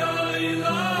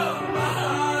Imayoyilom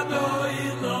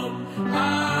Ahadoyilom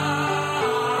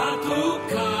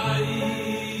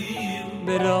Atukayim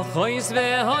B'rochois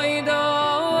v'hoidois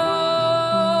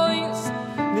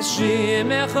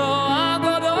V'shimecho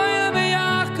Agudoy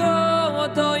V'Yaakov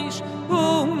Doish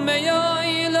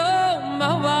U'meyoyilom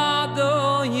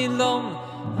Ahadoyilom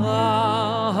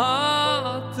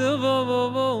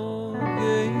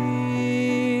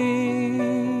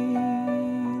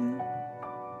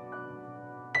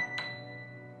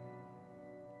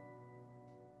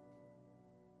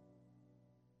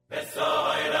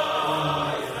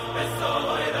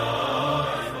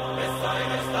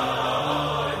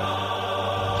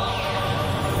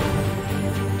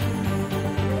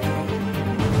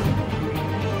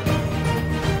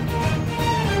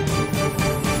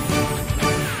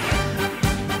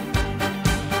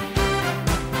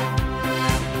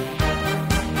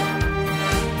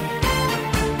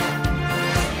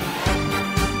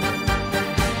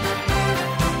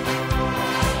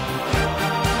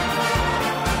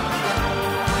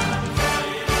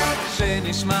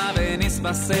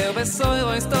Basser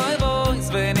besoyrois toyrois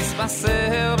Venis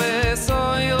Basser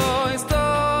besoyrois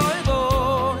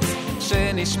toyrois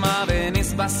Shenishma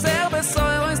Venis Basser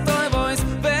besoyrois toyrois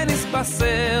Venis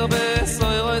Basser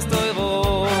besoyrois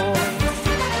toyrois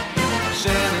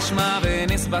Shenishma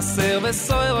Venis Basser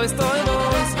besoyrois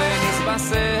toyrois Venis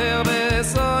Basser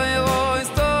besoyrois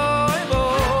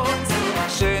toyrois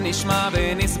Shenishma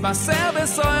Venis Basser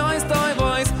besoyrois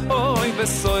toyrois Oy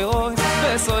besoyrois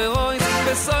besoyrois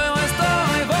besoyrois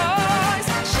toyrois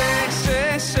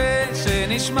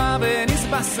Shenishma Venis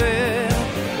Basser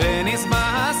Venis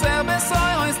Basser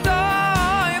besoyrois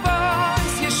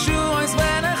toyrois Yeshuois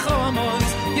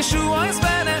venechomois Yeshuois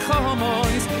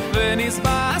venechomois Venis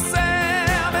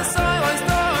Basser besoyrois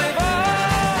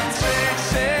toyrois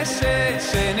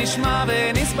Shenishma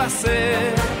Venis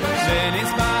Basser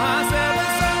Venis Basser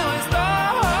besoyrois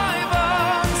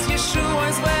toyrois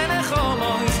Yeshuois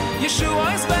venechomois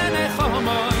Yeshuois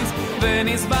venechomois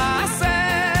Venis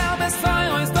Basser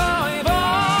besoyrois toyrois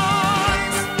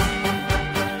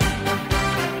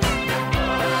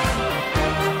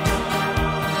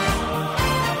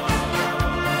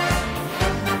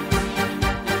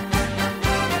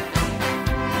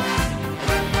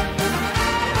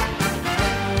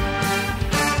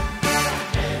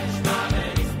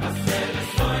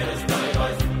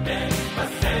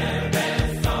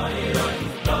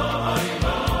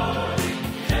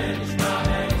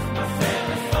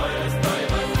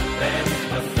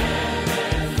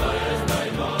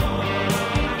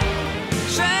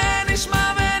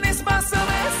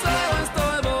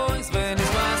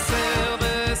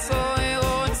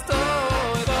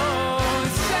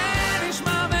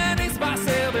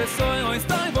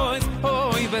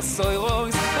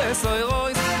besoyrois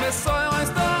besoyrois besoyrois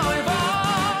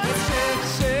toyrois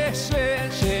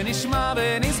shenishma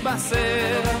Venis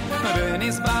Basser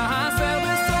Venis Basser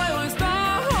besoyrois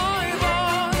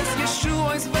toyrois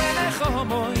Yeshuois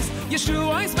venechomois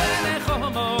Yeshuois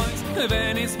venechomois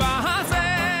Venis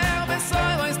Basser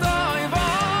besoyrois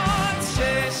toyrois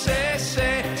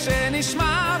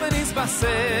shenishma Venis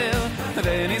Basser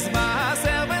Venis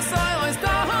Basser besoyrois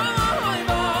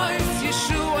toyrois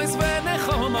Yeshuois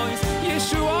venechomois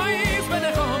Yeshuois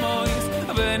venechomois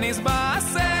Venis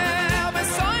Basser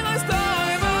besoyrois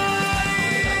toyrois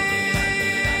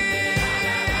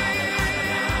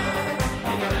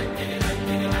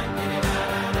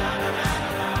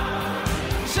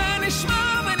Shenishma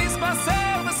Venis Basser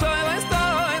besoyrois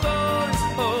toyrois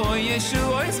Oh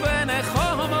Yeshuois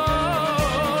venechomois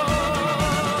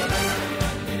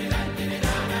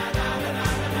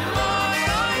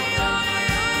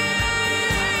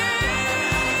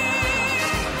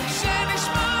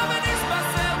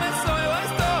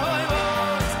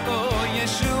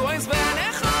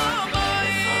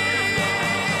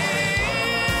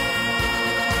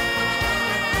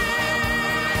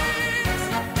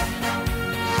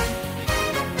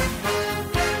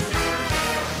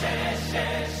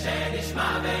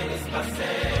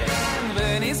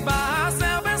Venis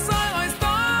Basser besoyrois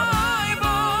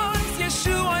toyrois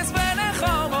Yeshuois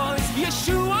venechomois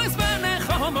Yeshuois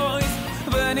venechomois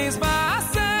Venis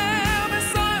Basser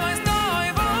besoyrois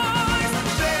toyrois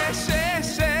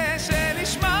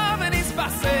Shenishma Venis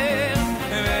Basser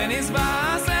Venis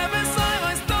Basser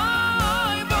besoyrois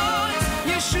toyrois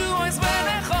Yeshuois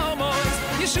venechomois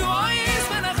Yeshuois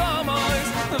venechomois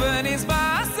Venis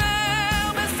Basser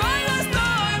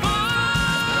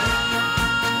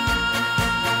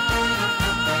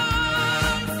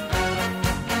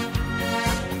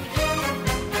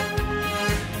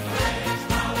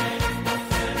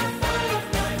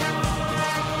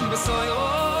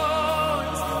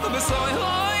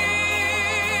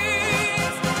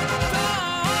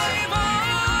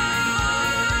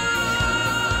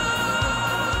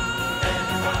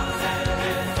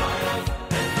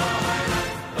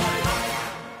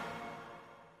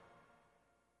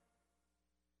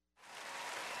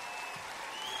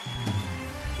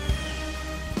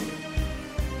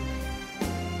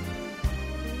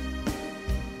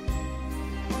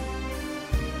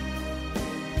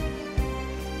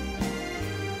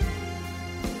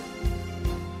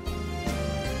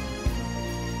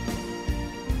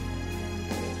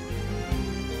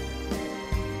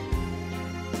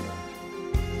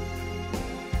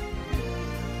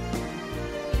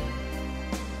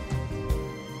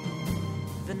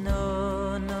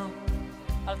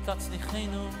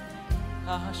תצליחנו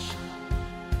השם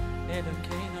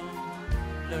אלוקינו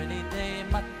לא לידי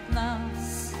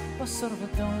מתנס בשר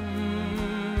ודם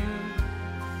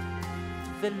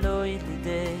ולא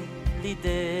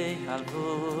לידי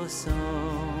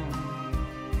הלבוסום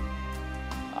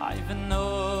אי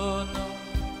ונונו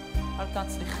אל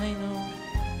תצליחנו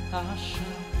השם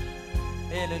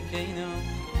אלוקינו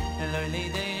אלוהי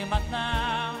לידי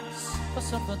מתנס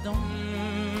בסוף אדום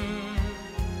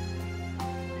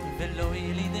ולא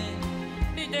ילידי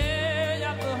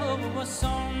יעקב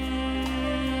ובסום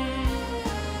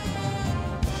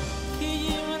כי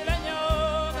ימלא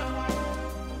יודך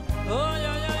אוי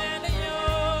אוי אוי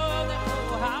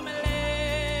ליודך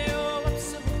המלא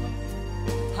ובסוף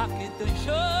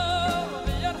הקדושו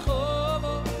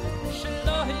וירחובו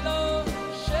שלא הילו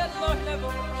שלא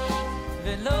לבוש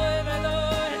ולא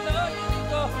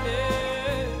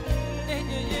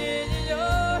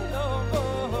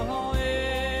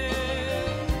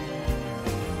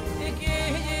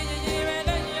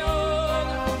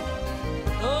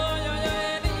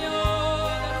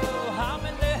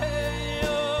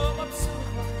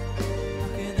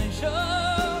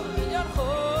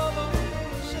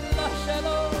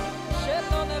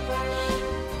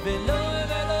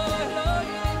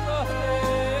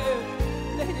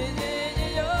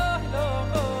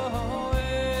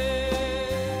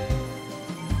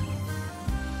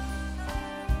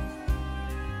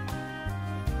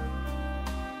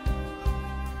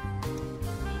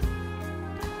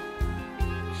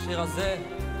השיר הזה,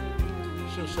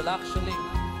 שיר של אח שלי,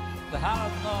 והר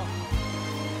אבנו,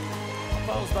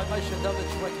 composed by Moshe David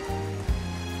Schweik.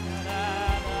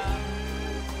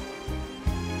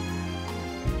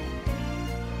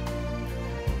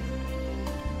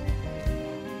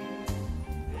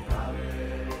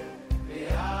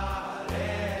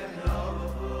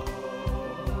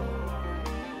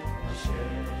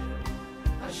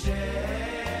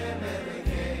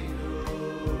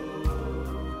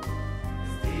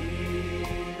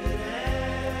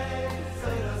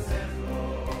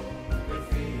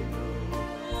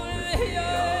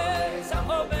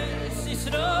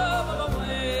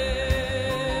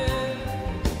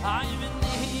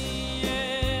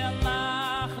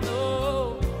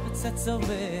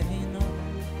 Zoveno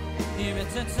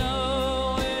imetzo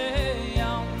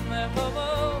yam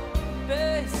mevovo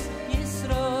bes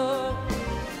isro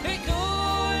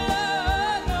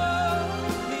ikulano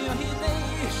yohidei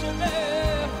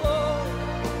shmecho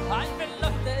ay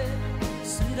melote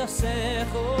sira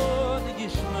secho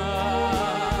digishma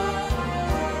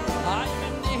ay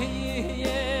meni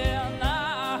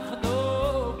anachdo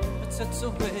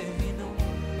zoveno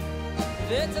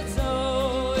vetzo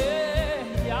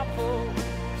Yapo,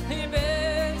 he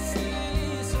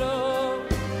besis ro.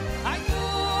 I go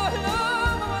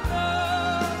love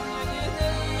you,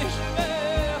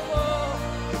 Ishmecho.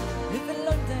 If a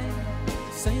London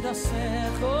say the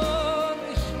Secho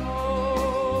Ishmo.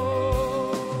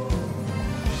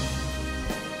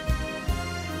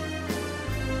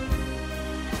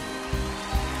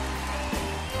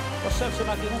 חושב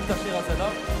שמכירים את השיר הזה, לא?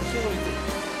 תשירו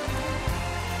איתי.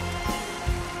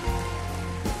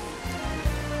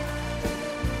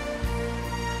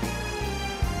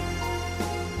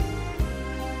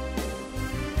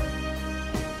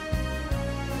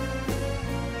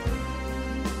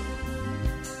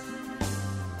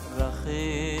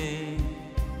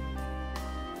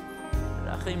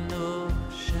 רחמנו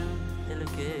שם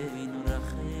אלוקינו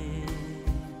רחם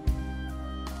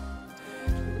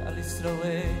על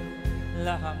ישראל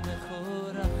לעמך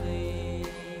רחם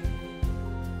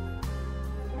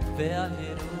ועל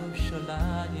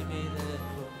ירושלים עירך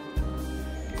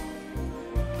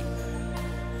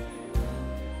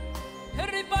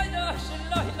ריבונו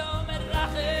של עולם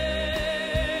רחם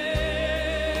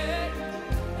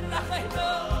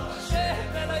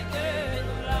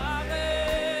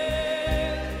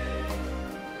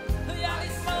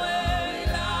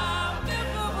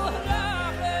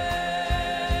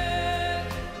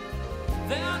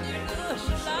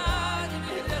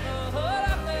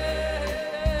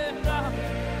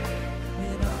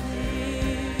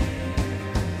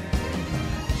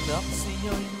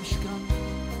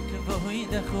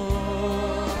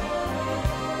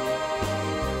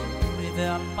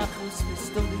ועל מחוס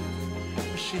וסטורי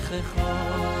שכחו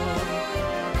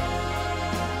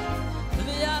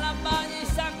ועל הבני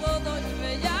סגודות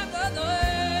ויגודות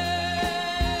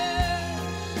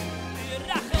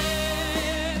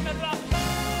ירחם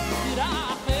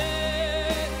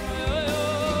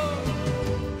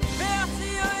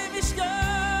ועציוי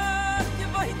משכן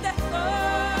כבוי תחתו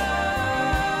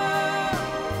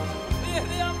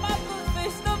ועל מחוס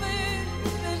וסטורי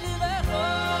ושכחו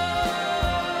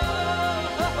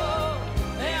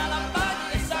ועל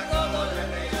הבני סגודות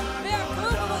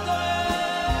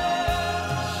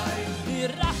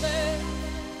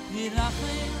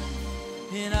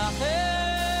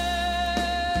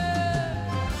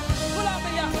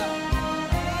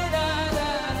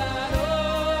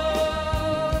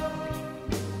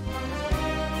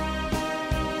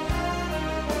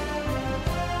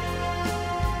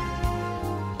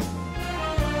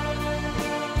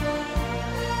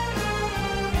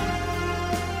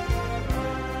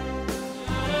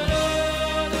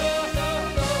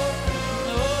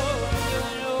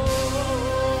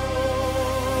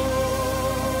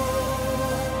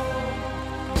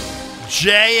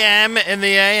JM in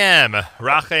the AM.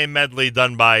 Rache medley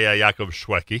done by Yaakov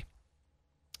Shweki.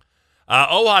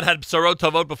 Ohad had Psarot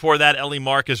Tavot before that. Eli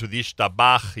Marcus with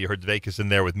Yishtabach. You heard Dvekis in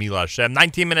there with Mila Hashem.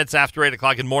 19 minutes after 8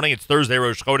 o'clock in the morning. It's Thursday,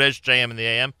 Rosh Chodesh, JM in the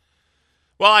AM.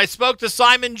 Well, I spoke to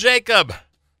Simon Jacob,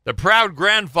 the proud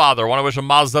grandfather. I want to wish a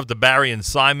mazel tov to Barry and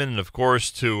Simon, and of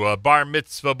course to bar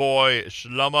mitzvah boy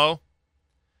Shlomo,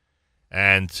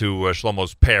 and to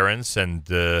Shlomo's parents and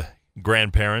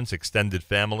grandparents, extended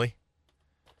family.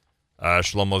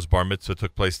 Shlomo's bar mitzvah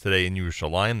took place today in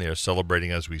Yerushalayim. They are celebrating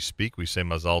as we speak. We say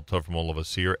mazel tov from all of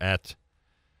us here at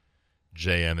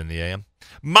JM in the AM.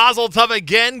 Mazel tov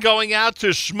again going out to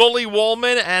Shmuley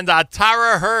Woolman and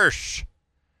Atara Hirsch.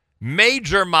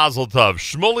 Major mazel tov.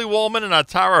 Shmuley Woolman and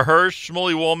Atara Hirsch.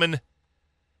 Shmuley Woolman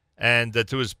and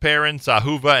to his parents,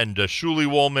 Ahuva and Shuli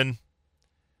Woolman.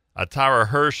 Atara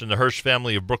Hirsch and the Hirsch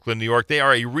family of Brooklyn, New York. They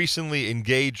are a recently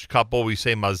engaged couple. We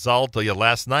say mazal tov.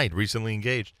 Last night, recently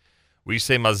engaged. We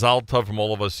say mazal tov from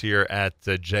all of us here at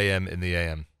JM in the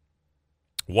AM.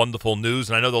 Wonderful news.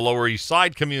 And I know the Lower East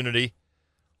Side community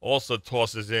also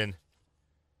tosses in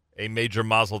a major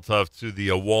mazel tov to the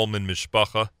Woolman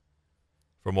mishpacha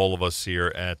from all of us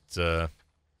here at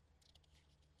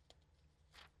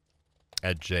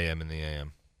JM in the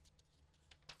AM.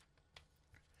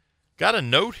 Got a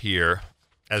note here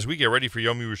as we get ready for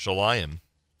Yom Yerushalayim.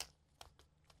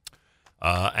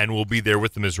 And we'll be there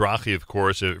with the Mizrahi, of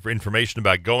course, for information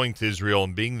about going to Israel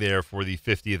and being there for the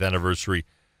 50th anniversary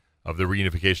of the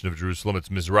reunification of Jerusalem. It's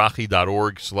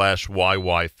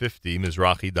Mizrahi.org/YY50,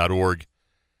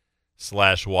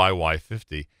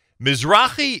 Mizrahi.org/YY50.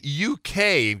 Mizrahi UK,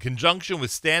 in conjunction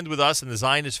with Stand With Us and the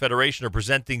Zionist Federation, are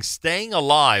presenting Staying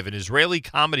Alive, an Israeli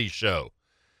comedy show.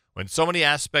 When so many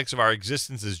aspects of our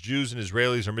existence as Jews and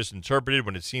Israelis are misinterpreted,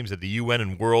 when it seems that the UN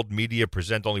and world media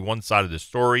present only one side of the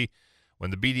story,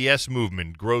 when the BDS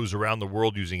movement grows around the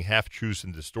world using half-truths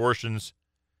and distortions.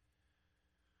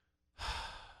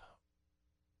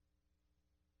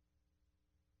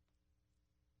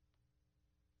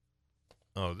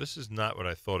 Oh, this is not what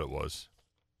I thought it was.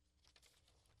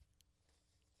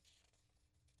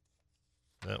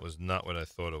 That was not what I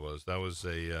thought it was. That was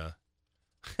a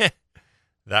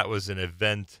that was an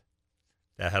event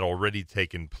that had already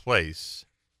taken place.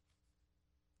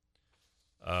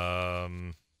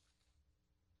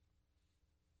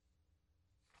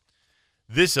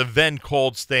 This event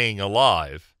called Staying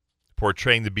Alive,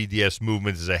 portraying the BDS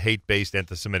movement as a hate-based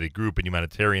anti-Semitic group in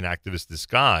humanitarian activist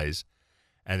disguise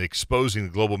and exposing the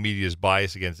global media's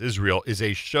bias against Israel, is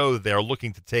a show that they are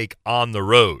looking to take on the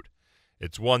road.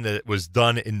 It's one that was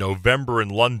done in November in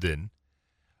London.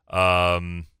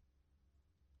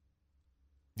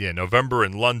 November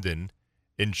in London,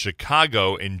 in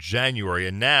Chicago in January,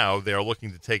 and now they are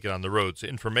looking to take it on the road. So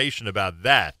information about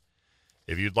that,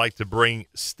 if you'd like to bring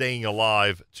Staying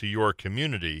Alive to your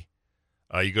community,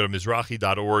 you go to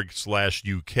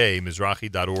Mizrahi.org/UK,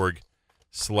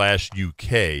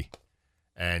 Mizrahi.org/UK,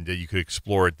 and you could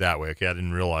explore it that way. Okay, I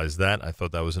didn't realize that. I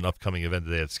thought that was an upcoming event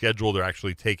that they had scheduled. They're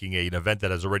actually taking an event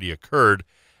that has already occurred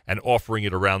and offering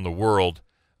it around the world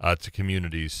to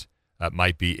communities that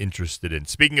might be interested in.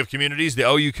 Speaking of communities, the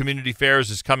OU Community Fairs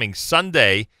is coming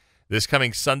Sunday. This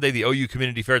coming Sunday, the OU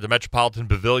Community Fair at the Metropolitan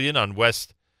Pavilion on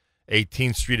West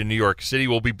 18th Street in New York City.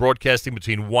 We'll be broadcasting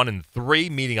between 1 and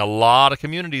 3, meeting a lot of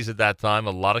communities at that time.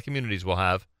 A lot of communities will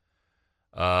have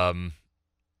on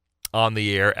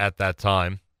the air at that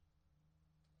time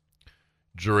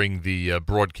during the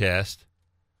broadcast.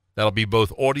 That'll be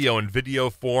both audio and video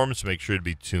form, so make sure to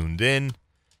be tuned in.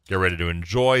 Get ready to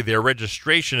enjoy. Their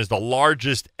registration is the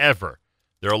largest ever.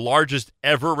 Their largest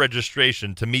ever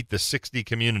registration to meet the 60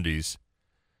 communities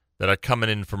that are coming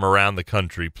in from around the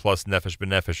country, plus Nefesh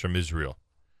B'Nefesh from Israel.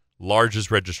 Largest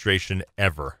registration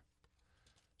ever.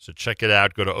 So check it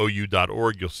out. Go to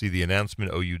OU.org. You'll see the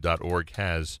announcement. OU.org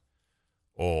has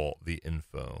all the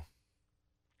info.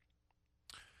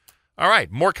 All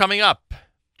right, more coming up.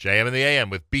 JM in the AM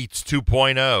with Beats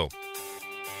 2.0.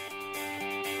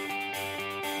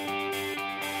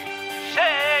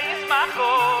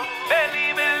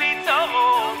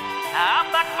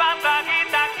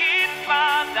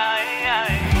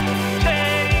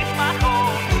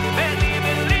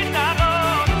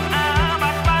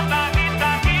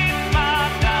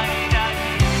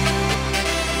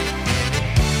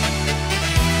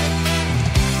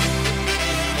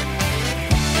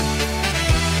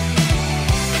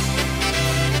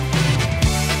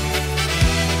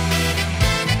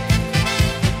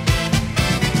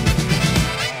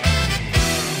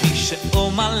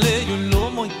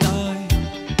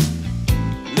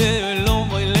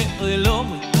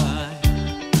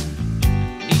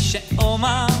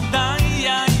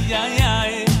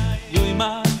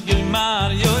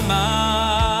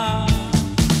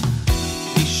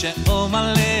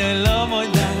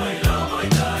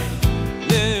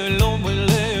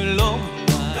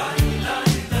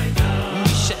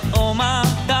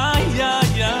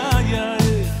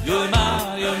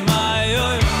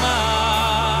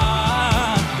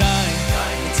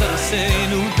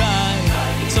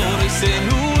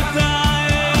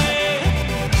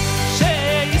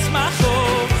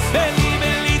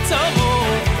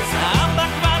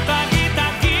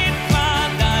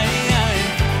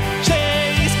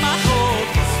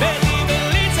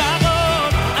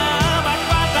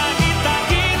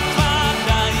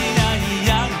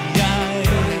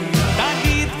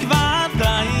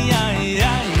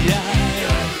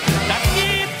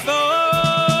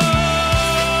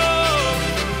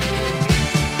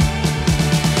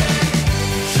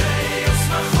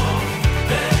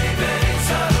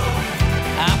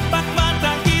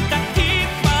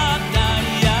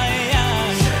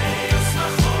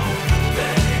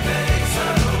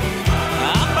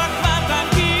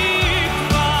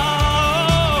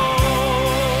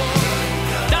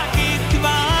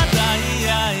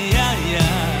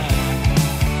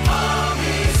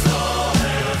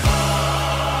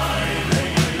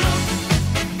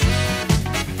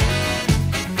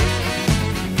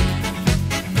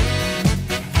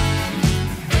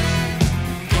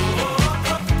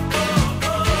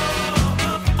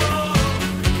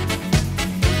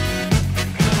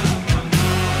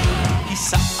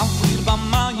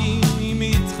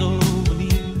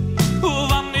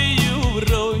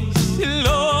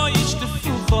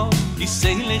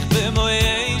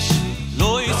 bemoyesh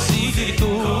lo yisitu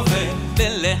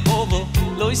belehovo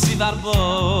lo yisivarbo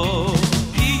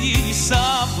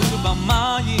yisavur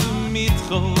bamayim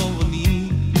mitchovni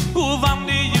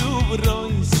uvamni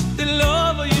yuvrois de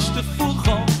lovo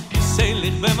yishtafucho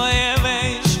selig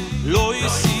bemoyesh lo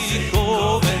yisitu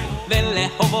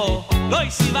belehovo lo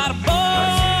yisivarbo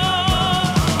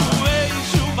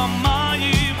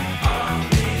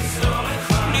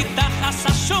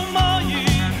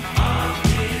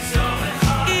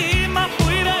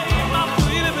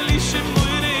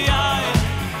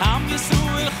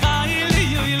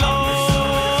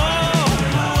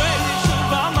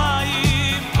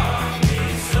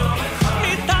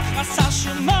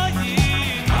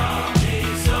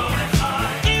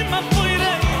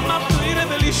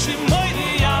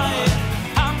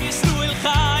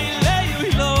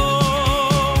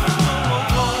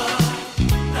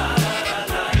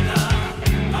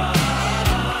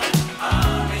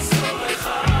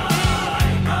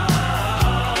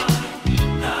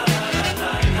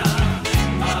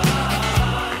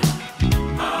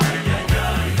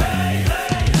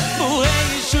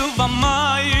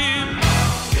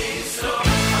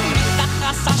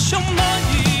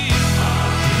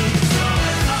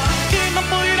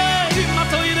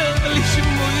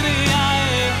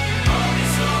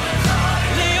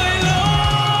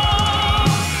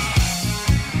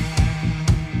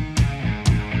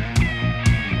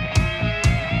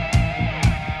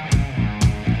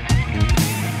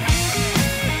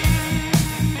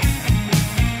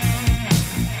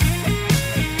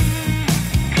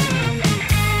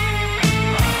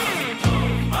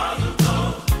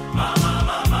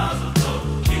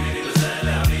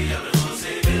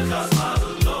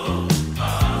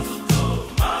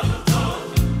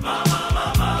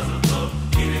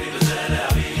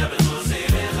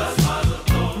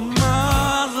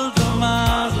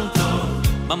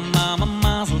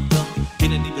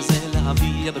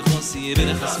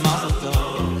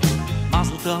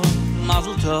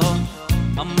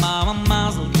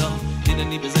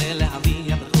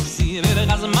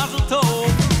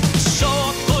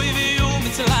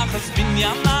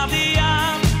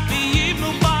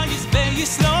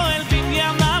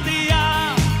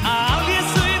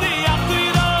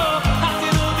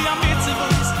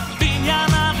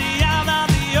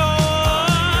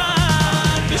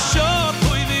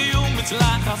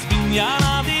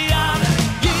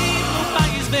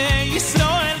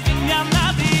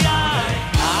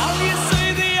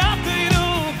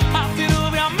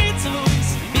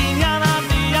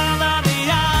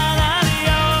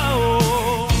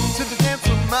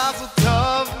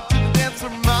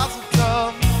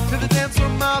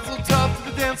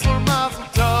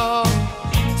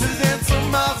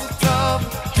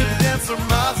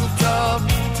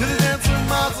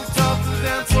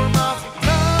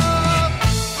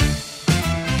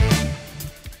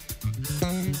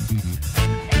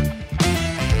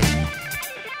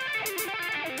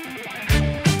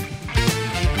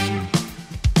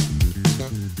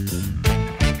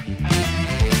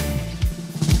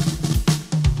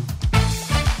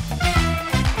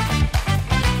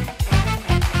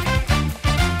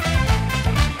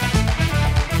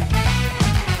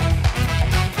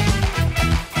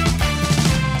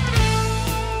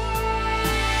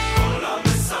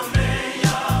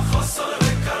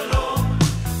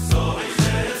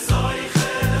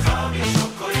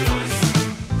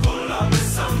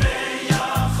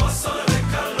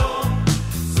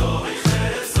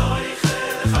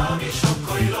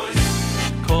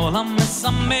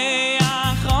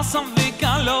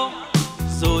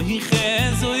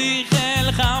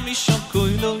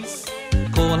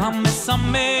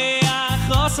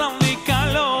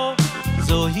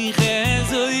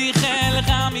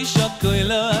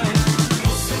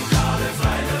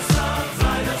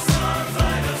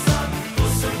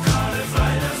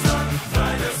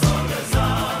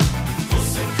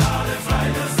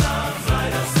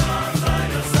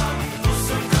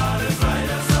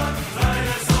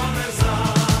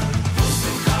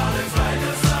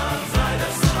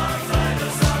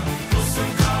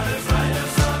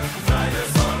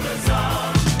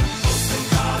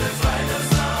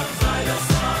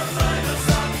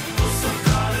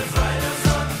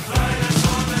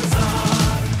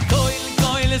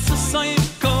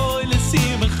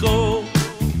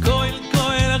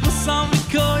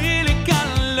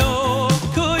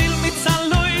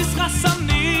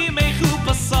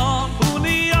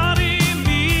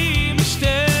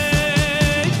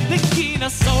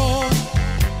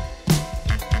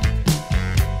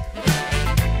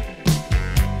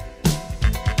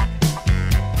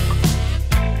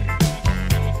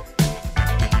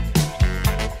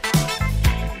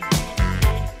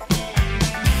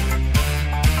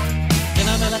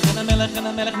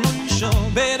melech nuisho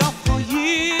beraf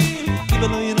koyim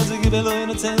gibeloy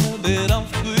no tzel beraf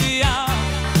koyim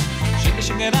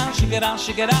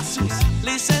shigera sus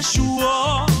listen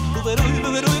shuo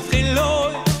beroy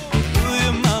freiloy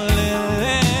male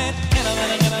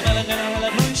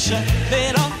melech nuisho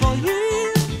beraf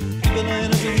koyim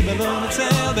gibeloy no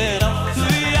tzel beraf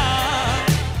koyim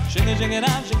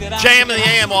JM in the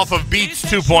AM off of Beats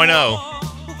 2.0.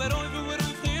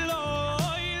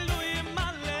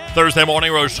 Thursday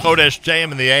morning, Rosh Chodesh,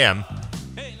 JM in the AM.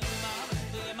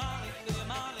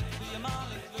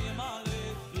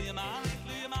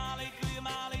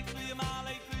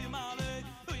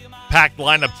 Packed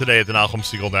lineup today at the Nachum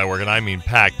Segal Network, and I mean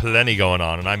packed, plenty going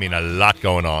on, and I mean a lot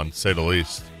going on, to say the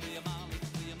least.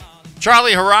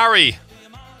 Charlie Harari,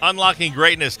 Unlocking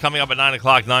Greatness, coming up at 9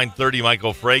 o'clock, 9:30,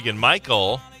 Michael Fragan.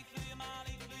 Michael,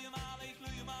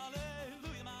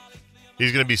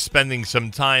 he's going to be spending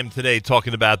some time today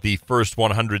talking about the first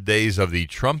 100 days of the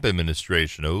Trump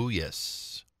administration. Oh,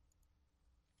 yes.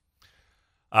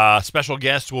 Special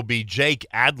guest will be Jake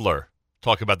Adler,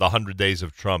 talking about the 100 days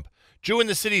of Trump. Jew in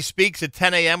the City speaks at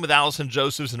 10 a.m. with Allison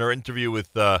Josephs in her interview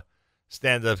with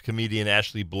stand-up comedian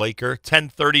Ashley Blaker.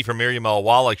 10:30 for Miriam L.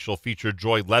 Wallach. She'll feature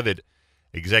Joy Levitt,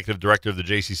 executive director of the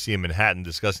JCC in Manhattan,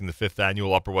 discussing the 5th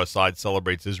annual Upper West Side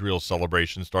Celebrates Israel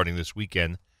celebration starting this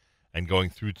weekend and going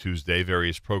through Tuesday.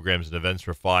 Various programs and events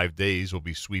for 5 days will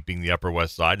be sweeping the Upper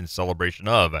West Side in celebration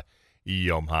of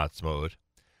Yom Ha'atzmaut.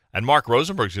 And Mark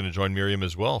Rosenberg's going to join Miriam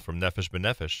as well from Nefesh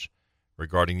B'Nefesh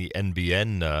regarding the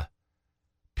NBN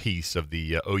piece of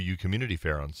the OU Community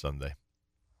Fair on Sunday.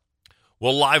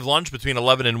 We'll live lunch between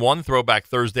 11 and 1, Throwback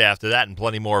Thursday after that, and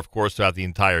plenty more, of course, throughout the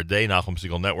entire day. Nachum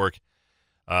Segal Network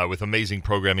with amazing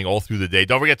programming all through the day.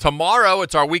 Don't forget, tomorrow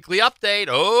it's our weekly update.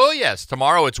 Oh, yes,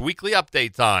 tomorrow it's weekly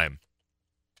update time.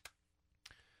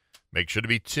 Make sure to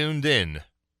be tuned in.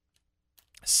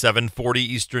 7:40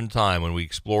 Eastern Time when we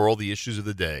explore all the issues of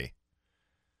the day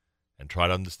and try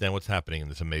to understand what's happening in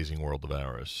this amazing world of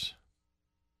ours.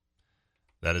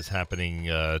 That is happening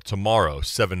tomorrow,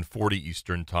 7:40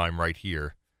 Eastern Time, right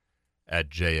here at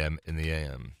JM in the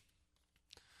AM.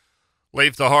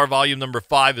 Leif Tahar, volume number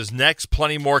 5 is next.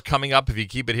 Plenty more coming up if you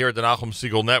keep it here at the Nachum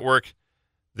Segal Network.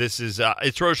 This is,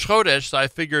 it's Rosh Chodesh, so I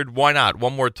figured why not?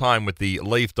 One more time with the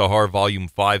Leif Tahar, volume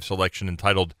 5 selection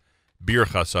entitled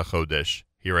Birchas HaChodesh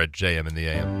here at JM in the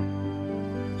AM.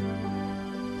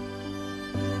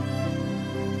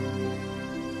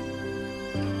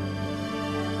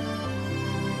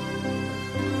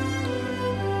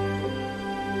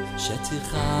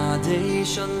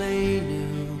 שתחדש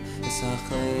עלינו את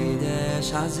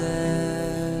החודש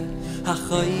הזה,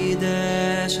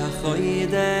 החודש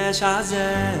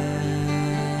הזה,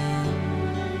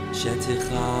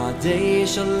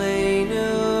 שתחדש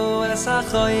עלינו את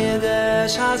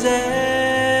החודש הזה,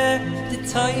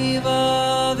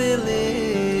 לטובה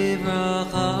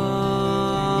ולברכה.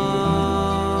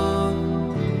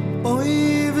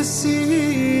 אוי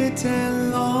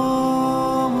ושייתן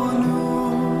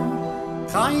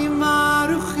Chaim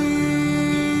aruchim,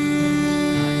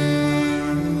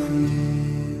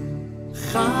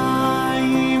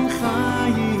 Chaim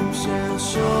shel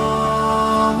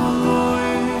shalom,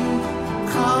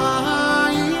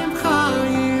 Chaim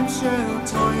shel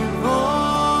toivo,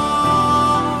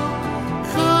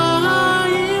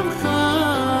 Chaim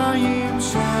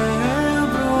shel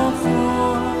brocho,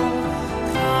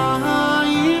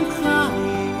 Chaim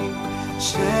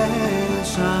shel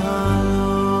shalom.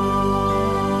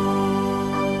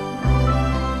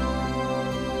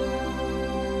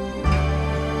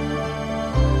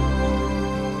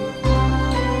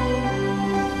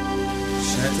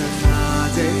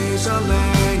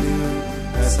 Shalenu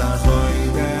es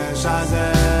hachodesh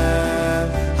hazeh,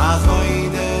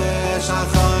 hachodesh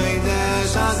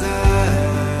hazeh,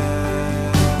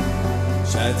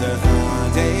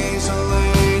 shetechadesh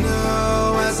shalenu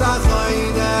es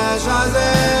hachodesh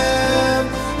hazeh,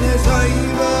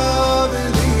 l'toiva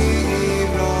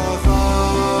v'livracha.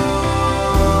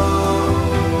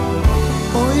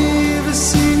 Oy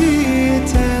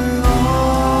v'siten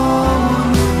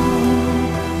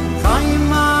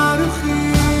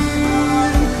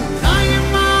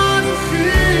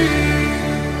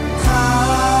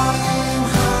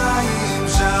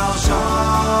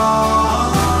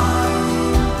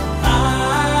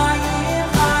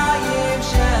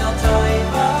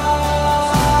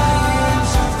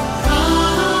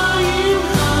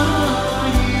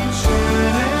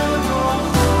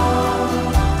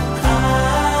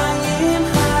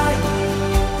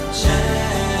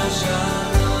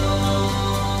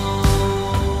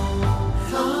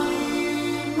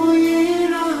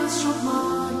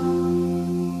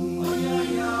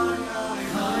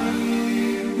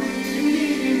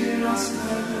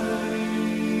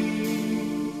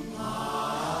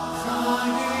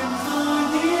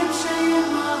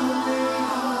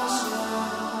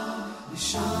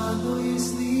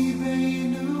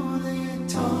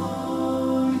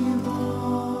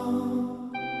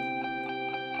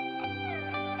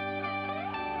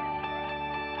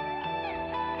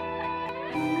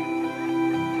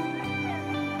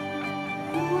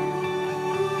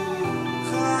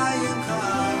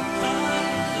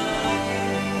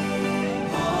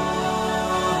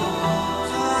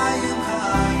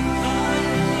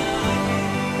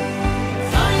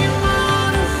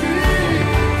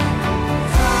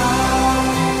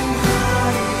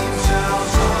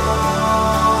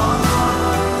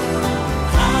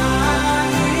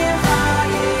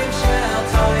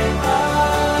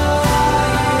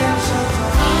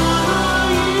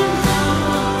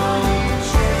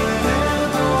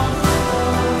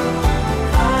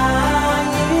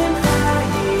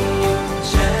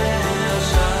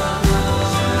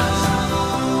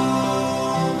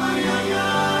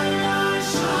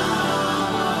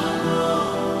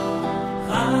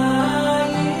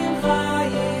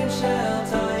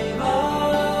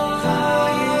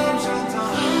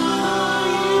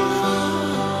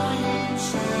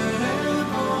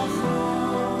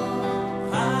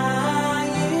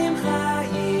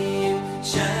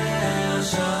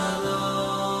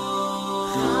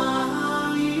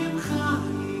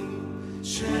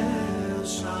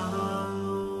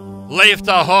Leif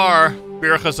Tahar,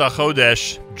 Birchas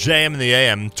HaChodesh, JM in the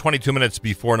AM, 22 minutes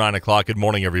before 9 o'clock. Good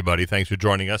morning, everybody. Thanks for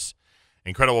joining us.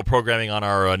 Incredible programming on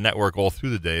our network all through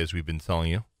the day, as we've been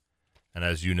telling you. And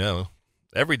as you know,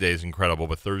 every day is incredible,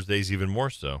 but Thursday's even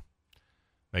more so.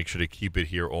 Make sure to keep it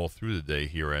here all through the day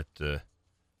here at the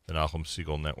Nachum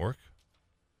Segal Network.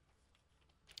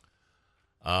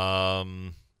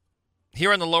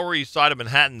 Here on the Lower East Side of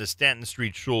Manhattan, the Stanton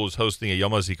Street Shul is hosting a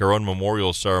Yom HaZikaron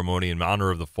memorial ceremony in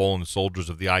honor of the fallen soldiers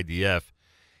of the IDF.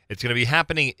 It's going to be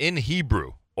happening in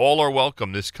Hebrew. All are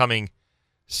welcome this coming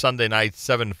Sunday night,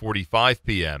 7:45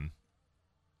 p.m.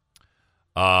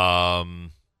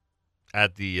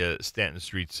 At the Stanton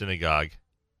Street Synagogue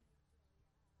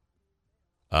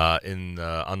on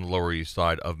the Lower East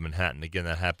Side of Manhattan. Again,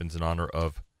 that happens in honor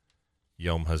of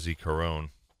Yom HaZikaron.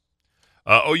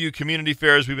 OU Community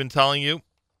Fairs, we've been telling you.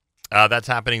 That's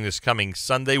happening this coming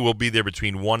Sunday. We'll be there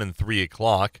between 1 and 3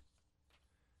 o'clock,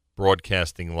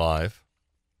 broadcasting live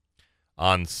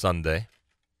on Sunday.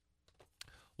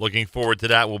 Looking forward to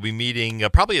that. We'll be meeting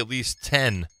probably at least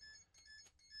 10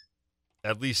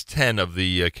 of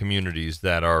the communities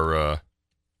that are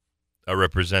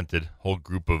represented. Whole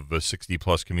group of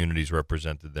 60-plus communities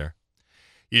represented there.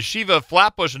 Yeshiva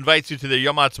Flatbush invites you to their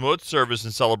Yom HaTzmaut service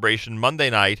and celebration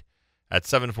Monday night. At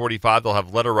 7:45, they'll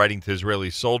have letter writing to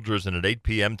Israeli soldiers, and at 8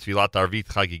 p.m., Tfilat Arvit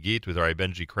Chagigit with Rabbi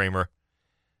Benji Kramer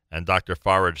and Dr.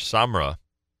 Faraj Samra.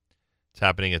 It's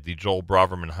happening at the Joel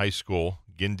Braverman High School,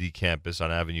 Gindi campus on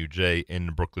Avenue J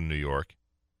in Brooklyn, New York.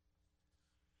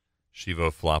 Shiva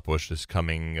Flatbush is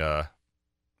coming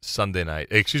this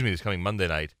coming Monday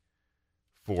night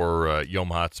for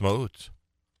Yom HaTzmaut.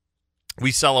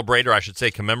 We celebrate, or I should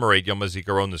say commemorate, Yom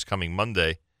HaZikaron this coming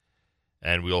Monday,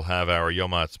 and we'll have our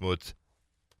Yom HaTzmaut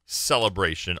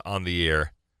celebration on the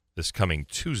air this coming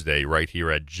Tuesday right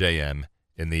here at JM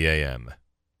in the AM.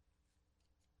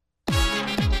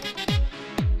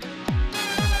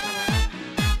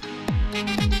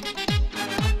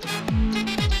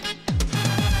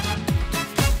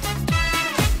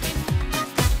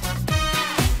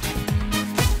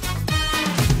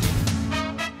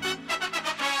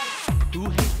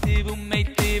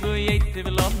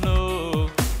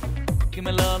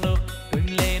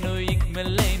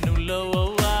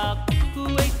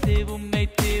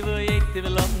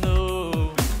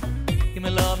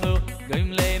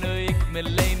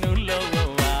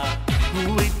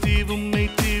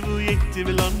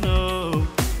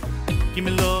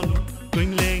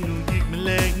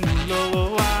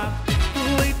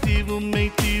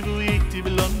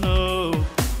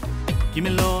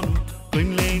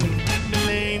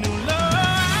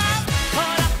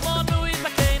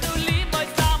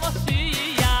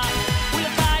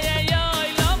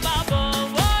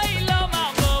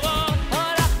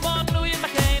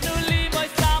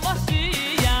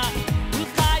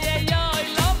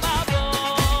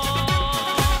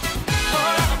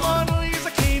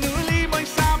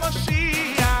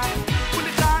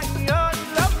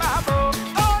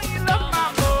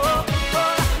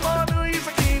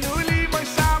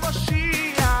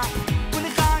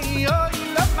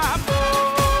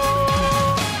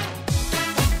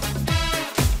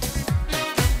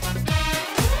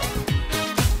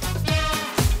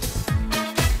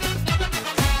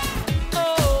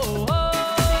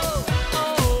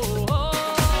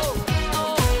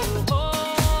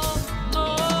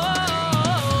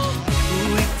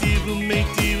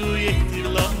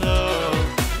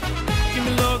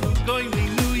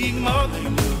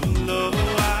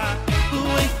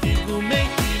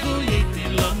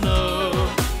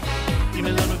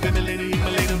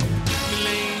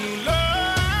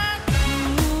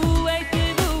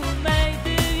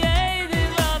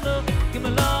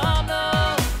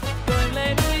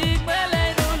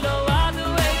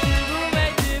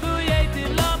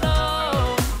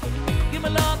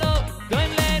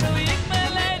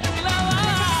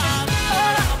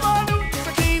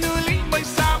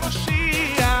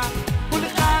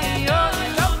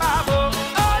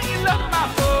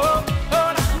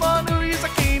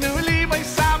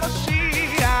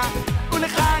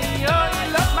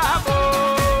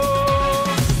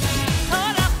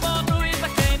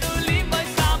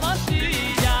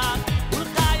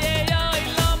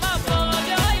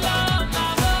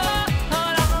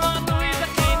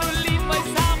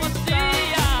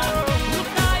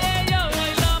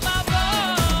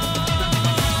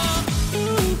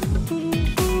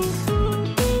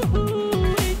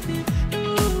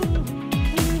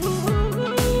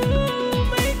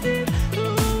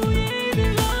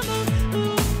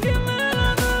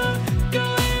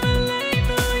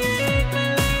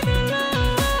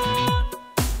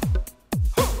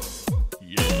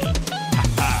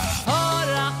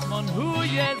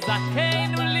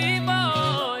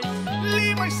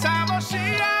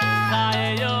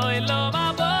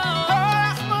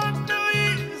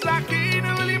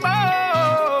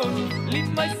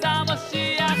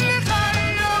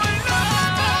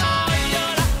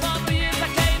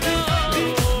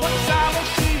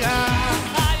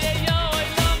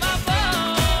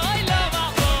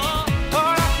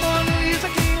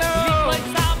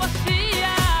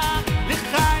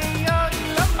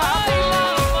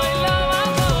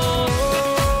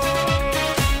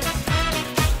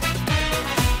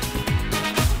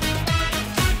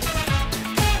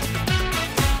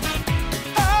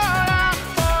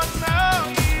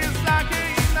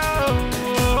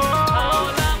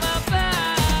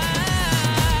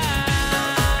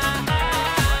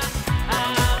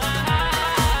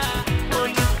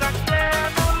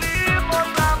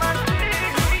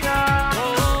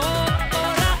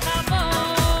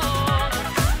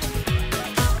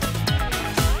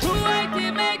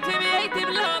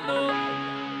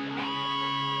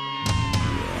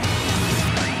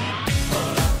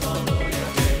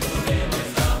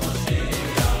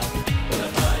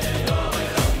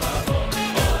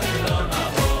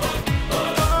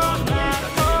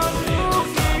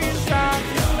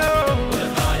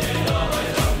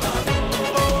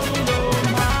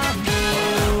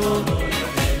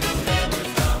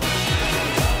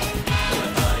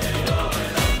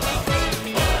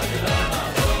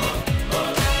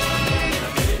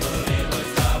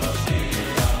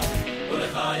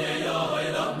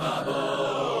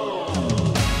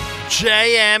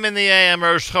 JM in the AM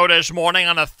Rosh Chodesh morning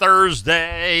on a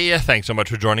Thursday. Thanks so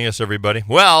much for joining us, everybody.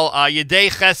 Well,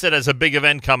 Yedei Chesed has a big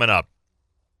event coming up.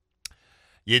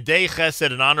 Yedei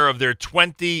Chesed, in honor of their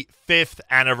 25th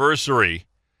anniversary,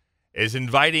 is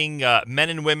inviting men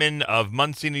and women of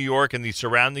Monsey, New York, and the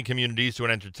surrounding communities to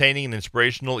an entertaining and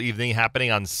inspirational evening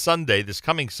happening on Sunday, this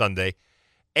coming Sunday,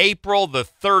 April the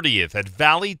 30th at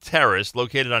Valley Terrace,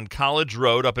 located on College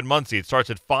Road up in Monsey. It starts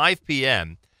at 5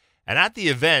 p.m., and at the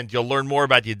event, you'll learn more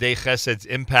about Yedei Chesed's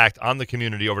impact on the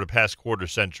community over the past quarter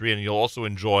century, and you'll also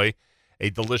enjoy a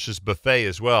delicious buffet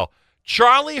as well.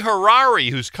 Charlie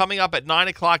Harari, who's coming up at 9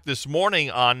 o'clock this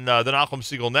morning on the Nachum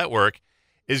Segal Network,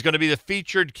 is going to be the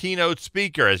featured keynote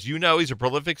speaker. As you know, he's a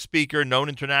prolific speaker known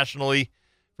internationally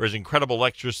for his incredible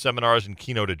lectures, seminars, and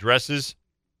keynote addresses.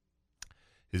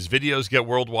 His videos get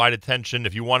worldwide attention.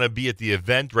 If you want to be at the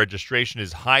event, registration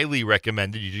is highly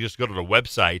recommended. You just go to the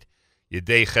website,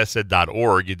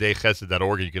 yedeichesed.org,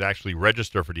 yedeichesed.org, and you can actually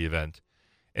register for the event.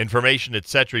 Information,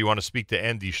 etc., you want to speak to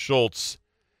Andy Schultz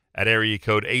at area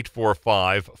code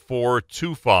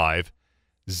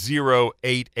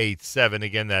 845-425-0887.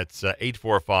 Again, that's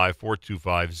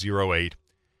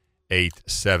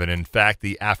 845-425-0887. In fact,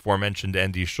 the aforementioned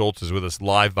Andy Schultz is with us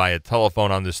live via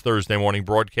telephone on this Thursday morning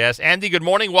broadcast. Andy, good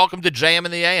morning. Welcome to JM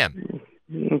in the AM.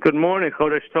 Good morning.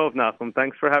 Chodesh Tov, Nachum.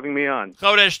 Thanks for having me on.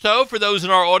 Chodesh Tov, for those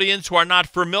in our audience who are not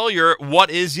familiar,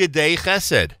 what is Yedei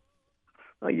Chesed?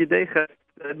 Yedei Chesed,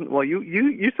 well,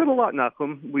 you said a lot,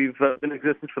 Nachum. We've been in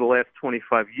existence for the last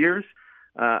 25 years.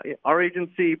 Our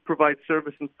agency provides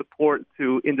service and support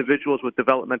to individuals with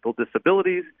developmental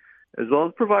disabilities, as well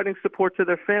as providing support to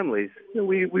their families.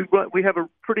 We have a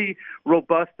pretty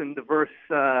robust and diverse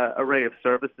array of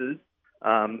services.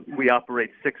 We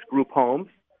operate 6 group homes.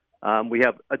 We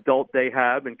have adult day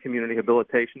hab and community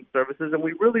habilitation services, and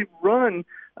we really run,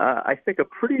 I think, a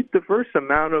pretty diverse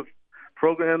amount of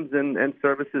programs and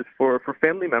services for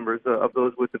family members of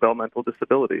those with developmental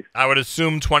disabilities. I would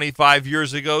assume 25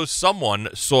 years ago, someone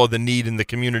saw the need in the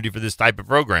community for this type of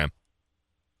program.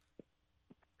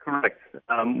 Correct.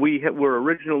 We were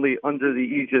originally under the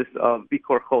aegis of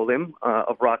Bikor Cholim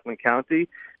of Rockland County,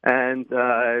 and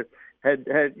had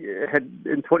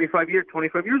in 25 years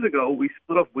ago, we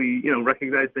split up. We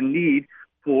recognized the need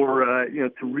for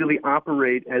to really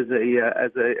operate as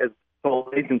a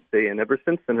sole agency, and ever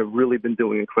since then have really been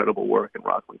doing incredible work in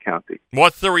Rockland County.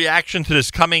 What's the reaction to this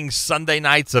coming Sunday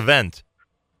night's event?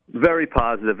 Very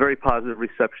positive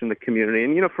reception in the community.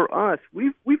 And for us,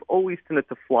 we've always tended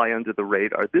to fly under the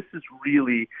radar. This is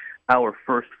really our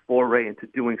first foray into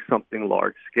doing something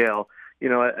large scale.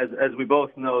 As we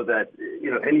both know that,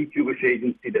 any Jewish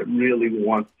agency that really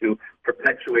wants to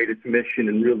perpetuate its mission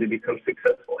and really become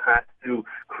successful has to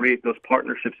create those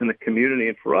partnerships in the community.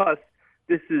 And for us,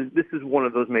 this is one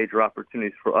of those major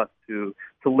opportunities for us to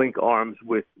link arms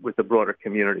with the broader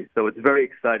community. So it's very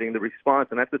exciting, the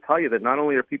response. And I have to tell you that not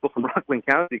only are people from Rockland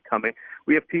County coming,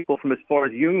 we have people from as far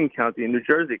as Union County in New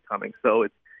Jersey coming. So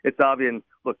it's obvious.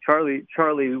 Look, Charlie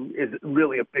is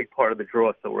really a big part of the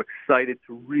draw, so we're excited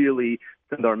to really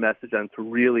send our message and to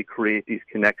really create these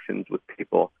connections with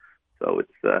people. So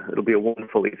it'll be a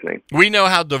wonderful evening. We know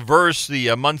how diverse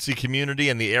the Monsey community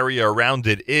and the area around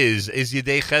it is. Is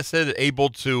Yedei Chesed able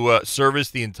to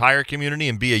service the entire community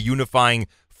and be a unifying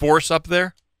force up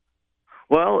there?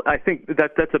 Well, I think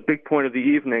that's a big point of the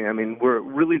evening. I mean,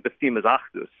 the theme is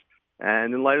Achdus.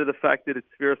 And in light of the fact that it's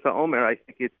Sfiras HaOmer, I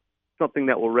think it's something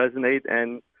that will resonate,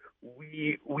 and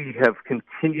we have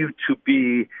continued to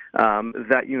be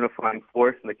that unifying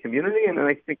force in the community, and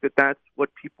I think that's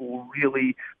what people will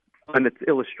really find that's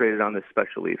illustrated on this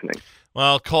special evening.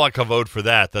 Well, kol hakavod for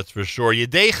that, that's for sure.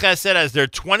 Yedei Chesed has their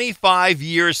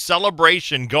 25-year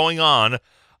celebration going on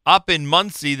up in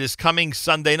Monsey this coming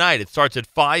Sunday night. It starts at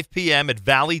 5 p.m. at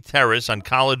Valley Terrace on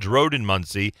College Road in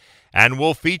Monsey, and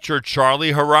will feature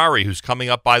Charlie Harari, who's coming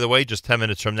up, by the way, just 10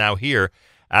 minutes from now here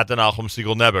at the Nachum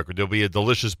Segal Network. There'll be a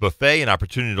delicious buffet, an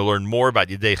opportunity to learn more about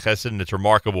Yedei Chesed and its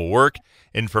remarkable work.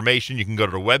 Information, you can go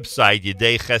to the website,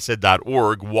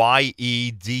 yedeichesed.org,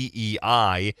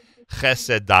 YEDEI,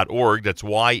 chesed.org. That's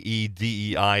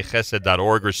YEDEI,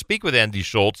 chesed.org. Or speak with Andy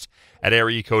Schultz at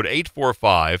area code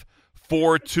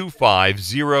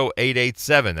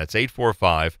 845-425-0887. That's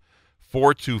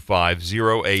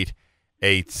 845-425-0887.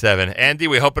 887. Andy,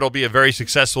 we hope it'll be a very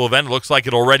successful event. It looks like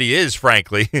it already is,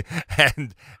 frankly.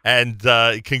 and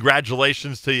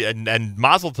congratulations to you and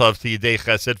mazel tov to Yedei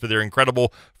Chesed for their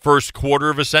incredible first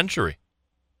quarter of a century.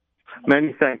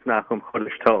 Many thanks, Nachum.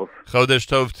 Chodesh Tov. Chodesh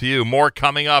Tov to you. More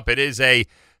coming up. It is a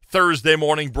Thursday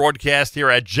morning broadcast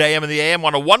here at JM in the AM.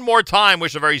 Want to one more time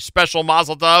wish a very special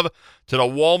mazel tov to the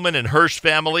Wallman and Hirsch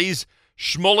families.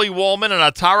 Shmuley Woolman and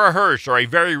Atara Hirsch are a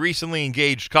very recently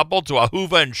engaged couple. To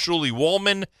Ahuva and Shuli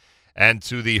Woolman and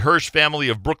to the Hirsch family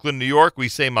of Brooklyn, New York, we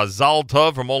say Mazal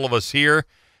Tov from all of us here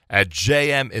at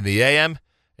JM in the AM.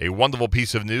 A wonderful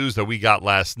piece of news that we got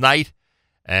last night,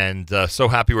 and so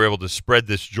happy we're able to spread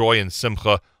this joy and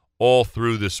simcha all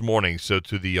through this morning. So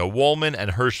to the Woolman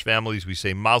and Hirsch families, we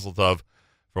say Mazel Tov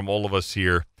from all of us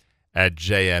here at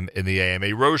JM in the AM.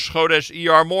 A Rosh Chodesh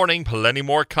ER morning, plenty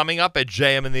more coming up at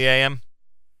JM in the AM.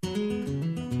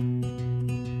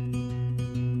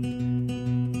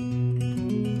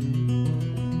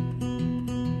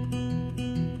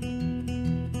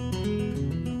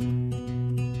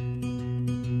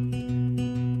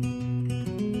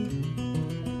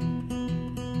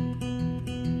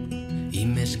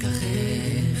 אם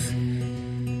אשכחך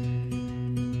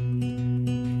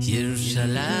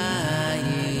ירושלים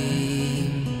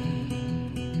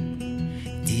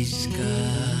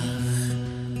תשכח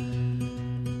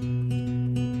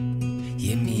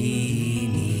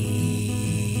ימיני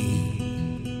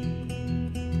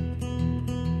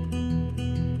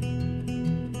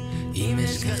אם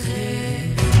אשכחך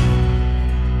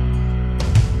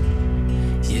ירושלים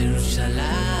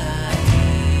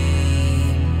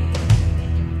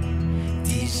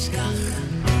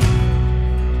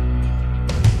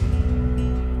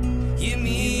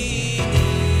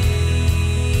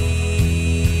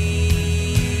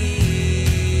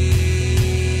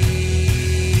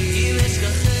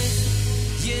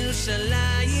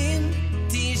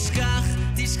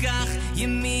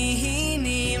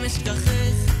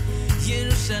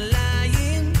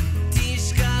ירושלים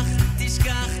תשכח,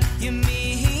 תשכח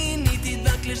ימיני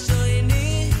תדבק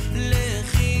לשויני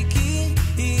לחיקי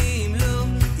אם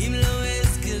לא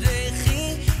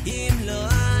אזכרכי אם לא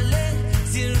אעלה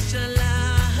ירושלים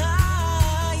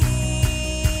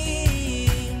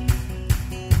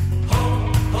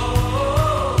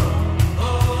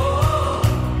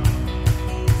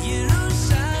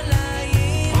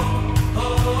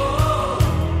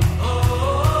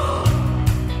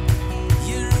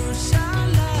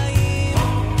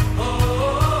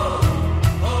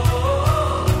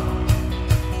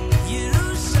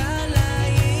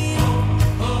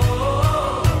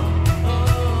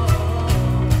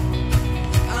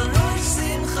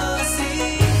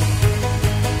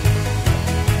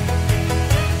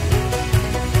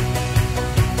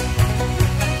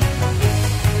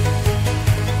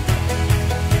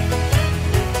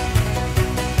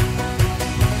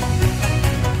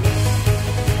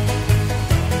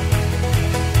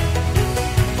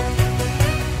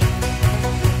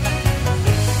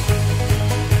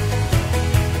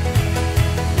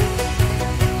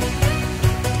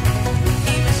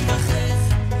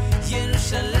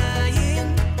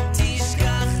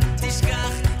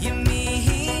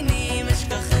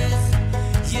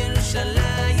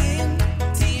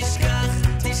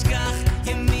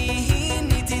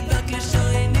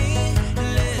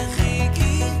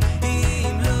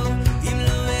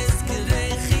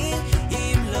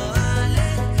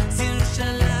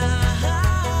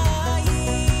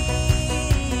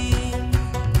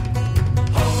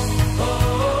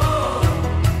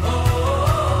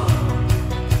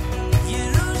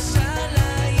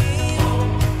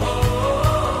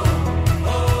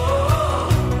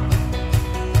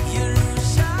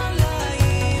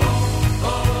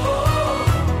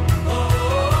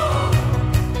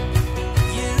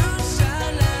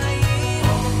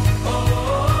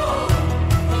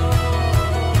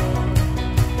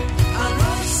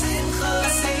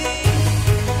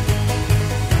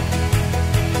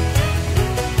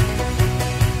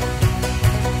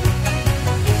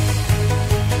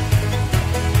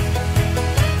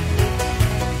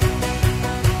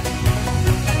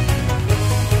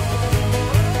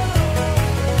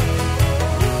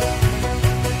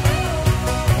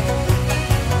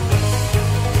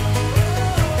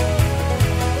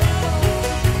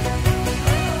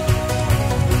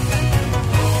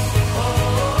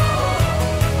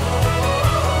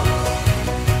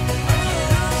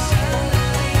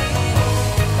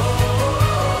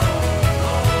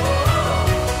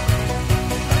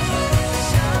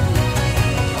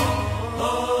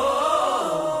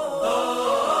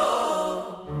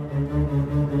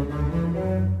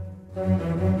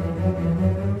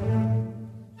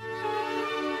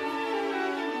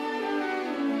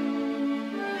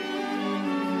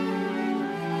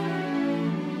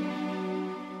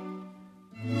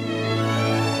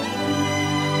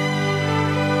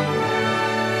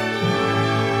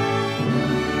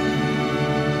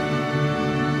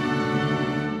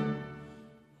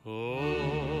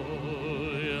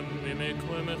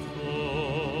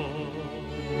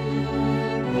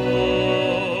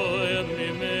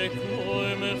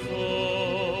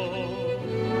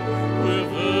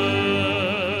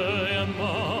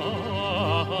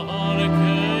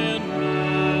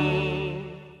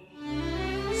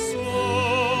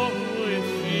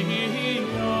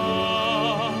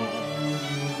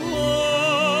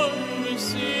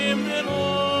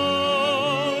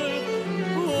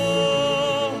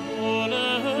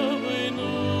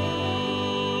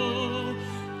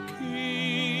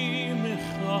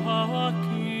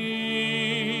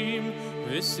מחכים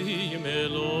ושים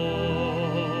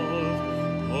אלוב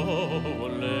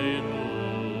עולנו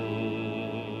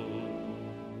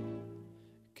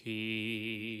כי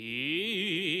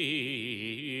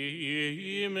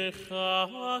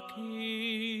מחכים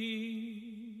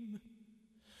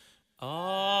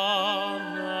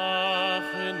אנחנו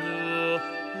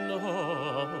לא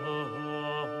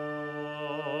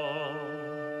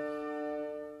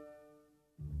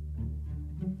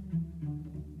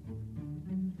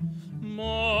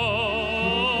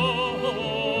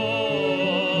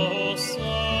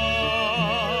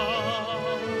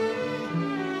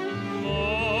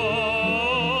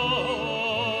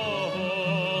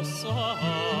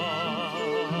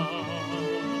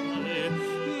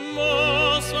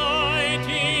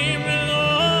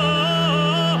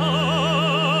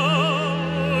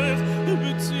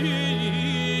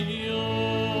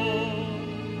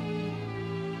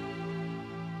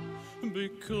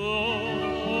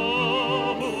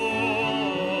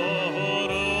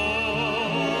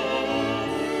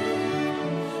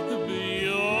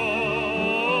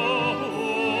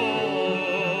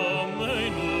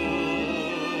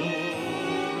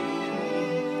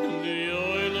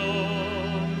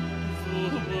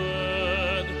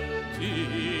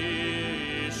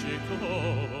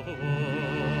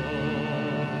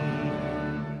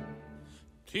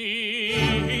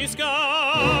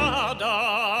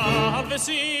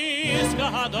Sis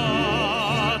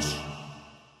Gadash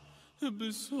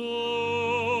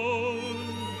Besor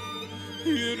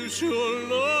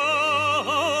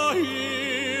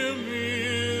Yerushalayim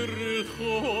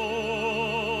Ircho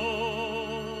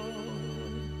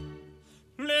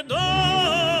Ledor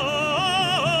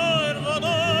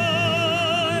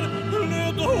Vador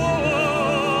Ledor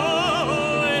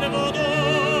Vador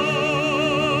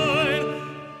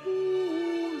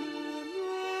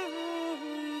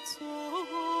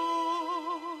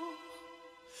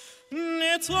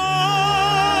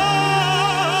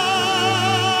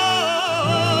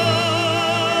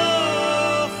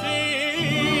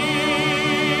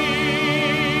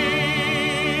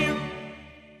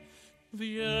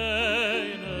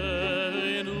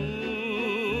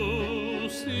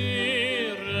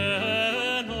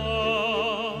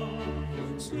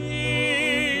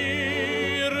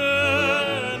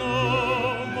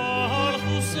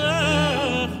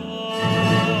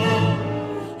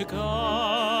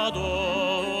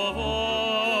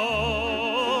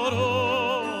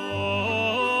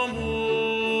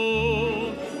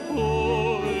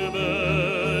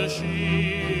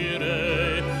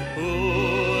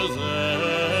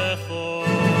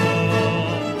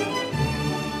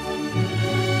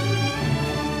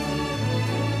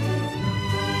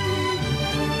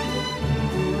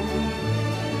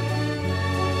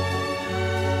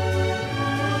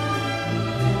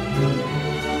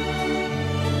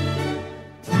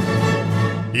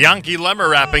Yankee Lemmer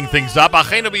wrapping things up.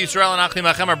 Achenu b'Yisrael and Achim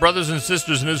Achem, our brothers and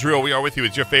sisters in Israel. We are with you.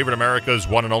 It's your favorite America's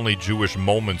one and only Jewish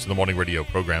Moments in the Morning radio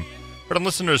program. But on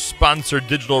listeners-sponsored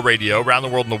digital radio around the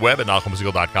world on the web at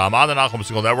NachumSegal.com, on the Nachum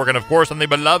Segal Network, and of course on the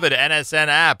beloved NSN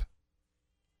app.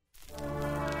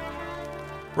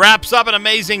 Wraps up an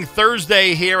amazing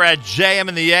Thursday here at JM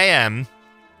in the AM.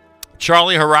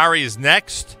 Charlie Harari is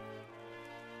next.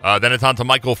 Then it's on to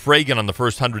Michael Fragan on the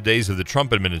first 100 days of the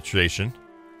Trump administration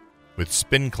with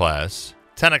Spin Class.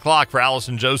 10 o'clock for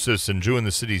Allison Josephs and Jew in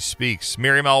the City Speaks.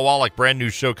 Miriam L. Wallach, brand new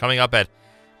show coming up at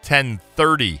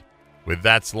 10:30 with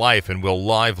That's Life, and we'll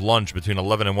live lunch between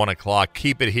 11 and 1 o'clock.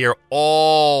 Keep it here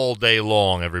all day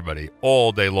long, everybody.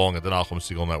 All day long at the Nachum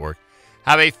Segal Network.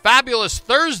 Have a fabulous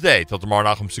Thursday. Till tomorrow,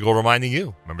 Nachum Segal reminding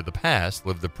you, remember the past,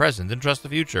 live the present, and trust the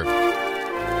future.